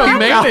place. You're a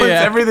maniac.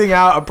 Balance everything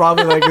out. I'm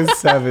probably like a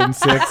 7,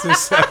 6 or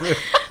 7.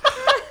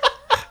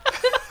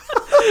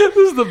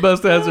 This is the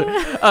best answer.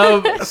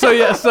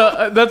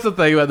 So that's the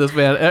thing about this,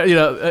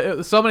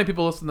 man. So many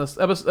people listen to this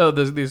episode.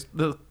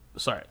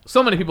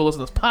 So many people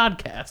listen to this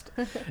podcast,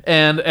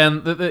 and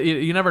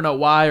you never know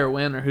why or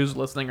when or who's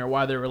listening or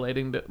why they're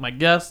relating to my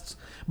guests.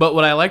 But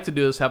what I like to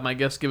do is have my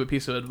guests give a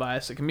piece of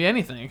advice. It can be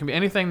anything. It can be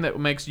anything that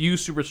makes you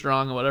super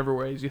strong in whatever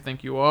ways you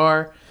think you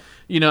are.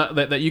 You know,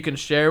 that you can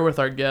share with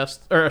our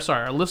guests,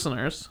 our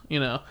listeners.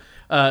 You know.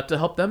 To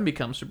help them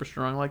become super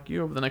strong like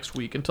you over the next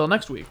week until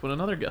next week when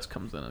another guest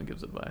comes in and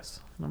gives advice.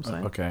 You know what I'm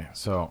saying? Okay,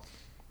 so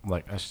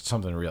like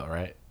something real,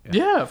 right?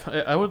 Yeah,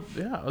 I would.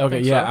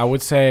 Yeah. I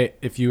would say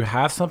if you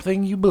have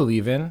something you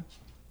believe in,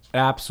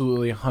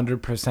 absolutely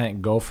 100%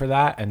 go for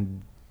that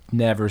and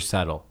never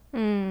settle.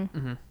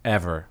 Mm-hmm.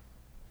 Ever.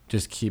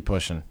 Just keep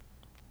pushing.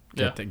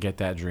 Get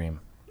that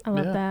dream. I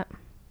love that.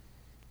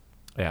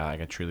 Yeah, I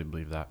truly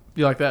believe that.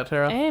 You like that,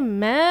 Tara?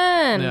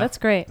 Amen. Yeah. That's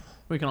great.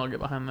 We can all get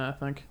behind that, I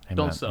think. Amen.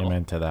 Don't settle.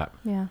 Amen to that.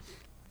 Yeah.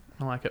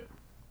 I like it.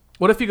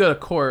 What if you go to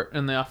court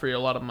and they offer you a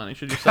lot of money?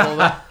 Should you settle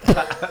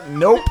that?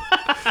 Nope.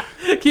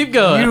 Keep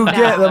going. You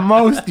get the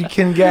most you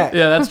can get.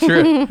 Yeah, that's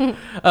true.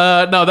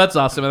 No, that's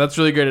awesome. That's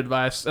really great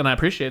advice, and I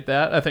appreciate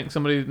that. I think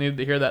somebody needed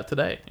to hear that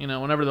today. You know,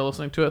 whenever they're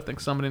listening to it, I think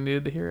somebody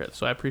needed to hear it.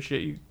 So I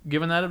appreciate you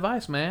giving that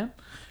advice, man.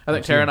 I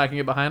think Tara and I can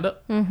get behind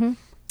it. Mm-hmm.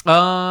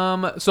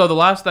 So the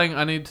last thing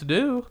I need to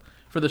do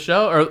for the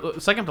show, or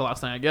second to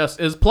last thing, I guess,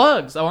 is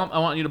plugs. I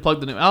want you to plug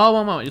the new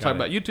album. I want you to talk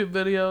about YouTube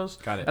videos.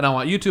 Got it. And I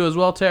want you to as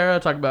well, Tara,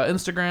 talk about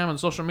Instagram and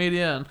social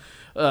media and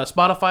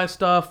Spotify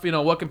stuff. You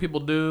know, what can people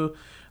do?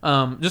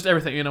 Just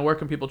everything. You know, where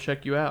can people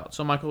check you out?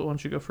 So, Michael, why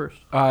don't you go first?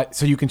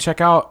 So you can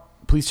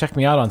please check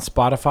me out on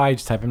Spotify.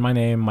 Just type in my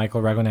name,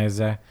 Michael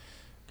Ragonese.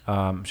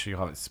 I'm sure you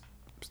have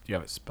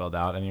it spelled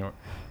out anywhere.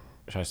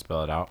 Should I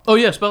spell it out? Oh,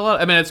 yeah, spell it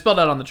out. I mean, it's spelled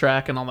out on the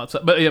track and all that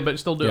stuff. But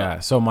still do it. Yeah,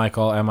 so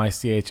Michael, Michael,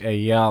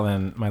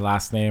 and my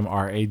last name,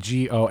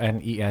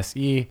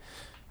 Ragonese.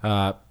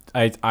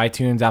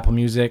 iTunes, Apple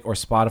Music, or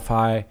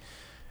Spotify.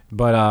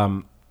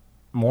 But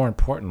more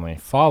importantly,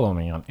 follow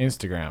me on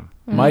Instagram.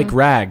 Mm-hmm. Mike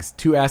Rags,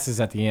 2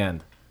 S's at the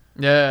end.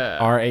 Yeah.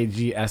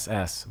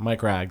 RAGSS.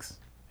 Mike Rags.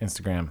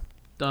 Instagram.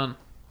 Done.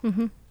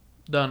 Mm-hmm.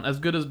 Done. As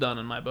good as done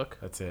in my book.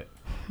 That's it.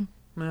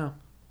 Yeah.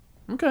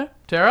 Okay.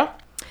 Tara?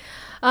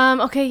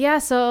 Okay, yeah,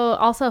 so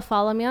also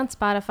follow me on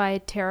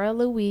Spotify, Tara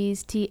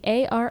Louise,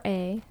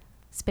 Tara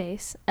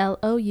space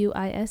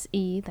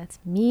LOUISE. That's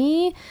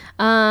me.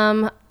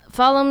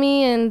 Follow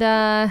me, and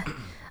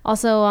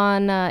also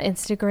on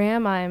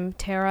Instagram, I'm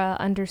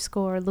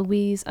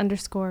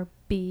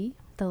Tara_Louise_B.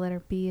 The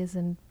letter B is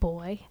in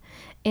boy.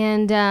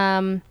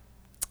 And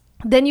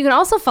then you can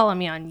also follow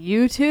me on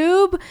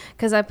YouTube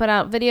because I put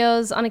out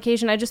videos on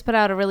occasion. I just put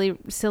out a really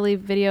silly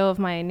video of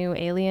my new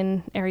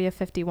Alien Area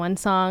 51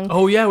 song.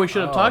 Oh, yeah, we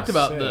should have talked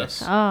about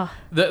this. Oh.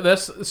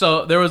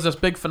 So there was this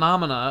big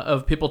phenomena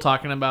of people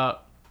talking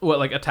about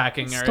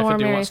attacking Area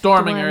 51,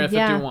 storming Area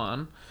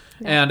 51.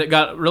 and it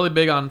got really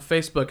big on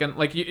Facebook. And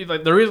like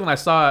the reason I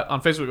saw it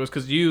on Facebook was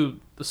because you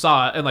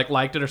saw it and like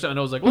liked it or something. And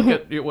it was like, look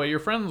at what your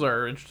friends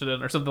are interested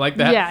in or something like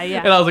that. Yeah, yeah.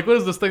 And I was like, what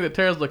is this thing that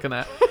Tara's looking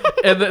at?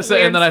 And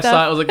then, I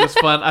saw it was like this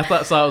fun.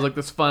 Saw it was like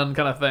this fun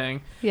kind of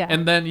thing. Yeah.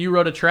 And then you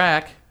wrote a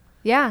track.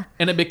 Yeah.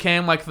 And it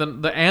became like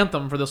the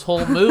anthem for this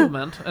whole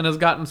movement, and has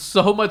gotten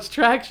so much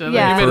traction.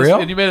 Yeah.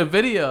 And you made a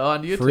video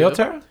on YouTube. For real,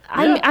 Tara?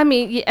 I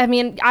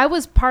mean, I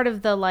was part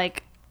of the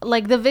like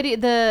the video,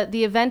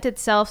 the event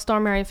itself,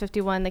 Storm Area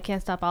 51, They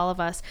Can't Stop All of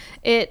Us.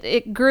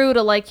 It grew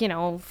to like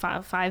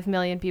 5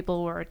 million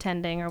people were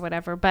attending or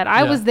whatever. But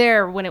I was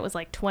there when it was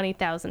like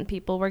 20,000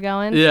 people were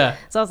going. Yeah.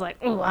 So I was like,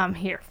 oh, I'm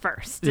here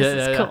first.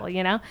 This is cool,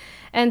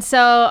 And so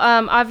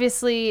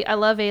obviously I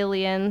love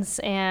aliens,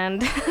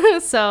 and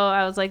so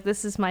I was like,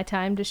 this is my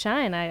time to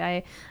shine.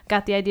 I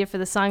got the idea for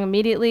the song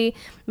immediately.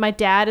 My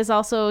dad is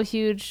also a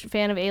huge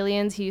fan of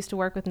aliens. He used to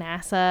work with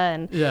NASA,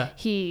 and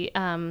he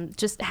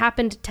just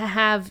happened to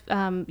have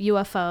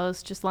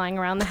UFOs just lying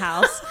around the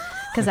house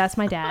because that's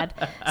my dad.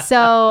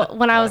 So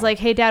when I was like,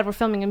 hey, Dad, we're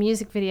filming a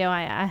music video.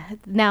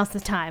 Now's the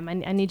time.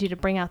 I need you to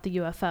bring out the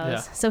UFOs. Yeah.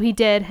 So he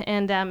did,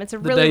 and it's a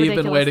really ridiculous thing. The day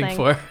you've been waiting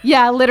for.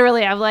 Yeah,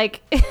 literally. I'm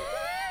like...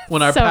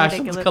 when our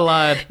passions ridiculous.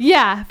 Collide.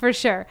 Yeah, for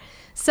sure.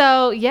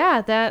 So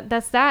yeah,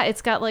 that's that.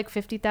 It's got like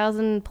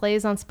 50,000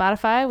 plays on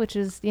Spotify, which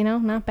is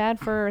not bad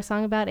for a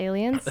song about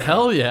aliens.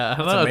 Hell yeah,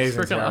 that's amazing.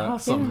 It's freaking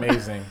awesome.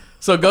 Amazing.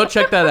 So go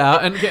check that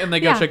out, and they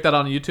go check that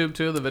on YouTube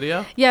too. The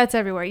video. Yeah, it's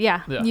everywhere.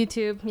 Yeah.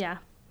 YouTube. Yeah.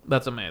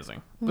 That's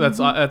amazing. That's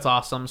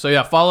awesome. So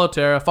yeah, follow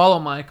Tara, follow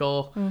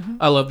Michael.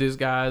 I love these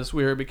guys.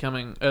 We are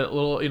becoming a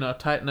little,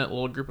 tight knit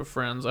little group of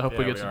friends. I hope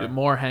we get to do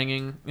more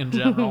hanging in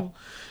general.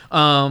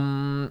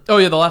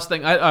 The last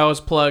thing I always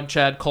plug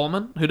Chad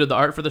Coleman, who did the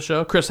art for the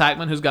show, Chris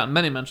Hackman, who's gotten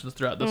many mentions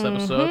throughout this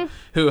episode,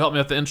 who helped me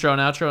with the intro and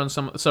outro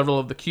and several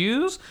of the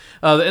cues.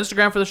 The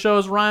Instagram for the show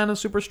is Ryan is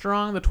Super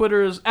Strong. The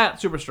Twitter is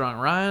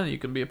 @SuperStrongRyan. You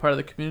can be a part of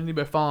the community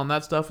by following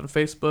that stuff and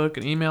Facebook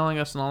and emailing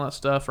us and all that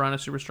stuff.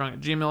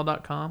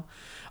 RyanIsSuperStrong@gmail.com.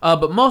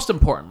 But most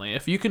importantly,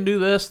 if you can do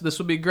this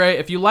would be great.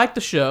 If you like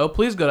the show,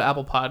 please go to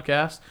Apple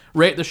Podcasts,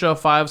 rate the show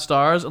 5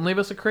 stars, and leave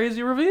us a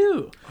crazy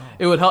review.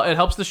 It would help. It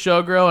helps the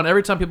show grow, and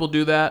every time people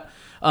do that,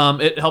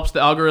 it helps the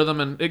algorithm,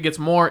 and it gets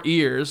more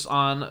ears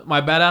on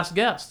my badass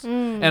guests.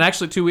 And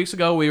actually, 2 weeks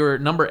ago, we were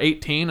number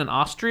 18 in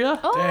Austria.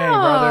 Oh, dang,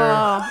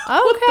 brother.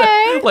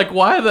 Okay. Like,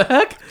 why the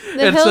heck?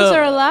 The hills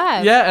are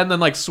alive. Yeah, and then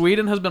like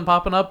Sweden has been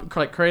popping up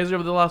like crazy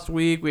over the last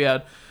week. We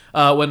had.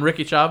 When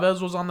Ricky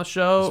Chavez was on the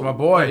show. That's my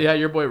boy. Yeah,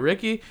 your boy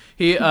Ricky.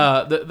 He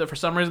for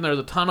some reason there's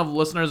a ton of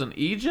listeners in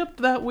Egypt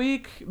that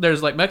week.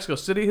 There's like Mexico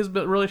City has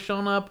been really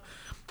shown up.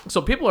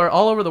 So people are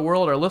all over the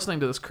world are listening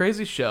to this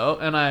crazy show,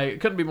 and I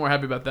couldn't be more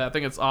happy about that. I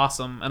think it's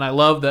awesome, and I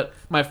love that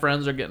my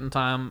friends are getting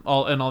time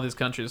in all these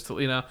countries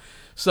to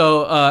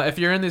So if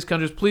you're in these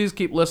countries, please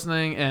keep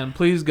listening, and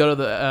please go to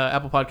the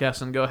Apple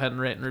Podcast and go ahead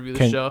and rate and review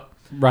the show.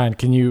 Ryan,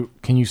 can you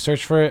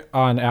search for it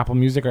on Apple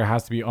Music, or it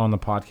has to be on the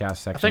podcast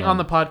section? I think on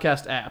the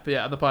podcast app.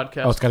 Yeah, the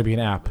podcast. Oh, it's got to be an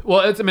app.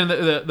 Well,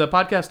 the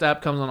podcast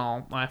app comes on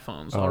all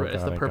iPhones already.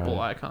 It's the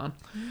purple icon.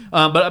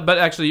 But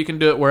actually, you can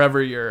do it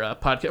wherever you're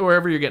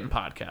wherever you're getting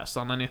podcasts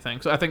on anything.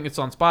 So I think it's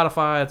on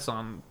Spotify. It's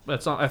on.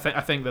 I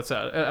think that's it.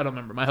 I don't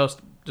remember. My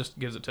host just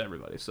gives it to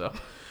everybody. So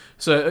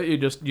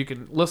you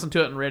can listen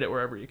to it and rate it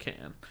wherever you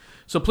can.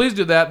 So please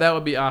do that. That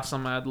would be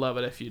awesome. I'd love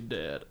it if you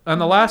did. And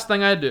the last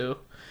thing I do.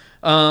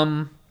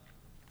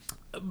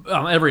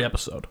 Every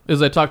episode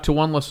is I talk to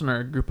one listener,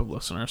 a group of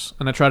listeners,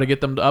 and I try to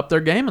get them to up their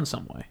game in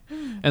some way.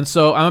 And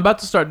so I'm about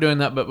to start doing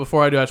that, but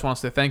before I do, I just want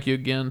to say thank you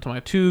again to my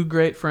 2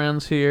 great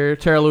friends here.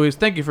 Tara, Louise,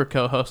 thank you for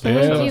co-hosting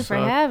this episode. Thank you for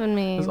having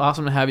me. It's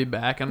awesome to have you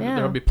back, and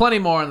there will be plenty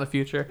more in the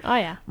future. Oh,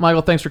 yeah.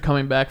 Michael, thanks for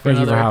coming back. Thank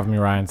you for having me,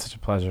 Ryan. Such a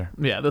pleasure.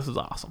 Yeah, this is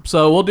awesome.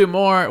 So we'll do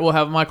more. We'll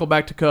have Michael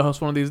back to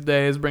co-host one of these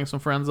days, bring some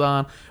friends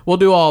on. We'll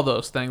do all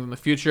those things in the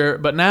future.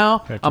 But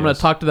now I'm going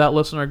to talk to that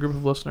listener, group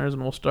of listeners,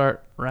 and we'll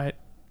start right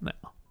now.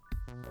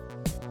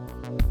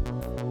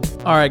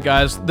 All right,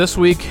 guys, this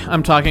week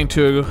I'm talking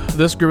to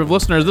this group of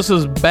listeners. This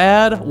is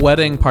bad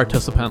wedding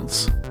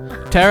participants.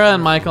 Tara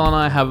and Michael and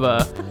I have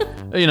a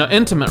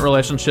intimate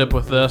relationship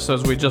with this,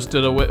 as we just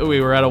did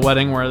we were at a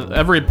wedding where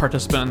every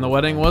participant in the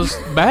wedding was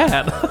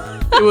bad.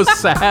 It was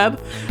sad,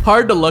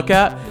 hard to look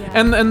at.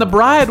 And the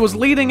bride was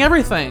leading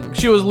everything.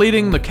 She was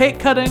leading the cake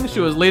cutting. She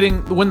was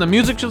leading when the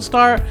music should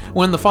start,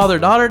 when the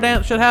father-daughter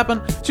dance should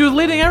happen. She was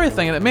leading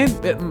everything,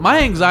 and my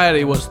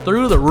anxiety was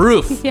through the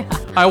roof. Yeah.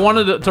 I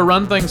wanted to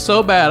run things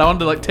so bad. I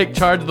wanted to take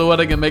charge of the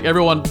wedding and make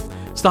everyone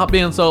stop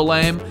being so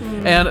lame.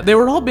 And they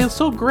were all being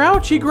so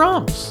grouchy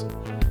grumps.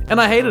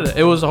 And I hated it.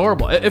 It was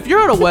horrible. If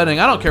you're at a wedding,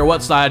 I don't care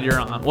what side you're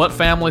on, what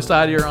family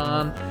side you're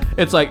on.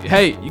 It's like,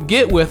 hey,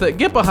 get with it.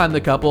 Get behind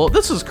the couple.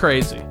 This is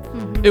crazy.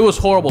 It was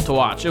horrible to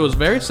watch. It was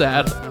very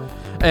sad.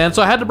 And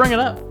so I had to bring it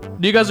up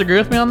Do you guys agree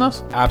with me on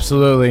this?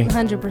 Absolutely.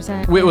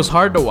 100%. It was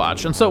hard to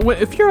watch. And so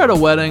if you're at a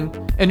wedding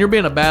and you're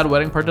being a bad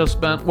wedding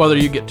participant, whether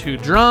you get too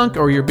drunk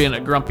or you're being a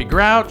grumpy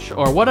grouch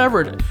or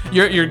whatever,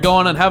 you're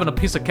going and having a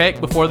piece of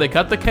cake before they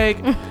cut the cake,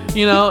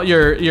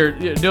 you're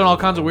doing all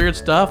kinds of weird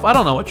stuff. I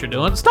don't know what you're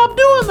doing. Stop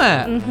doing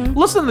that.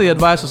 Listen to the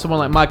advice of someone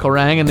like Michael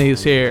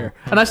Ragonese here.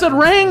 And I said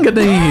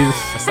Ragonese.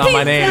 That's not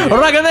my name.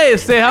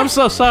 Ragonese, I'm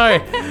so sorry.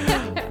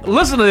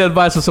 Listen to the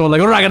advice of someone like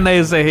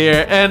Ragonese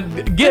here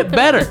and get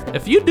better.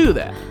 If you do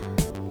that,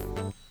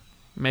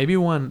 maybe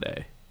one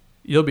day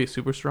you'll be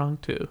super strong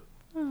too.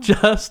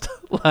 Just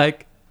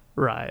like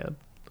Ryan.